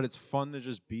Yeah. it's fun to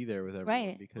just be there with everyone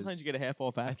Right. because Sometimes you get a half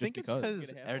off I app think just it's because.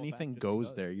 because anything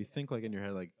goes there. You think like in your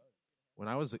head like when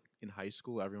I was in high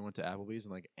school, everyone went to Applebee's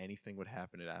and like anything would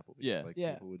happen at Applebee's. Yeah. Like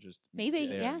Yeah. people would just Maybe, meet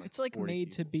there yeah. and, It's like 40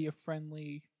 made to people. be a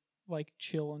friendly, like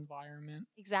chill environment.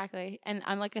 Exactly. And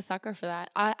I'm like a sucker for that.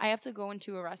 I have to go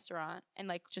into a restaurant and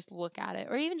like just look at it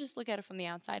or even just look at it from the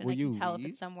outside and Will I can you tell if leave?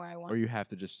 it's somewhere I want. Or you have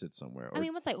to just sit somewhere. Or, I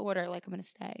mean, once I order, like I'm going to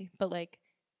stay. But like,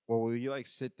 well, will you like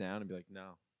sit down and be like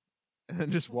no, and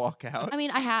then just walk out? I mean,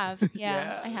 I have.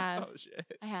 Yeah, I have. Oh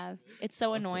shit. I have. It's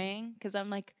so Awesome. annoying because I'm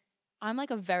like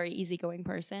a very easygoing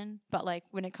person. But like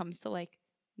when it comes to like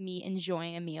me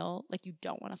enjoying a meal, like you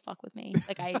don't want to fuck with me.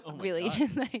 Like I Oh my really God.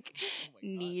 just like Oh my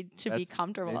God. need to be That's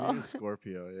comfortable. Maybe a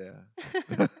Scorpio,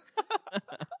 yeah.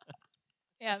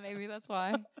 Yeah, maybe that's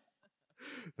why.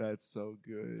 That's so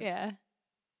good. Yeah,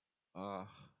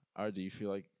 Or do you feel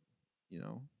like,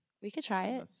 we could try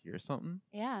it. let's hear something?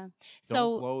 Yeah. Don't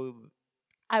So blow.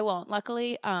 I won't.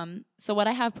 Luckily, so what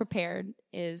I have prepared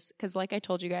is because, like I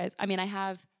told you guys, I mean, I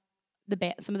have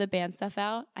some of the band stuff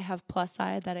out. I have Plus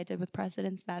Side that I did with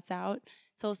Precedence that's out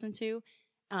to listen to,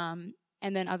 and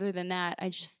then other than that, I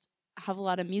just have a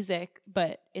lot of music,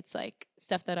 but it's like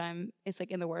stuff that it's like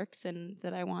in the works and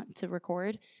that I want to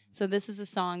record. So this is a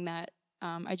song that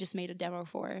I just made a demo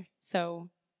for. So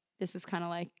this is kind of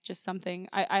like just something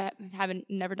I haven't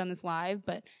never done this live,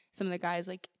 but some of the guys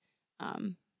like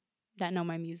that know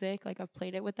my music, like I've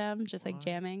played it with them, just like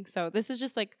jamming. So this is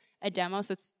just like a demo,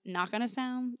 so it's not gonna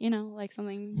sound, like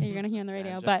something that you're gonna hear on the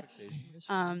radio. But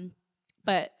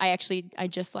I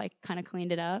just like kind of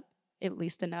cleaned it up at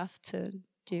least enough to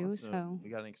do. Awesome. So We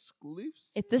got an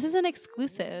exclusive. this is an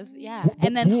exclusive, yeah.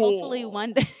 And then hopefully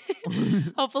one day,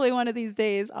 hopefully one of these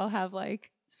days, I'll have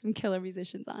like some killer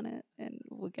musicians on it, and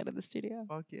we'll get in the studio.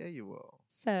 Fuck yeah, you will.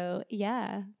 So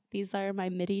yeah, these are my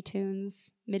MIDI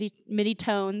tunes, MIDI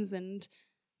tones, and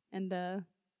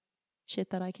shit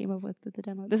that I came up with the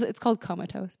demo. It's called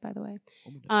Comatose, by the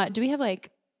way. Do we have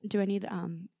like? Do I need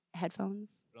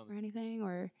headphones or anything,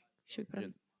 or should we put?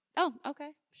 On? Oh, okay,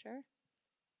 sure.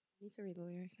 I need to read the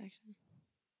lyrics actually.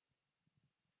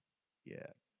 Yeah.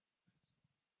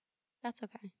 That's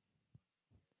okay.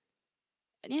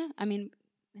 Yeah, I mean,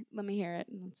 let me hear it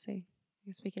and let's see. I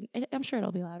guess we can. I'm sure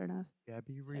it'll be loud enough.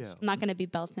 Gabi Riel. I'm not going to be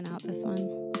belting out this one.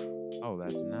 Oh,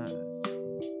 that's nice.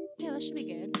 Yeah, that should be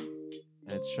good.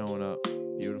 And it's showing up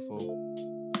beautiful.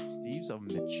 Steve's a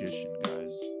magician,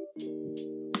 guys.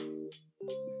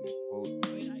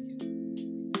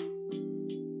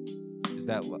 Is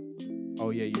that? Oh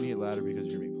yeah, you need it louder because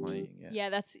you're gonna be playing.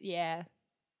 Yeah. Yeah.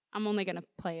 I'm only going to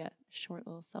play a short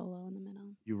little solo in the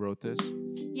middle. You wrote this.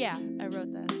 Yeah, I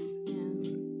wrote this. Yeah.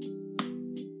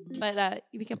 But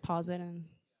we can pause it and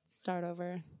start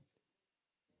over.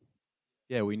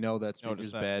 Yeah, we know that speaker's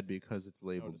Notice that. bad because it's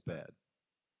labeled Notice that. bad.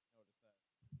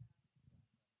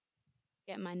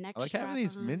 Get my next. I like having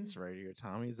these on. mints right here,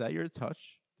 Tommy. Is that your touch?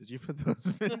 Did you put those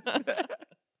mints there?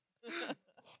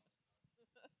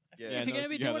 If you're gonna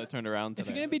be you have doing- that turned around. If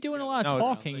you're today. gonna be doing a lot of No,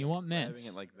 it's talking, you want mints.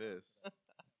 Having it like this.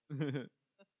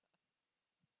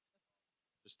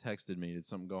 Just texted me. Did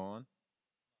something go on?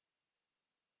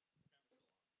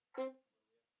 What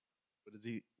is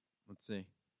he? Let's see.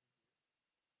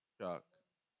 Chuck.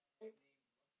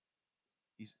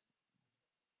 He's.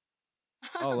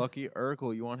 Oh, lucky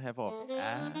Urkel. You want to have off? I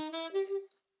have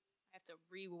to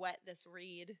re-wet this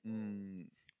reed.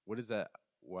 What is that?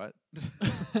 What?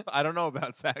 I don't know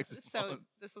about saxophones. So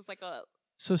this is like a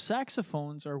So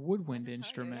saxophones are woodwind I tell you, yeah.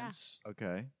 instruments,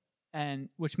 Okay. and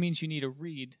which means you need a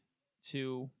reed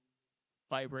to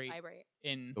vibrate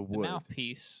in The the wood.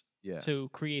 mouthpiece Yeah. to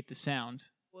create the sound.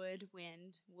 wood,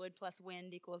 wind. Wood plus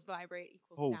wind equals vibrate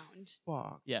equals Oh, sound.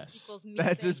 fuck. Yes. Equals music.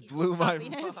 That just equals blew my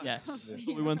happiness. mind. Yes.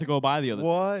 We went to go buy the other.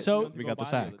 What? So We got the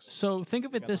sax. So think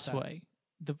of We it got the this sax. way: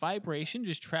 the vibration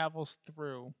just travels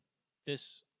through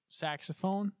this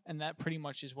saxophone, and that pretty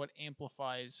much is what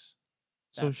amplifies.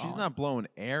 So that she's volume. not blowing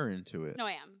air into it. No,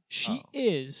 I am. She Oh.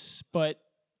 is, but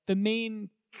the main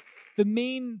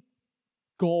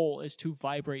goal is to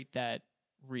vibrate that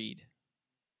reed.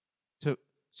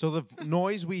 So the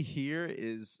noise we hear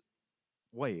is,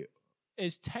 wait,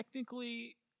 Is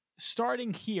technically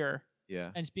starting here yeah.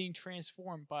 and it's being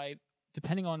transformed by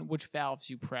depending on which valves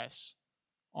you press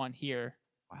on here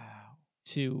Wow.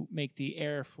 to make the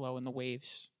air flow in the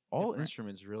waves. All different.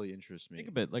 instruments really interest me. Think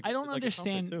of it like I don't like a trumpet,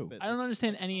 understand. too. I don't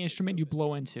understand any instrument you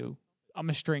blow into. I'm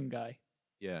a string guy,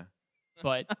 Yeah.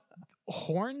 but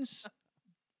horns.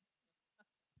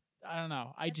 I don't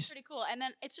know. I It's just pretty cool. And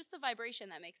then it's just the vibration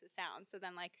that makes it sound. So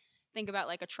then, like, think about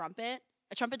like a trumpet.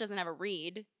 A trumpet doesn't have a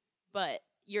reed, but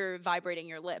you're vibrating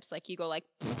your lips. Like you go like.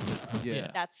 Yeah.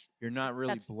 Yeah. That's You're not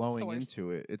really that's the blowing source.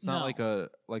 into it. It's not No.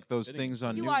 like those Fitting. things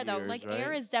on You New are though. Year's, Like right?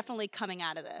 air is definitely coming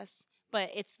out of this,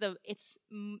 but it's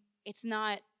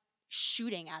not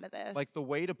shooting out of this. Like the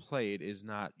way to play it is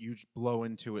not you just blow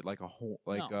into it like a whole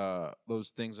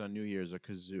those things on New Year's, a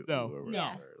kazoo No. or No.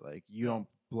 whatever. Like you don't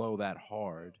blow that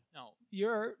hard. no.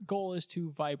 Your goal is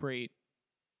to vibrate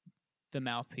the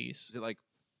mouthpiece. Is it like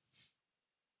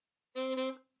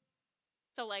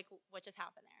So like what just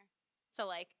happened there? So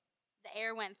like the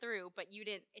air went through, but you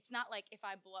didn't. It's not like if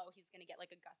I blow, he's gonna get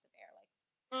like a gust of air.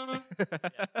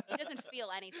 Like he doesn't feel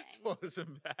anything. blows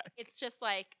him back? It's just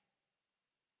like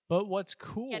But what's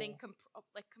cool? getting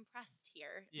compressed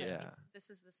here. Like, Yeah. this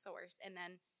is the source, and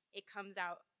then it comes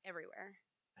out everywhere.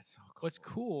 That's so cool. What's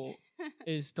cool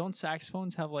is don't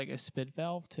saxophones have like a spit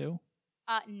valve too?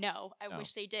 No, I No.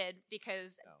 wish they did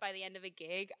because No. by the end of a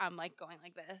gig, I'm like going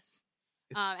like this.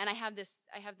 It- And I have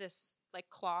this like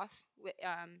cloth.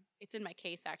 It's in my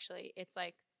case actually. It's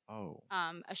like Oh.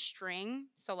 a string.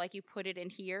 So like you put it in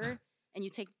here and you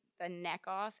take the neck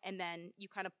off and then you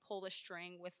kind of pull the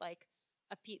string with like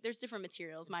a piece. There's different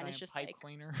materials. Mine is Giant just pipe like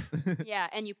cleaner. yeah,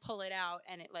 and you pull it out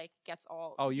and it like gets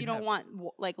all. Oh, you you don't have-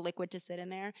 want like liquid to sit in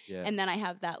there. Yeah. And then I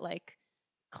have that like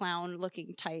clown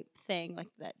looking type thing, like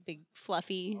that big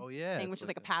fluffy oh yeah. thing, it's which is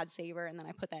like a pad saver, and then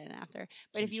I put that in after.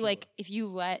 But Chinchilla. if you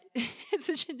let it's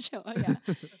a chinchilla,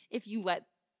 yeah. If you let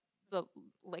the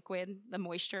liquid, the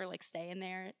moisture, like stay in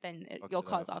there, then Fucks you'll it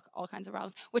cause up. all kinds of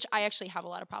problems. Which I actually have a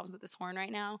lot of problems with this horn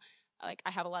right now. Like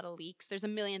I have a lot of leaks. There's a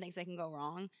million things that can go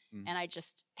wrong, Mhm. and I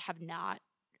just have not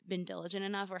been diligent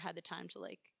enough or had the time to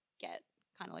like get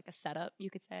kind of like a setup, you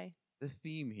could say. The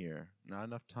theme here, not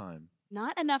enough time.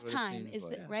 Not enough What it time, seems is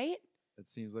like. that right? That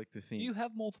seems like the Do theme. you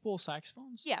have multiple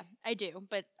saxophones? Yeah, I do,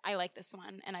 but I like this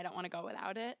one and I don't want to go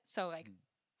without it. So like Mm.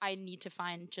 I need to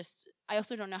find I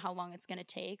also don't know how long it's going to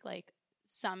take. Like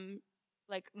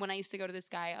when I used to go to this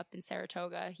guy up in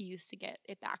Saratoga, he used to get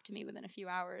it back to me within a few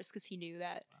hours cuz he knew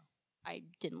that I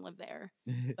didn't live there.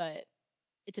 But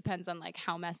it depends on like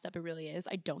how messed up it really is.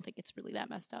 I don't think it's really that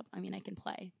messed up. I mean, I can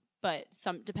play, but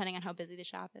depending on how busy the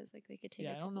shop is, like they could take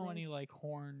Yeah, a I don't couple know any days. like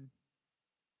horn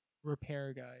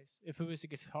repair guys. If it was a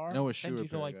guitar, know a I'd shoe send you to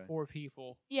repair like guy. 4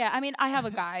 people. Yeah, I mean, I have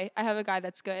a guy. I have a guy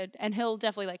that's good, and he'll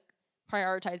definitely like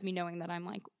prioritize me knowing that I'm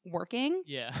like working.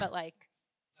 Yeah. But like,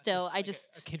 still, like I a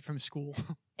just, kid from school.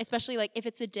 especially like if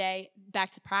it's a day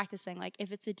back to practicing. Like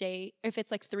if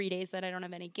it's like 3 days that I don't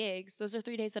have any gigs, those are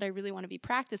 3 days that I really want to be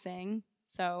practicing.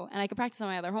 So, and I could practice on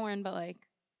my other horn, but like,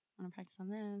 I want to practice on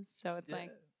this. So it's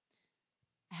like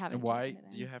I haven't. And why taken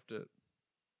it do you in. have to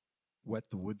wet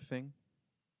the wood thing?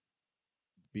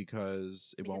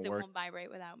 Because it won't Because it work. won't vibrate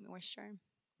without moisture.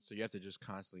 So you have to just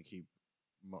constantly keep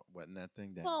wetting that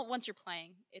thing down. Well, once you're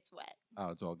playing, it's wet. Oh,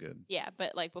 it's all good. Yeah,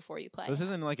 but like before you play. This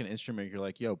isn't like an instrument. You're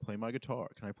like, yo, play my guitar.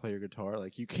 Can I play your guitar?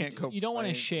 Like, you can't go. you don't wanna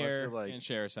playing unless share- you're And like,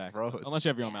 share a sax. gross. Unless you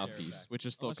have your own Yeah. mouthpiece, which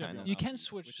is still Unless you have kind your of. own You can mouthpiece,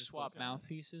 switch swap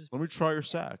mouthpieces. let me try your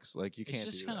sax. Like, you It's can't.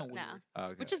 just do kind of that. weird. No.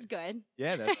 Okay. Which is good.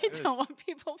 Yeah, that's I good. don't want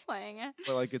people playing it.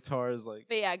 But like guitars, like,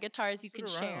 But yeah, guitars you Sit can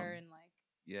share around. and like.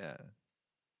 yeah.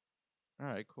 All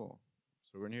right, cool.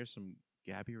 So we're gonna hear some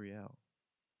Gabi Riel.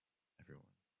 Everyone,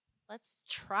 Let's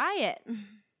try it.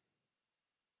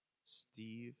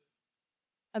 Steve.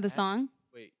 The song?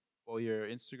 Wait. Well, your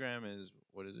Instagram is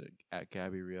what is it? At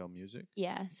Gabi Riel Music.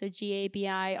 Yeah. So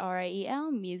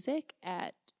GABIRIEL music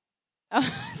at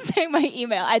saying my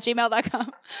email at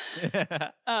gmail.com.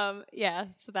 Yeah,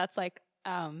 so that's like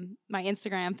my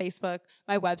Instagram, Facebook,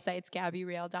 my website's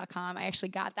GabiRiel.com. I actually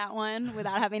got that one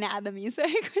without having to add the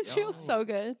music, which feels so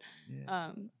good.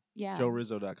 Yeah. Yeah.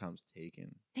 JoeRizzo.com's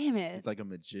taken. Damn it. It's like a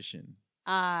magician.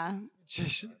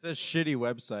 Just It's a shitty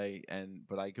website,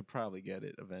 but I could probably get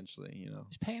it eventually, you know.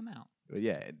 pay him out. But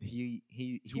yeah, he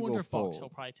will $200 fold. he'll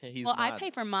probably take. He's Well, I not-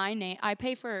 pay for my name. I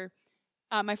pay for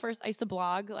my first. I used to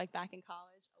blog like back in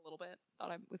college a little bit.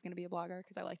 Thought I was going to be a blogger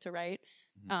because I like to write.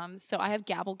 So I have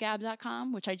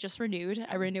gabblegab.com, which I just renewed.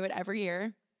 I renew it every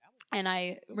year, and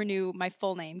I renew my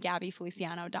full name,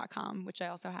 GabiFeliciano.com, which I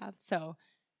also have. So,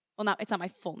 well, it's not my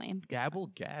full name. Gabble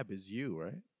Gab is you,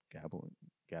 right? Gabble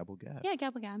Gab. Yeah,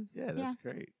 gabblegab. Yeah, that's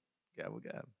great. Gabble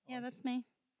Gab. Yeah, that's me.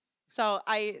 So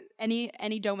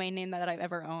any domain name that I've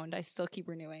ever owned, I still keep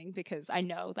renewing because I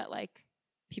know that like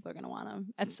people are gonna want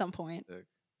them at some point. Sick.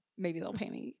 Maybe they'll pay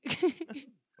me.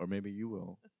 Or maybe you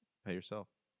will pay yourself.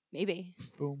 Maybe.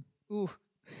 Boom. Ooh.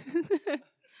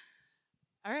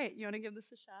 All right, you want to give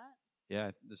this a shot?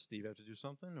 Yeah, does Steve have to do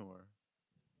something or?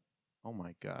 Oh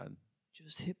my God.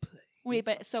 Just hit play. Wait,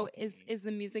 but so is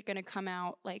the music gonna come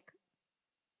out like?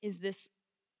 Is Is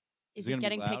it it gonna be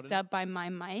getting loud picked enough? up by my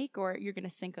mic, or you're gonna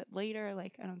sync it later?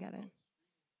 Like I don't get it.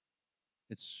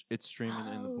 It's streaming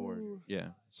in the board. Oh. Yeah,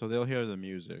 so they'll hear the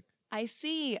music. I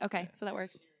see. Okay, so that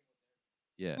works.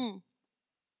 Yeah, Mm.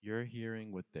 you're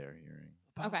hearing what they're hearing.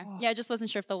 Okay. Yeah, I just wasn't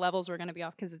sure if the levels were gonna be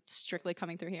off because it's strictly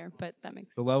coming through here, but that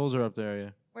makes The levels are up there. Yeah,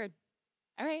 word.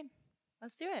 All right,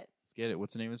 let's do it. let's get it.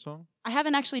 What's the name of the song? I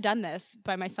haven't actually done this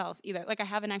by myself either. Like I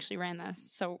haven't actually ran this,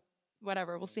 so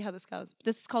whatever. We'll see how this goes.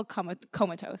 This is called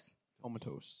Comatose.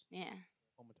 Comatose. Yeah.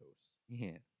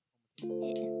 Yeah.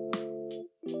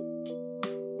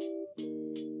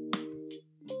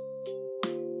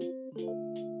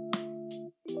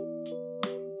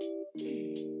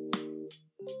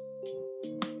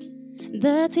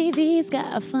 The TV's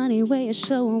got a funny way of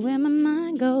showing where my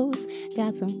mind goes.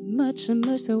 Got so much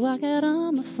to walk out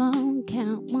on my phone.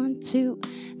 Count 1, 2,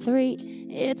 3.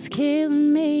 It's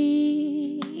killing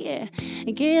me. Yeah.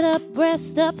 Get up,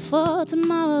 rest up for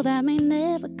tomorrow that may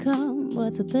never come.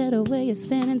 What's a better way of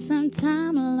spending some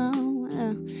time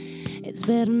alone? It's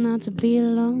better not to be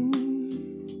alone.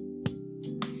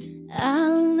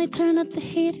 I'll only turn up the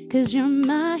heat 'cause you're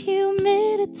my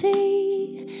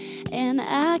humidity. And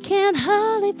I can't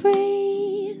hardly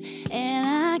breathe. And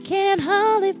I can't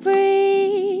hardly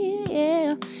breathe.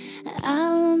 Yeah.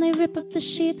 I'll only rip up the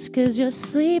sheets 'cause you're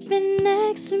sleeping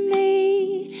next to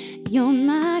me. You're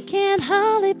my can't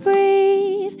hardly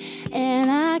breathe. And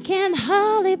I can't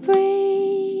hardly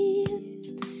breathe.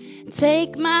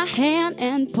 Take my hand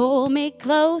and pull me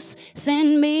close.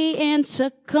 Send me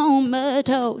into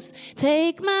comatose.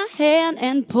 Take my hand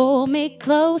and pull me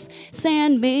close.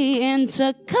 Send me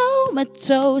into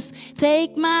comatose.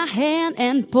 Take my hand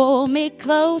and pull me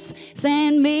close.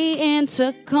 Send me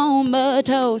into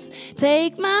comatose.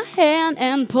 Take my hand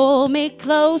and pull me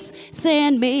close.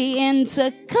 Send me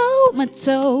into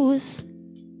comatose.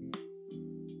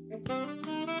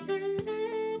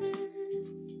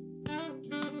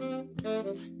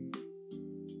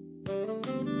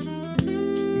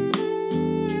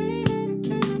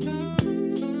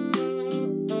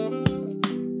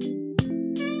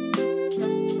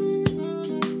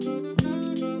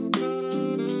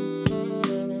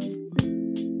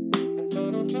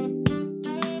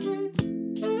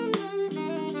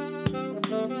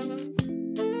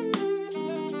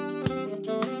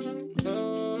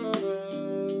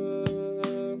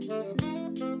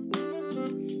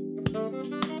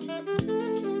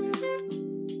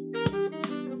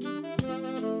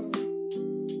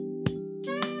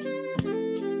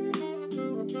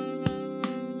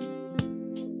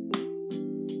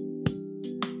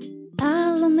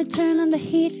 Turn on the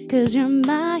heat 'cause you're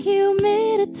my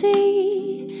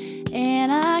humidity.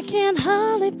 And I can't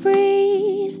hardly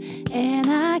breathe. And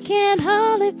I can't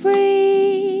hardly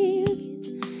breathe.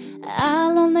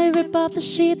 I'll only rip off the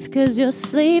sheets 'cause you're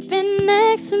sleeping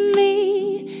next to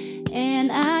me. And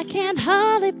I can't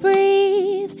hardly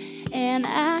breathe. And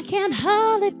I can't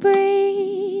hardly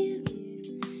breathe.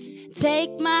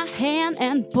 Take my hand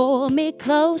and pull me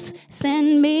close.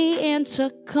 Send me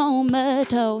into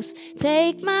comatose.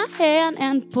 Take my hand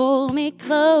and pull me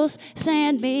close.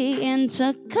 Send me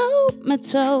into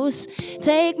comatose.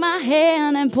 Take my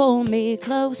hand and pull me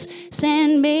close.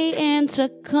 Send me into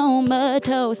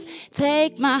comatose.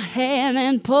 Take my hand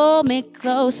and pull me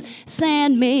close.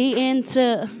 Send me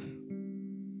into...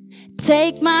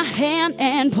 Take my hand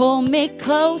and pull me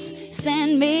close.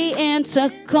 Send me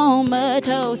into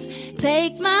comatose.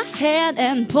 Take my hand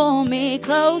and pull me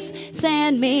close,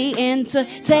 send me into.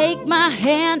 Take my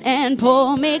hand and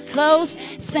pull me close,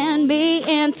 send me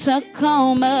into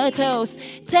comatose.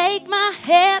 Take my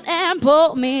hand and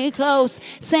pull me close,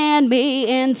 send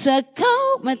me into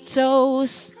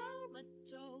comatose.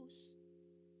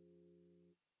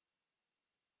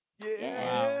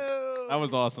 Wow. That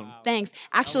was awesome. Thanks.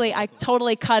 Actually, I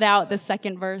totally cut out the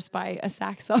second verse by a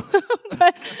sax solo.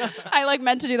 But I like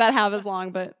meant to do that half as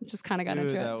long, but just kind of got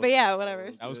into it. But yeah, whatever.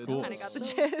 That was cool. Kind of got the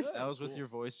gist. That was with your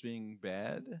voice being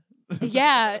bad?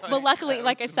 Yeah, but luckily,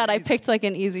 like I said, I picked like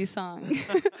an easy song.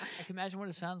 I can imagine what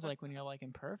it sounds like when you're like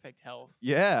in perfect health.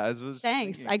 Yeah, I was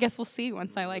Thanks. thinking. I guess we'll see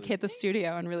once I like hit the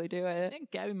studio and really do I it.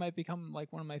 think Gabi might become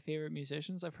like one of my favorite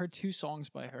musicians. I've heard 2 songs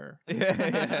by her,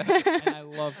 Yeah. and I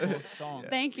love both songs.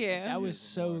 Thank you. That was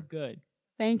so good.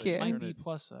 Thank Mine you. be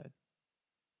plus side.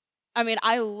 I mean,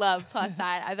 I love Plus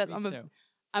Side. Me too.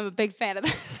 I'm a big fan of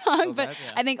that song, Oh, but that's-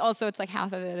 I think also it's like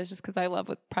half of it is just because I love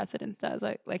what Precedence does.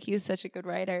 Like he's such a good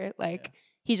writer. Like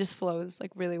he just flows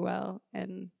like really well,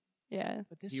 and yeah.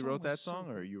 But this He song wrote was that so song,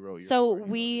 good. or you wrote your So part?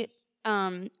 we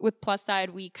with Plus Side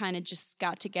we kind of just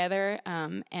got together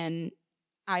and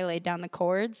I laid down the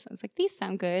chords. I was like, these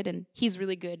sound good, and he's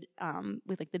really good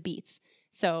with like the beats.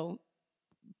 So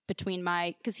between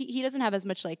because he doesn't have as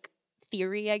much like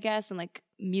theory, I guess, and like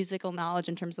musical knowledge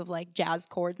in terms of like jazz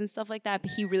chords and stuff like that, but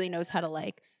he really knows how to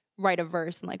like write a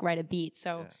verse and like write a beat.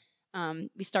 So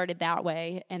we started that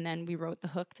way, and then we wrote the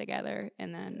hook together,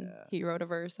 and then he wrote a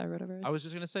verse, I wrote a verse. I was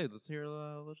just gonna say, let's hear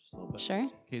just a little bit. Sure. In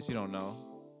case you don't know.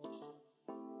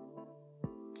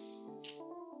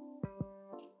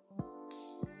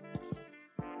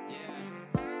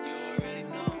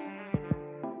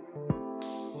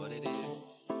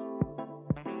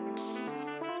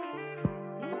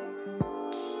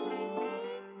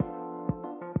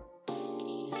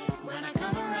 When I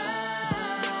come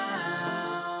around,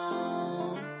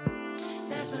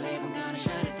 best believe I'm gonna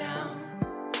shut it down.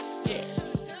 Yeah,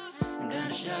 I'm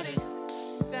gonna shut it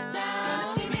down. Gonna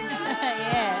see me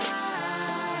Yeah.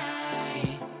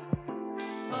 right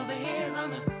over here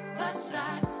on the plus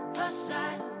side,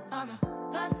 on the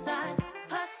plus side,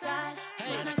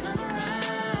 When I come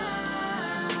around,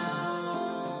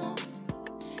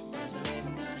 best believe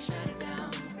I'm gonna shut it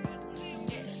down.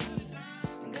 Yeah,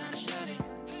 I'm gonna shut it.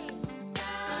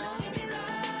 Gonna see me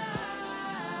right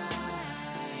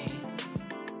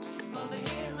over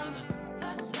here on the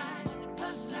plus side,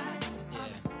 plus side.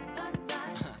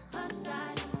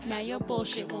 Now your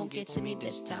bullshit won't get to me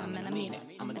this time, and I mean it.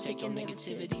 I'ma take your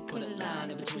negativity, put a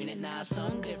line in between it. Now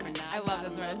something different. Now I love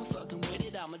this I'm verse. fucking with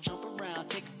it. I'ma jump around,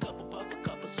 take a couple puff, a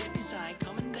couple sippies. I ain't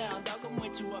coming down, dog. I'm way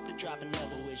too up to drop and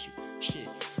level with you. Shit,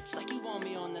 it's like you want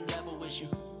me on the level with you.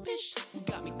 Bitch, you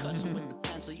got me cussing with the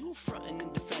pencil. You frontin'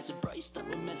 in defensive, bro. You stuck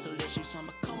with mental issues.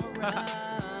 I'ma come around,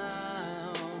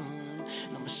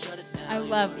 and I'ma shut it down. I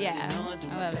love it.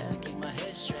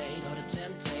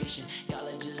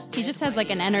 He just has like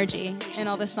an energy in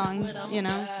all the songs, you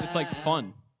know? It's like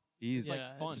fun. He's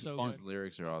Yeah, fun. it's so His good.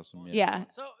 lyrics are awesome. Yeah.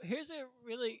 So here's a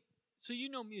really, so you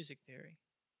know music theory.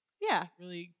 Yeah.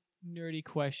 Really nerdy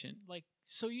question. Like,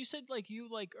 so you said like you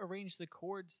like arranged the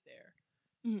chords there.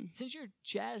 Mhm. Since you're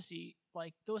jazzy,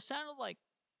 like those sounded like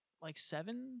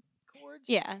 7 chords.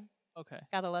 Yeah. Okay.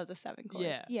 Gotta love the 7 chords.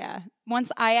 Yeah. Yeah.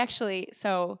 Once I actually,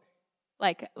 so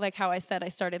like how I said, I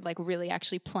started like really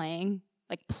actually playing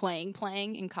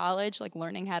in college, like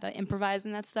learning how to improvise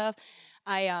and that stuff.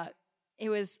 I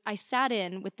sat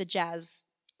in with the jazz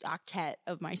octet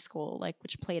of my school, like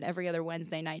which played every other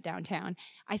Wednesday night downtown.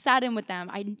 I sat in with them.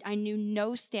 I knew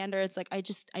no standards. Like I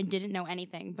didn't know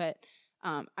anything, but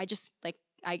I just like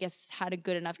I guess had a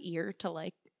good enough ear to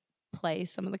like play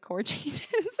some of the chord changes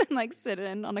and like sit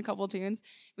in on a couple tunes.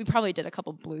 We probably did a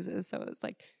couple blueses, so it was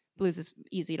like blues is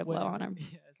easy to blow on Whatever. them.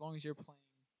 Yeah, as long as you're playing.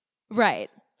 Right.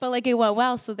 But like it went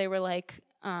well, so they were like,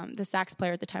 the sax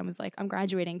player at the time was like, I'm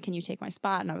graduating, can you take my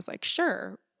spot? And I was like,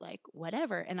 sure, like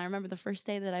whatever. And I remember the first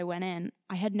day that I went in,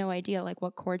 I had no idea like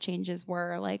what chord changes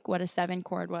were, like what a 7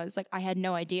 chord was. Like I had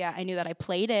no idea. I knew that I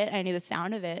played it, I knew the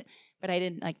sound of it, but I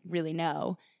didn't like really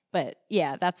know. But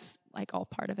yeah, that's like all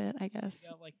part of it, I guess.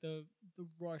 Yeah, like the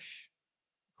rush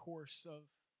course of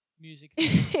music.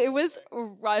 It was a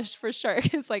rush for sure.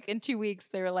 Because like in 2 weeks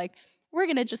they were like, we're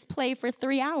gonna just play for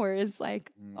 3 hours,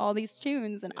 like all these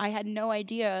tunes, and I had no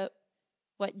idea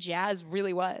what jazz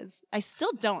really was. I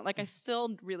still don't. Like I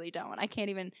still really don't.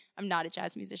 I'm not a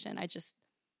jazz musician. I just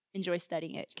enjoy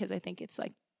studying it because I think it's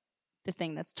like the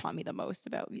thing that's taught me the most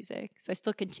about music. So I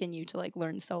still continue to like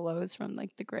learn solos from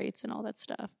like the greats and all that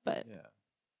stuff. But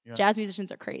jazz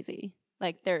musicians are crazy.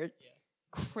 Like they're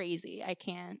crazy. I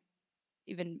can't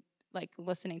even like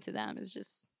listening to them is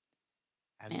just.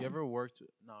 Have Man. you ever worked?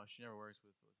 No, she never works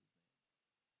with.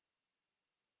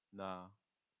 Nah,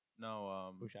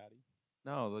 no. Bushati.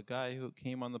 No, the guy who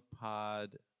came on the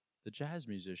pod, the jazz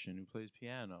musician who plays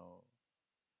piano.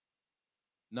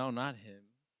 No, not him.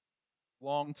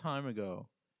 Long time ago.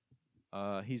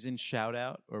 He's in Shout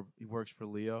Out, or he works for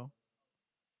Leo.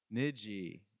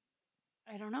 Niji.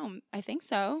 I don't know. I think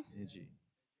so. Niji.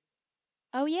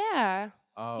 Oh yeah.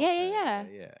 Oh, Yeah, okay, yeah.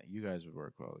 yeah. You guys would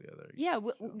work well together. Yeah,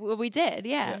 we did.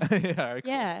 Yeah. Yeah. All right,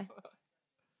 cool. Yeah.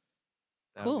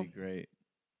 That'd Cool. be great.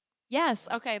 Yes.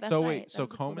 Okay. That's so right. wait, That so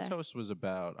was a cool day. Comatose was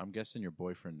about, I'm guessing, your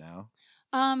boyfriend now?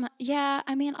 Yeah,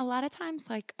 I mean, a lot of times,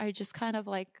 like, I just kind of,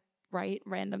 like, write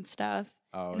random stuff.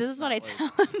 Oh, And this it's is what I not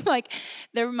tell like- him. Like,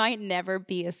 there might never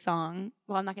be a song.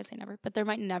 Well, I'm not going to say never, but there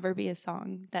might never be a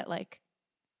song that, like,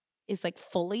 is, like,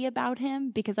 fully about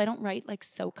him because I don't write, like,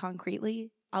 so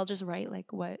concretely. I'll just write,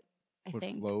 like, what I What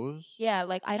think. flows? Yeah,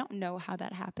 like, I don't know how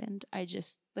that happened. I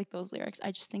just, like, those lyrics,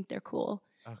 I just think they're cool.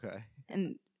 Okay.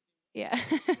 And, yeah.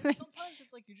 Sometimes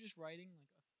it's like you're just writing like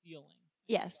a feeling.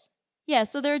 Yes. Yeah,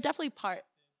 so there are definitely parts.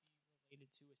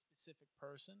 Related to a specific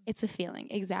person. It's a feeling,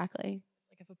 exactly.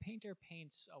 Like if a painter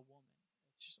paints a woman,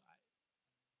 it's just I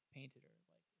painted her.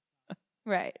 Like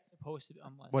Right. it's supposed to be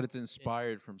unless. But it's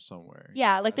inspired from somewhere.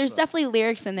 Yeah, like That's there's what- definitely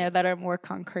lyrics in there that are more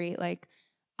concrete. Like,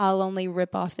 I'll only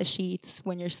rip off the sheets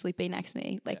when you're sleeping next to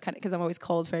me. Like, Yeah. kind of because I'm always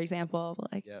cold, for example.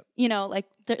 Like, Yep. you know, like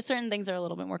certain things are a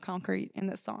little bit more concrete in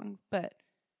this song, but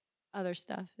other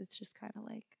stuff, it's just kind of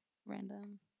like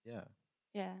random. Yeah.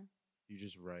 Yeah. You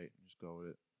just write, just go with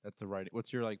it. That's the writing.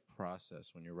 What's your like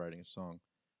process when you're writing a song?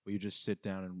 Will you just sit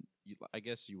down and I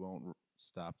guess you won't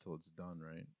stop till it's done,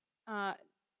 right?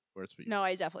 Or it's what you No,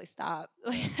 I definitely stop.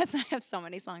 Like, that's why I have so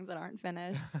many songs that aren't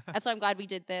finished. That's why I'm glad we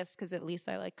did this because at least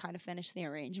I like kind of finished the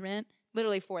arrangement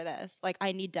literally for this. Like,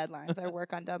 I need deadlines. I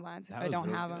work on deadlines if That I was don't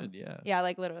real have them. good, yeah. Yeah,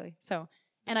 like literally. So,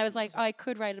 and I was like, oh, I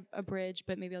could write a bridge,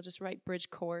 but maybe I'll just write bridge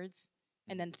chords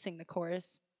and then sing the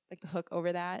chorus, like the hook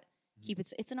over that. Keep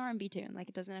it. It's an R&B tune. Like,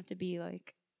 it doesn't have to be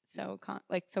like so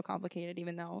so complicated.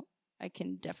 Even though I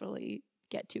can definitely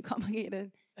get too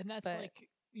complicated. And that's but- like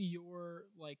your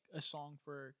like a song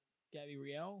for Gabi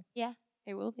Riel. Yeah,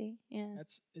 it will be. Yeah.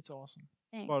 It's awesome.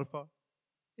 Thanks. Spotify.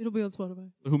 It'll be on Spotify.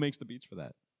 Who makes the beats for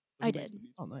that? I Who makes did. the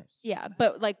beats? Oh, nice. Yeah,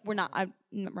 but like we're not going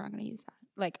to use that.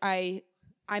 Like I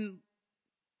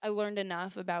learned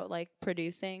enough about like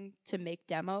producing to make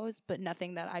demos, but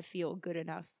nothing that I feel good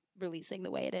enough releasing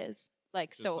the way it is.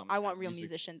 Like, Just so some I want music- real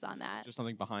musicians on that. Just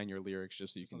something behind your lyrics,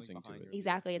 just so you can sing to it.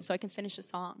 Exactly, and so I can finish a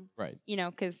song. Right. You know,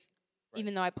 because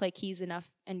even though I play keys enough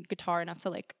and guitar enough to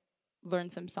like learn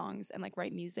some songs and like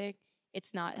write music,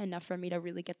 it's not enough for me to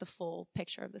really get the full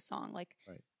picture of the song. Like,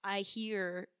 Right. I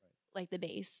hear like the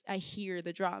bass, I hear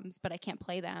the drums, but I can't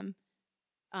play them.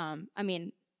 I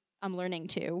mean, I'm learning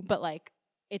to, but like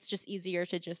it's just easier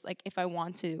to just like if I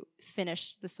want to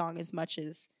finish the song as much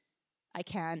as I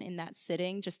can in that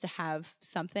sitting, just to have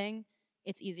something,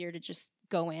 it's easier to just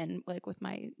go in like with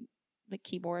my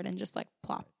keyboard and just like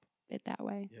plop it that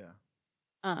way.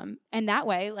 Yeah. And that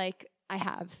way, like I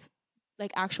have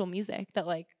like actual music that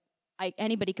like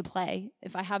anybody could play.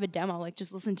 If I have a demo, like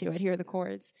just listen to it, hear the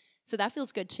chords. So that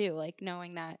feels good too, like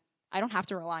knowing that I don't have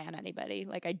to rely on anybody.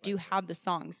 Like I do have the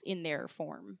songs in their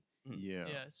form. Yeah.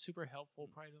 Yeah, it's super helpful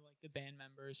probably to like the band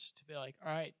members to be like,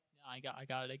 all right, I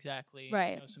got it exactly.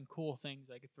 Right. You know, some cool things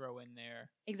I could throw in there.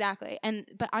 Exactly.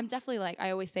 But I'm definitely like,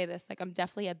 I always say this, like I'm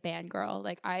definitely a band girl.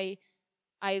 Like I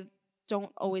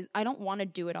don't want to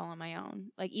do it all on my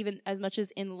own. Like even as much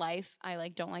as in life, I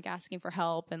like don't like asking for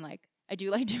help and like I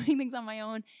do like doing things on my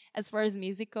own. As far as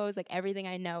music goes, like everything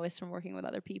I know is from working with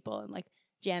other people and like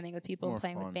jamming with people More and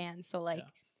playing fun. with bands. So like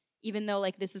even though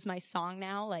like this is my song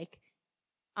now, like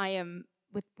I am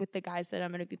with the guys that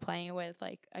I'm going to be playing with,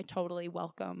 like I totally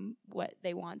welcome what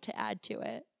they want to add to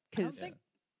it because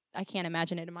I can't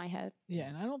imagine it in my head. Yeah,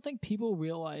 and I don't think people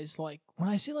realize like when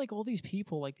I see like all these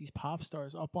people like these pop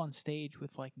stars up on stage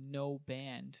with like no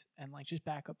band and like just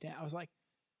back up down. I was like,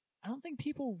 I don't think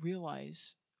people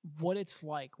realize what it's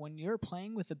like when you're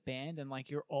playing with a band and like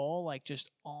you're all like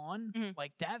just on.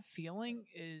 Like that feeling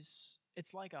it's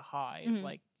like a high.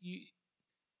 Like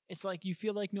it's like you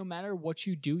feel like no matter what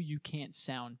you do, you can't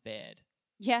sound bad.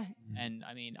 Yeah. And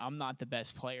I mean, I'm not the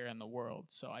best player in the world,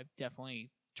 so I've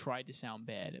definitely tried to sound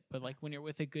bad. But like when you're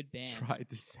with a good band, Tried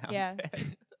to sound Yeah.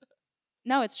 bad.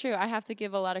 No, it's true. I have to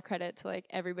give a lot of credit to like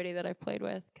everybody that I've played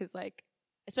with because like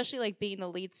especially like being the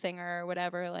lead singer or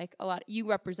whatever, like you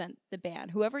represent the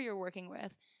band. Whoever you're working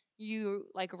with, you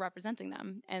like representing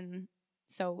them. And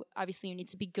so obviously you need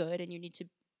to be good and you need to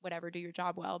whatever do your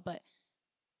job well, but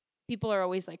people are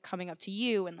always like coming up to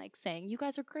you and like saying, you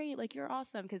guys are great, like you're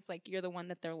awesome, because like you're the one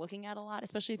that they're looking at a lot,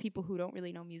 especially people who don't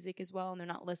really know music as well, and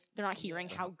they're not hearing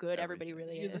how good everybody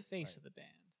really You're the is. face of the band.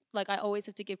 Like I always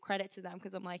have to give credit to them,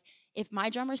 because I'm like, if my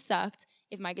drummer sucked,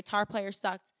 if my guitar player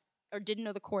sucked or didn't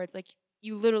know the chords, like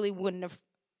you literally wouldn't have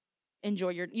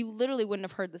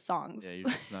heard the songs. Yeah, you're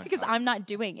just not because I'm not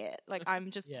doing it. Like I'm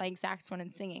just Yeah. playing saxophone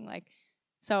and singing. Like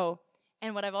so.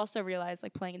 And what I've also realized,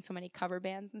 like playing in so many cover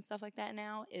bands and stuff like that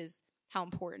now, is how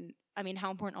important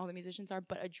all the musicians are,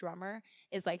 but a drummer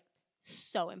is like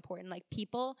so important. Like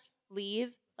people leave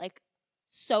like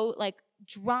so like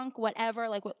drunk, whatever,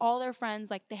 like with all their friends,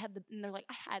 like and they're like,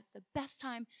 I had the best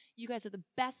time. You guys are the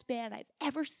best band I've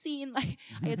ever seen. Like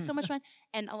I had so much fun.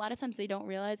 And a lot of times they don't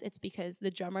realize it's because the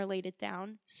drummer laid it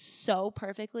down so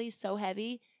perfectly, so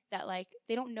heavy that like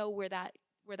they don't know where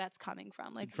that's coming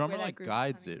from. Like the drummer where that like groove is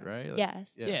guides coming it, from. right? Like,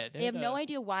 Yes. Yeah, They have no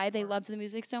idea why they loved the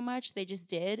music so much. They just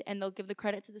did, and they'll give the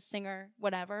credit to the singer,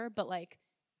 whatever. But like,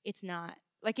 it's not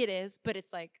like it is, but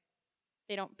it's like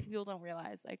people don't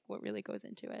realize like what really goes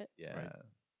into it. Yeah. Right.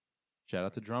 Shout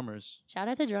out to drummers. Shout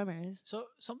out to drummers. So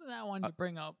something that I wanted to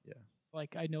bring up, yeah.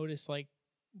 like I noticed, like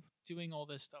doing all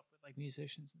this stuff with like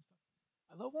musicians and stuff.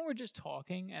 I love when we're just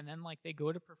talking and then like they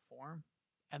go to perform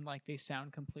and like they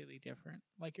sound completely different.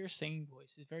 Like your singing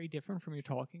voice is very different from your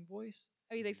talking voice.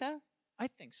 Oh, you think so? I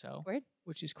think so. Word?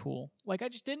 Which is cool. Like I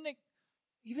just didn't,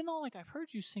 even though like I've heard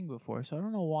you sing before, so I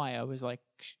don't know why I was like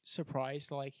surprised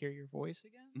to like hear your voice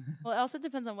again. Well, it also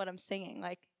depends on what I'm singing.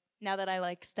 Like now that I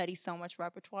like study so much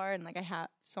repertoire and like I have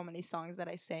so many songs that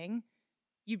I sing,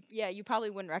 you probably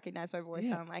wouldn't recognize my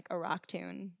voice on like a rock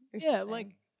tune or Yeah, something.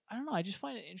 like I don't know. I just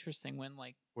find it interesting when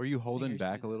like. Were you holding singers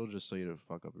back do a that. little just so you don't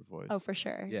fuck up your voice? Oh, for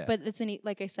sure. Yeah. But it's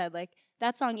like I said, like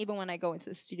that song, even when I go into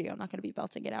the studio, I'm not going to be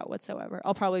belting it out whatsoever.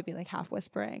 I'll probably be like half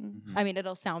whispering. Mhm. I mean,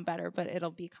 it'll sound better, but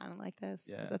it'll be kind of like this.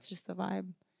 'Cause Yeah. That's just the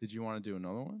vibe. Did you want to do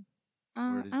another one? Or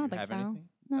I did don't you think have so. anything?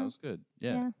 No. That was good.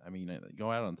 Yeah. Yeah. I mean,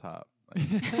 go out on top. Like,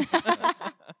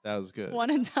 that was good. One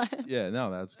and done. Yeah,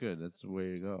 no, that's good. That's the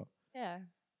way to go. Yeah.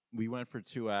 We went for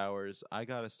 2 hours. I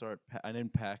got to start. I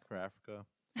didn't pack for Africa.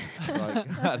 So I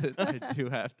got it. I do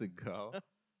have to go.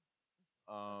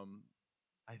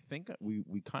 I think we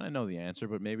kind of know the answer,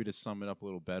 but maybe to sum it up a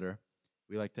little better,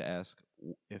 we like to ask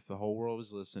if the whole world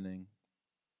was listening,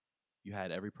 you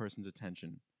had every person's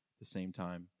attention at the same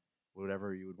time,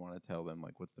 whatever you would want to tell them,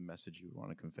 like what's the message you would want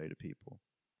to convey to people?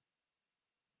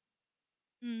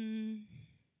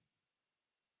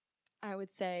 I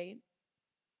would say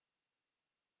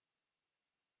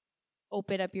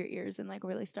open up your ears and like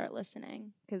really start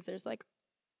listening, because there's like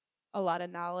a lot of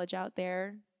knowledge out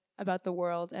there about the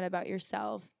world and about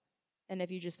yourself. And if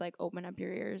you just like open up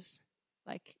your ears,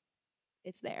 like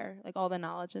it's there. Like all the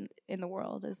knowledge in the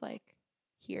world is like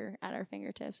here at our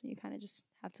fingertips, and you kind of just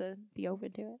have to be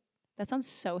open to it. That sounds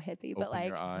so hippie, but Open like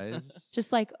your eyes.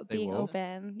 just like Stay being woke?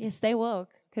 open. Yeah, stay woke,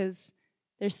 because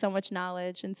there's so much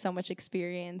knowledge and so much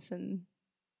experience, and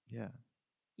Yeah.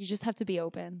 you just have to be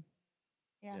open.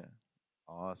 Yeah. Yeah.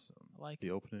 Awesome. I like Be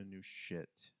open to new shit,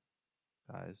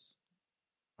 guys.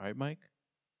 All right, Mike.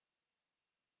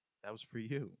 That was for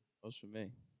you. That was for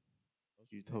me.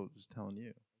 Was telling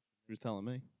you. Who's telling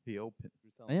me? Be open.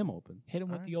 I am open. hit him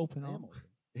with Alright. the open I am arm.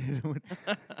 open.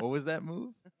 What was that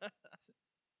move?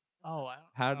 Oh, I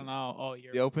How don't know. Oh,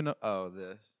 you're The open up. Oh,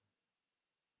 this.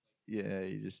 Yeah,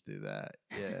 you just do that.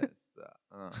 Yeah, it's the,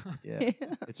 yeah.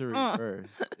 It's a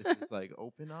reverse. It's just like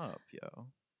open up, yo.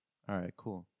 All right,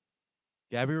 cool.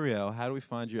 Gabi Riel, how do we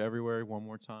find you everywhere? One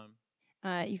more time.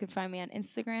 You can find me on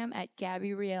Instagram at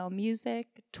Gabi Riel Music,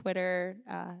 Twitter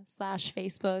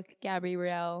 /Facebook Gabi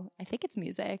Riel. I think it's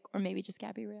music, or maybe just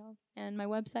Gabi Riel, and my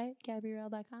website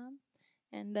gabiriel.com,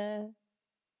 and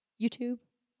YouTube,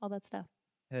 all that stuff.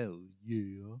 Hell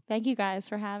yeah! Thank you guys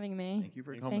for having me. Thank you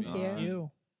for Thanks for coming. Thank you. on.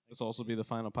 you. This will also be the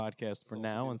final podcast for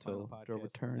now until Joe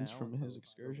returns from his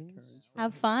excursions.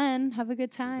 Have fun. Have a good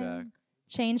Be time. back.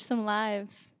 Change some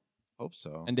lives. Hope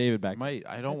so. And David back. I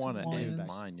don't That's want to end wines.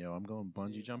 mine, yo. I'm going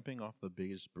bungee jumping off the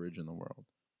biggest bridge in the world.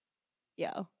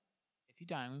 Yo. If you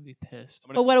die, I'm gonna be pissed.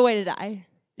 But what a way to die.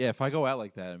 Yeah, if I go out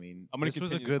like that, I mean, I'm gonna this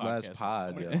was a continue good the last podcast.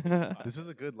 pod, I'm yo. gonna- This was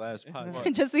a good last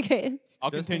pod. Just in case. I'll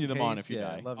Just continue in them on case, if you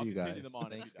yeah, die. love I'll you continue guys. them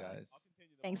on if Thanks, you die. guys.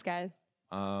 Thanks,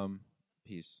 guys.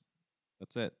 Peace.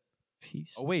 That's it.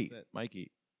 Peace. Oh wait, That's it.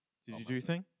 Mikey, did Oh, you do your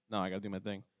thing? No, I gotta do my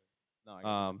thing.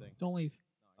 Don't leave.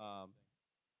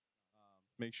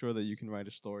 Make sure that you can write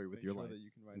a story with your life.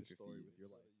 in 50 years.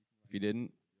 If you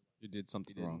didn't, you did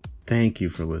something wrong. Thank you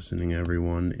for listening,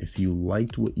 everyone. If you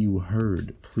liked what you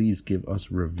heard, please give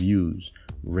us reviews,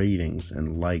 ratings,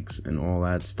 and likes, and all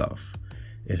that stuff.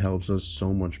 It helps us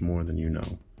so much more than you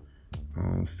know.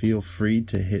 Feel free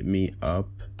to hit me up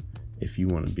if you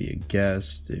want to be a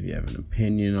guest, if you have an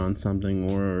opinion on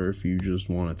something, or if you just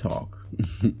want to talk.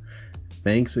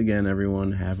 Thanks again,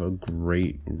 everyone. Have a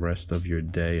great rest of your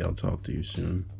day. I'll talk to you soon.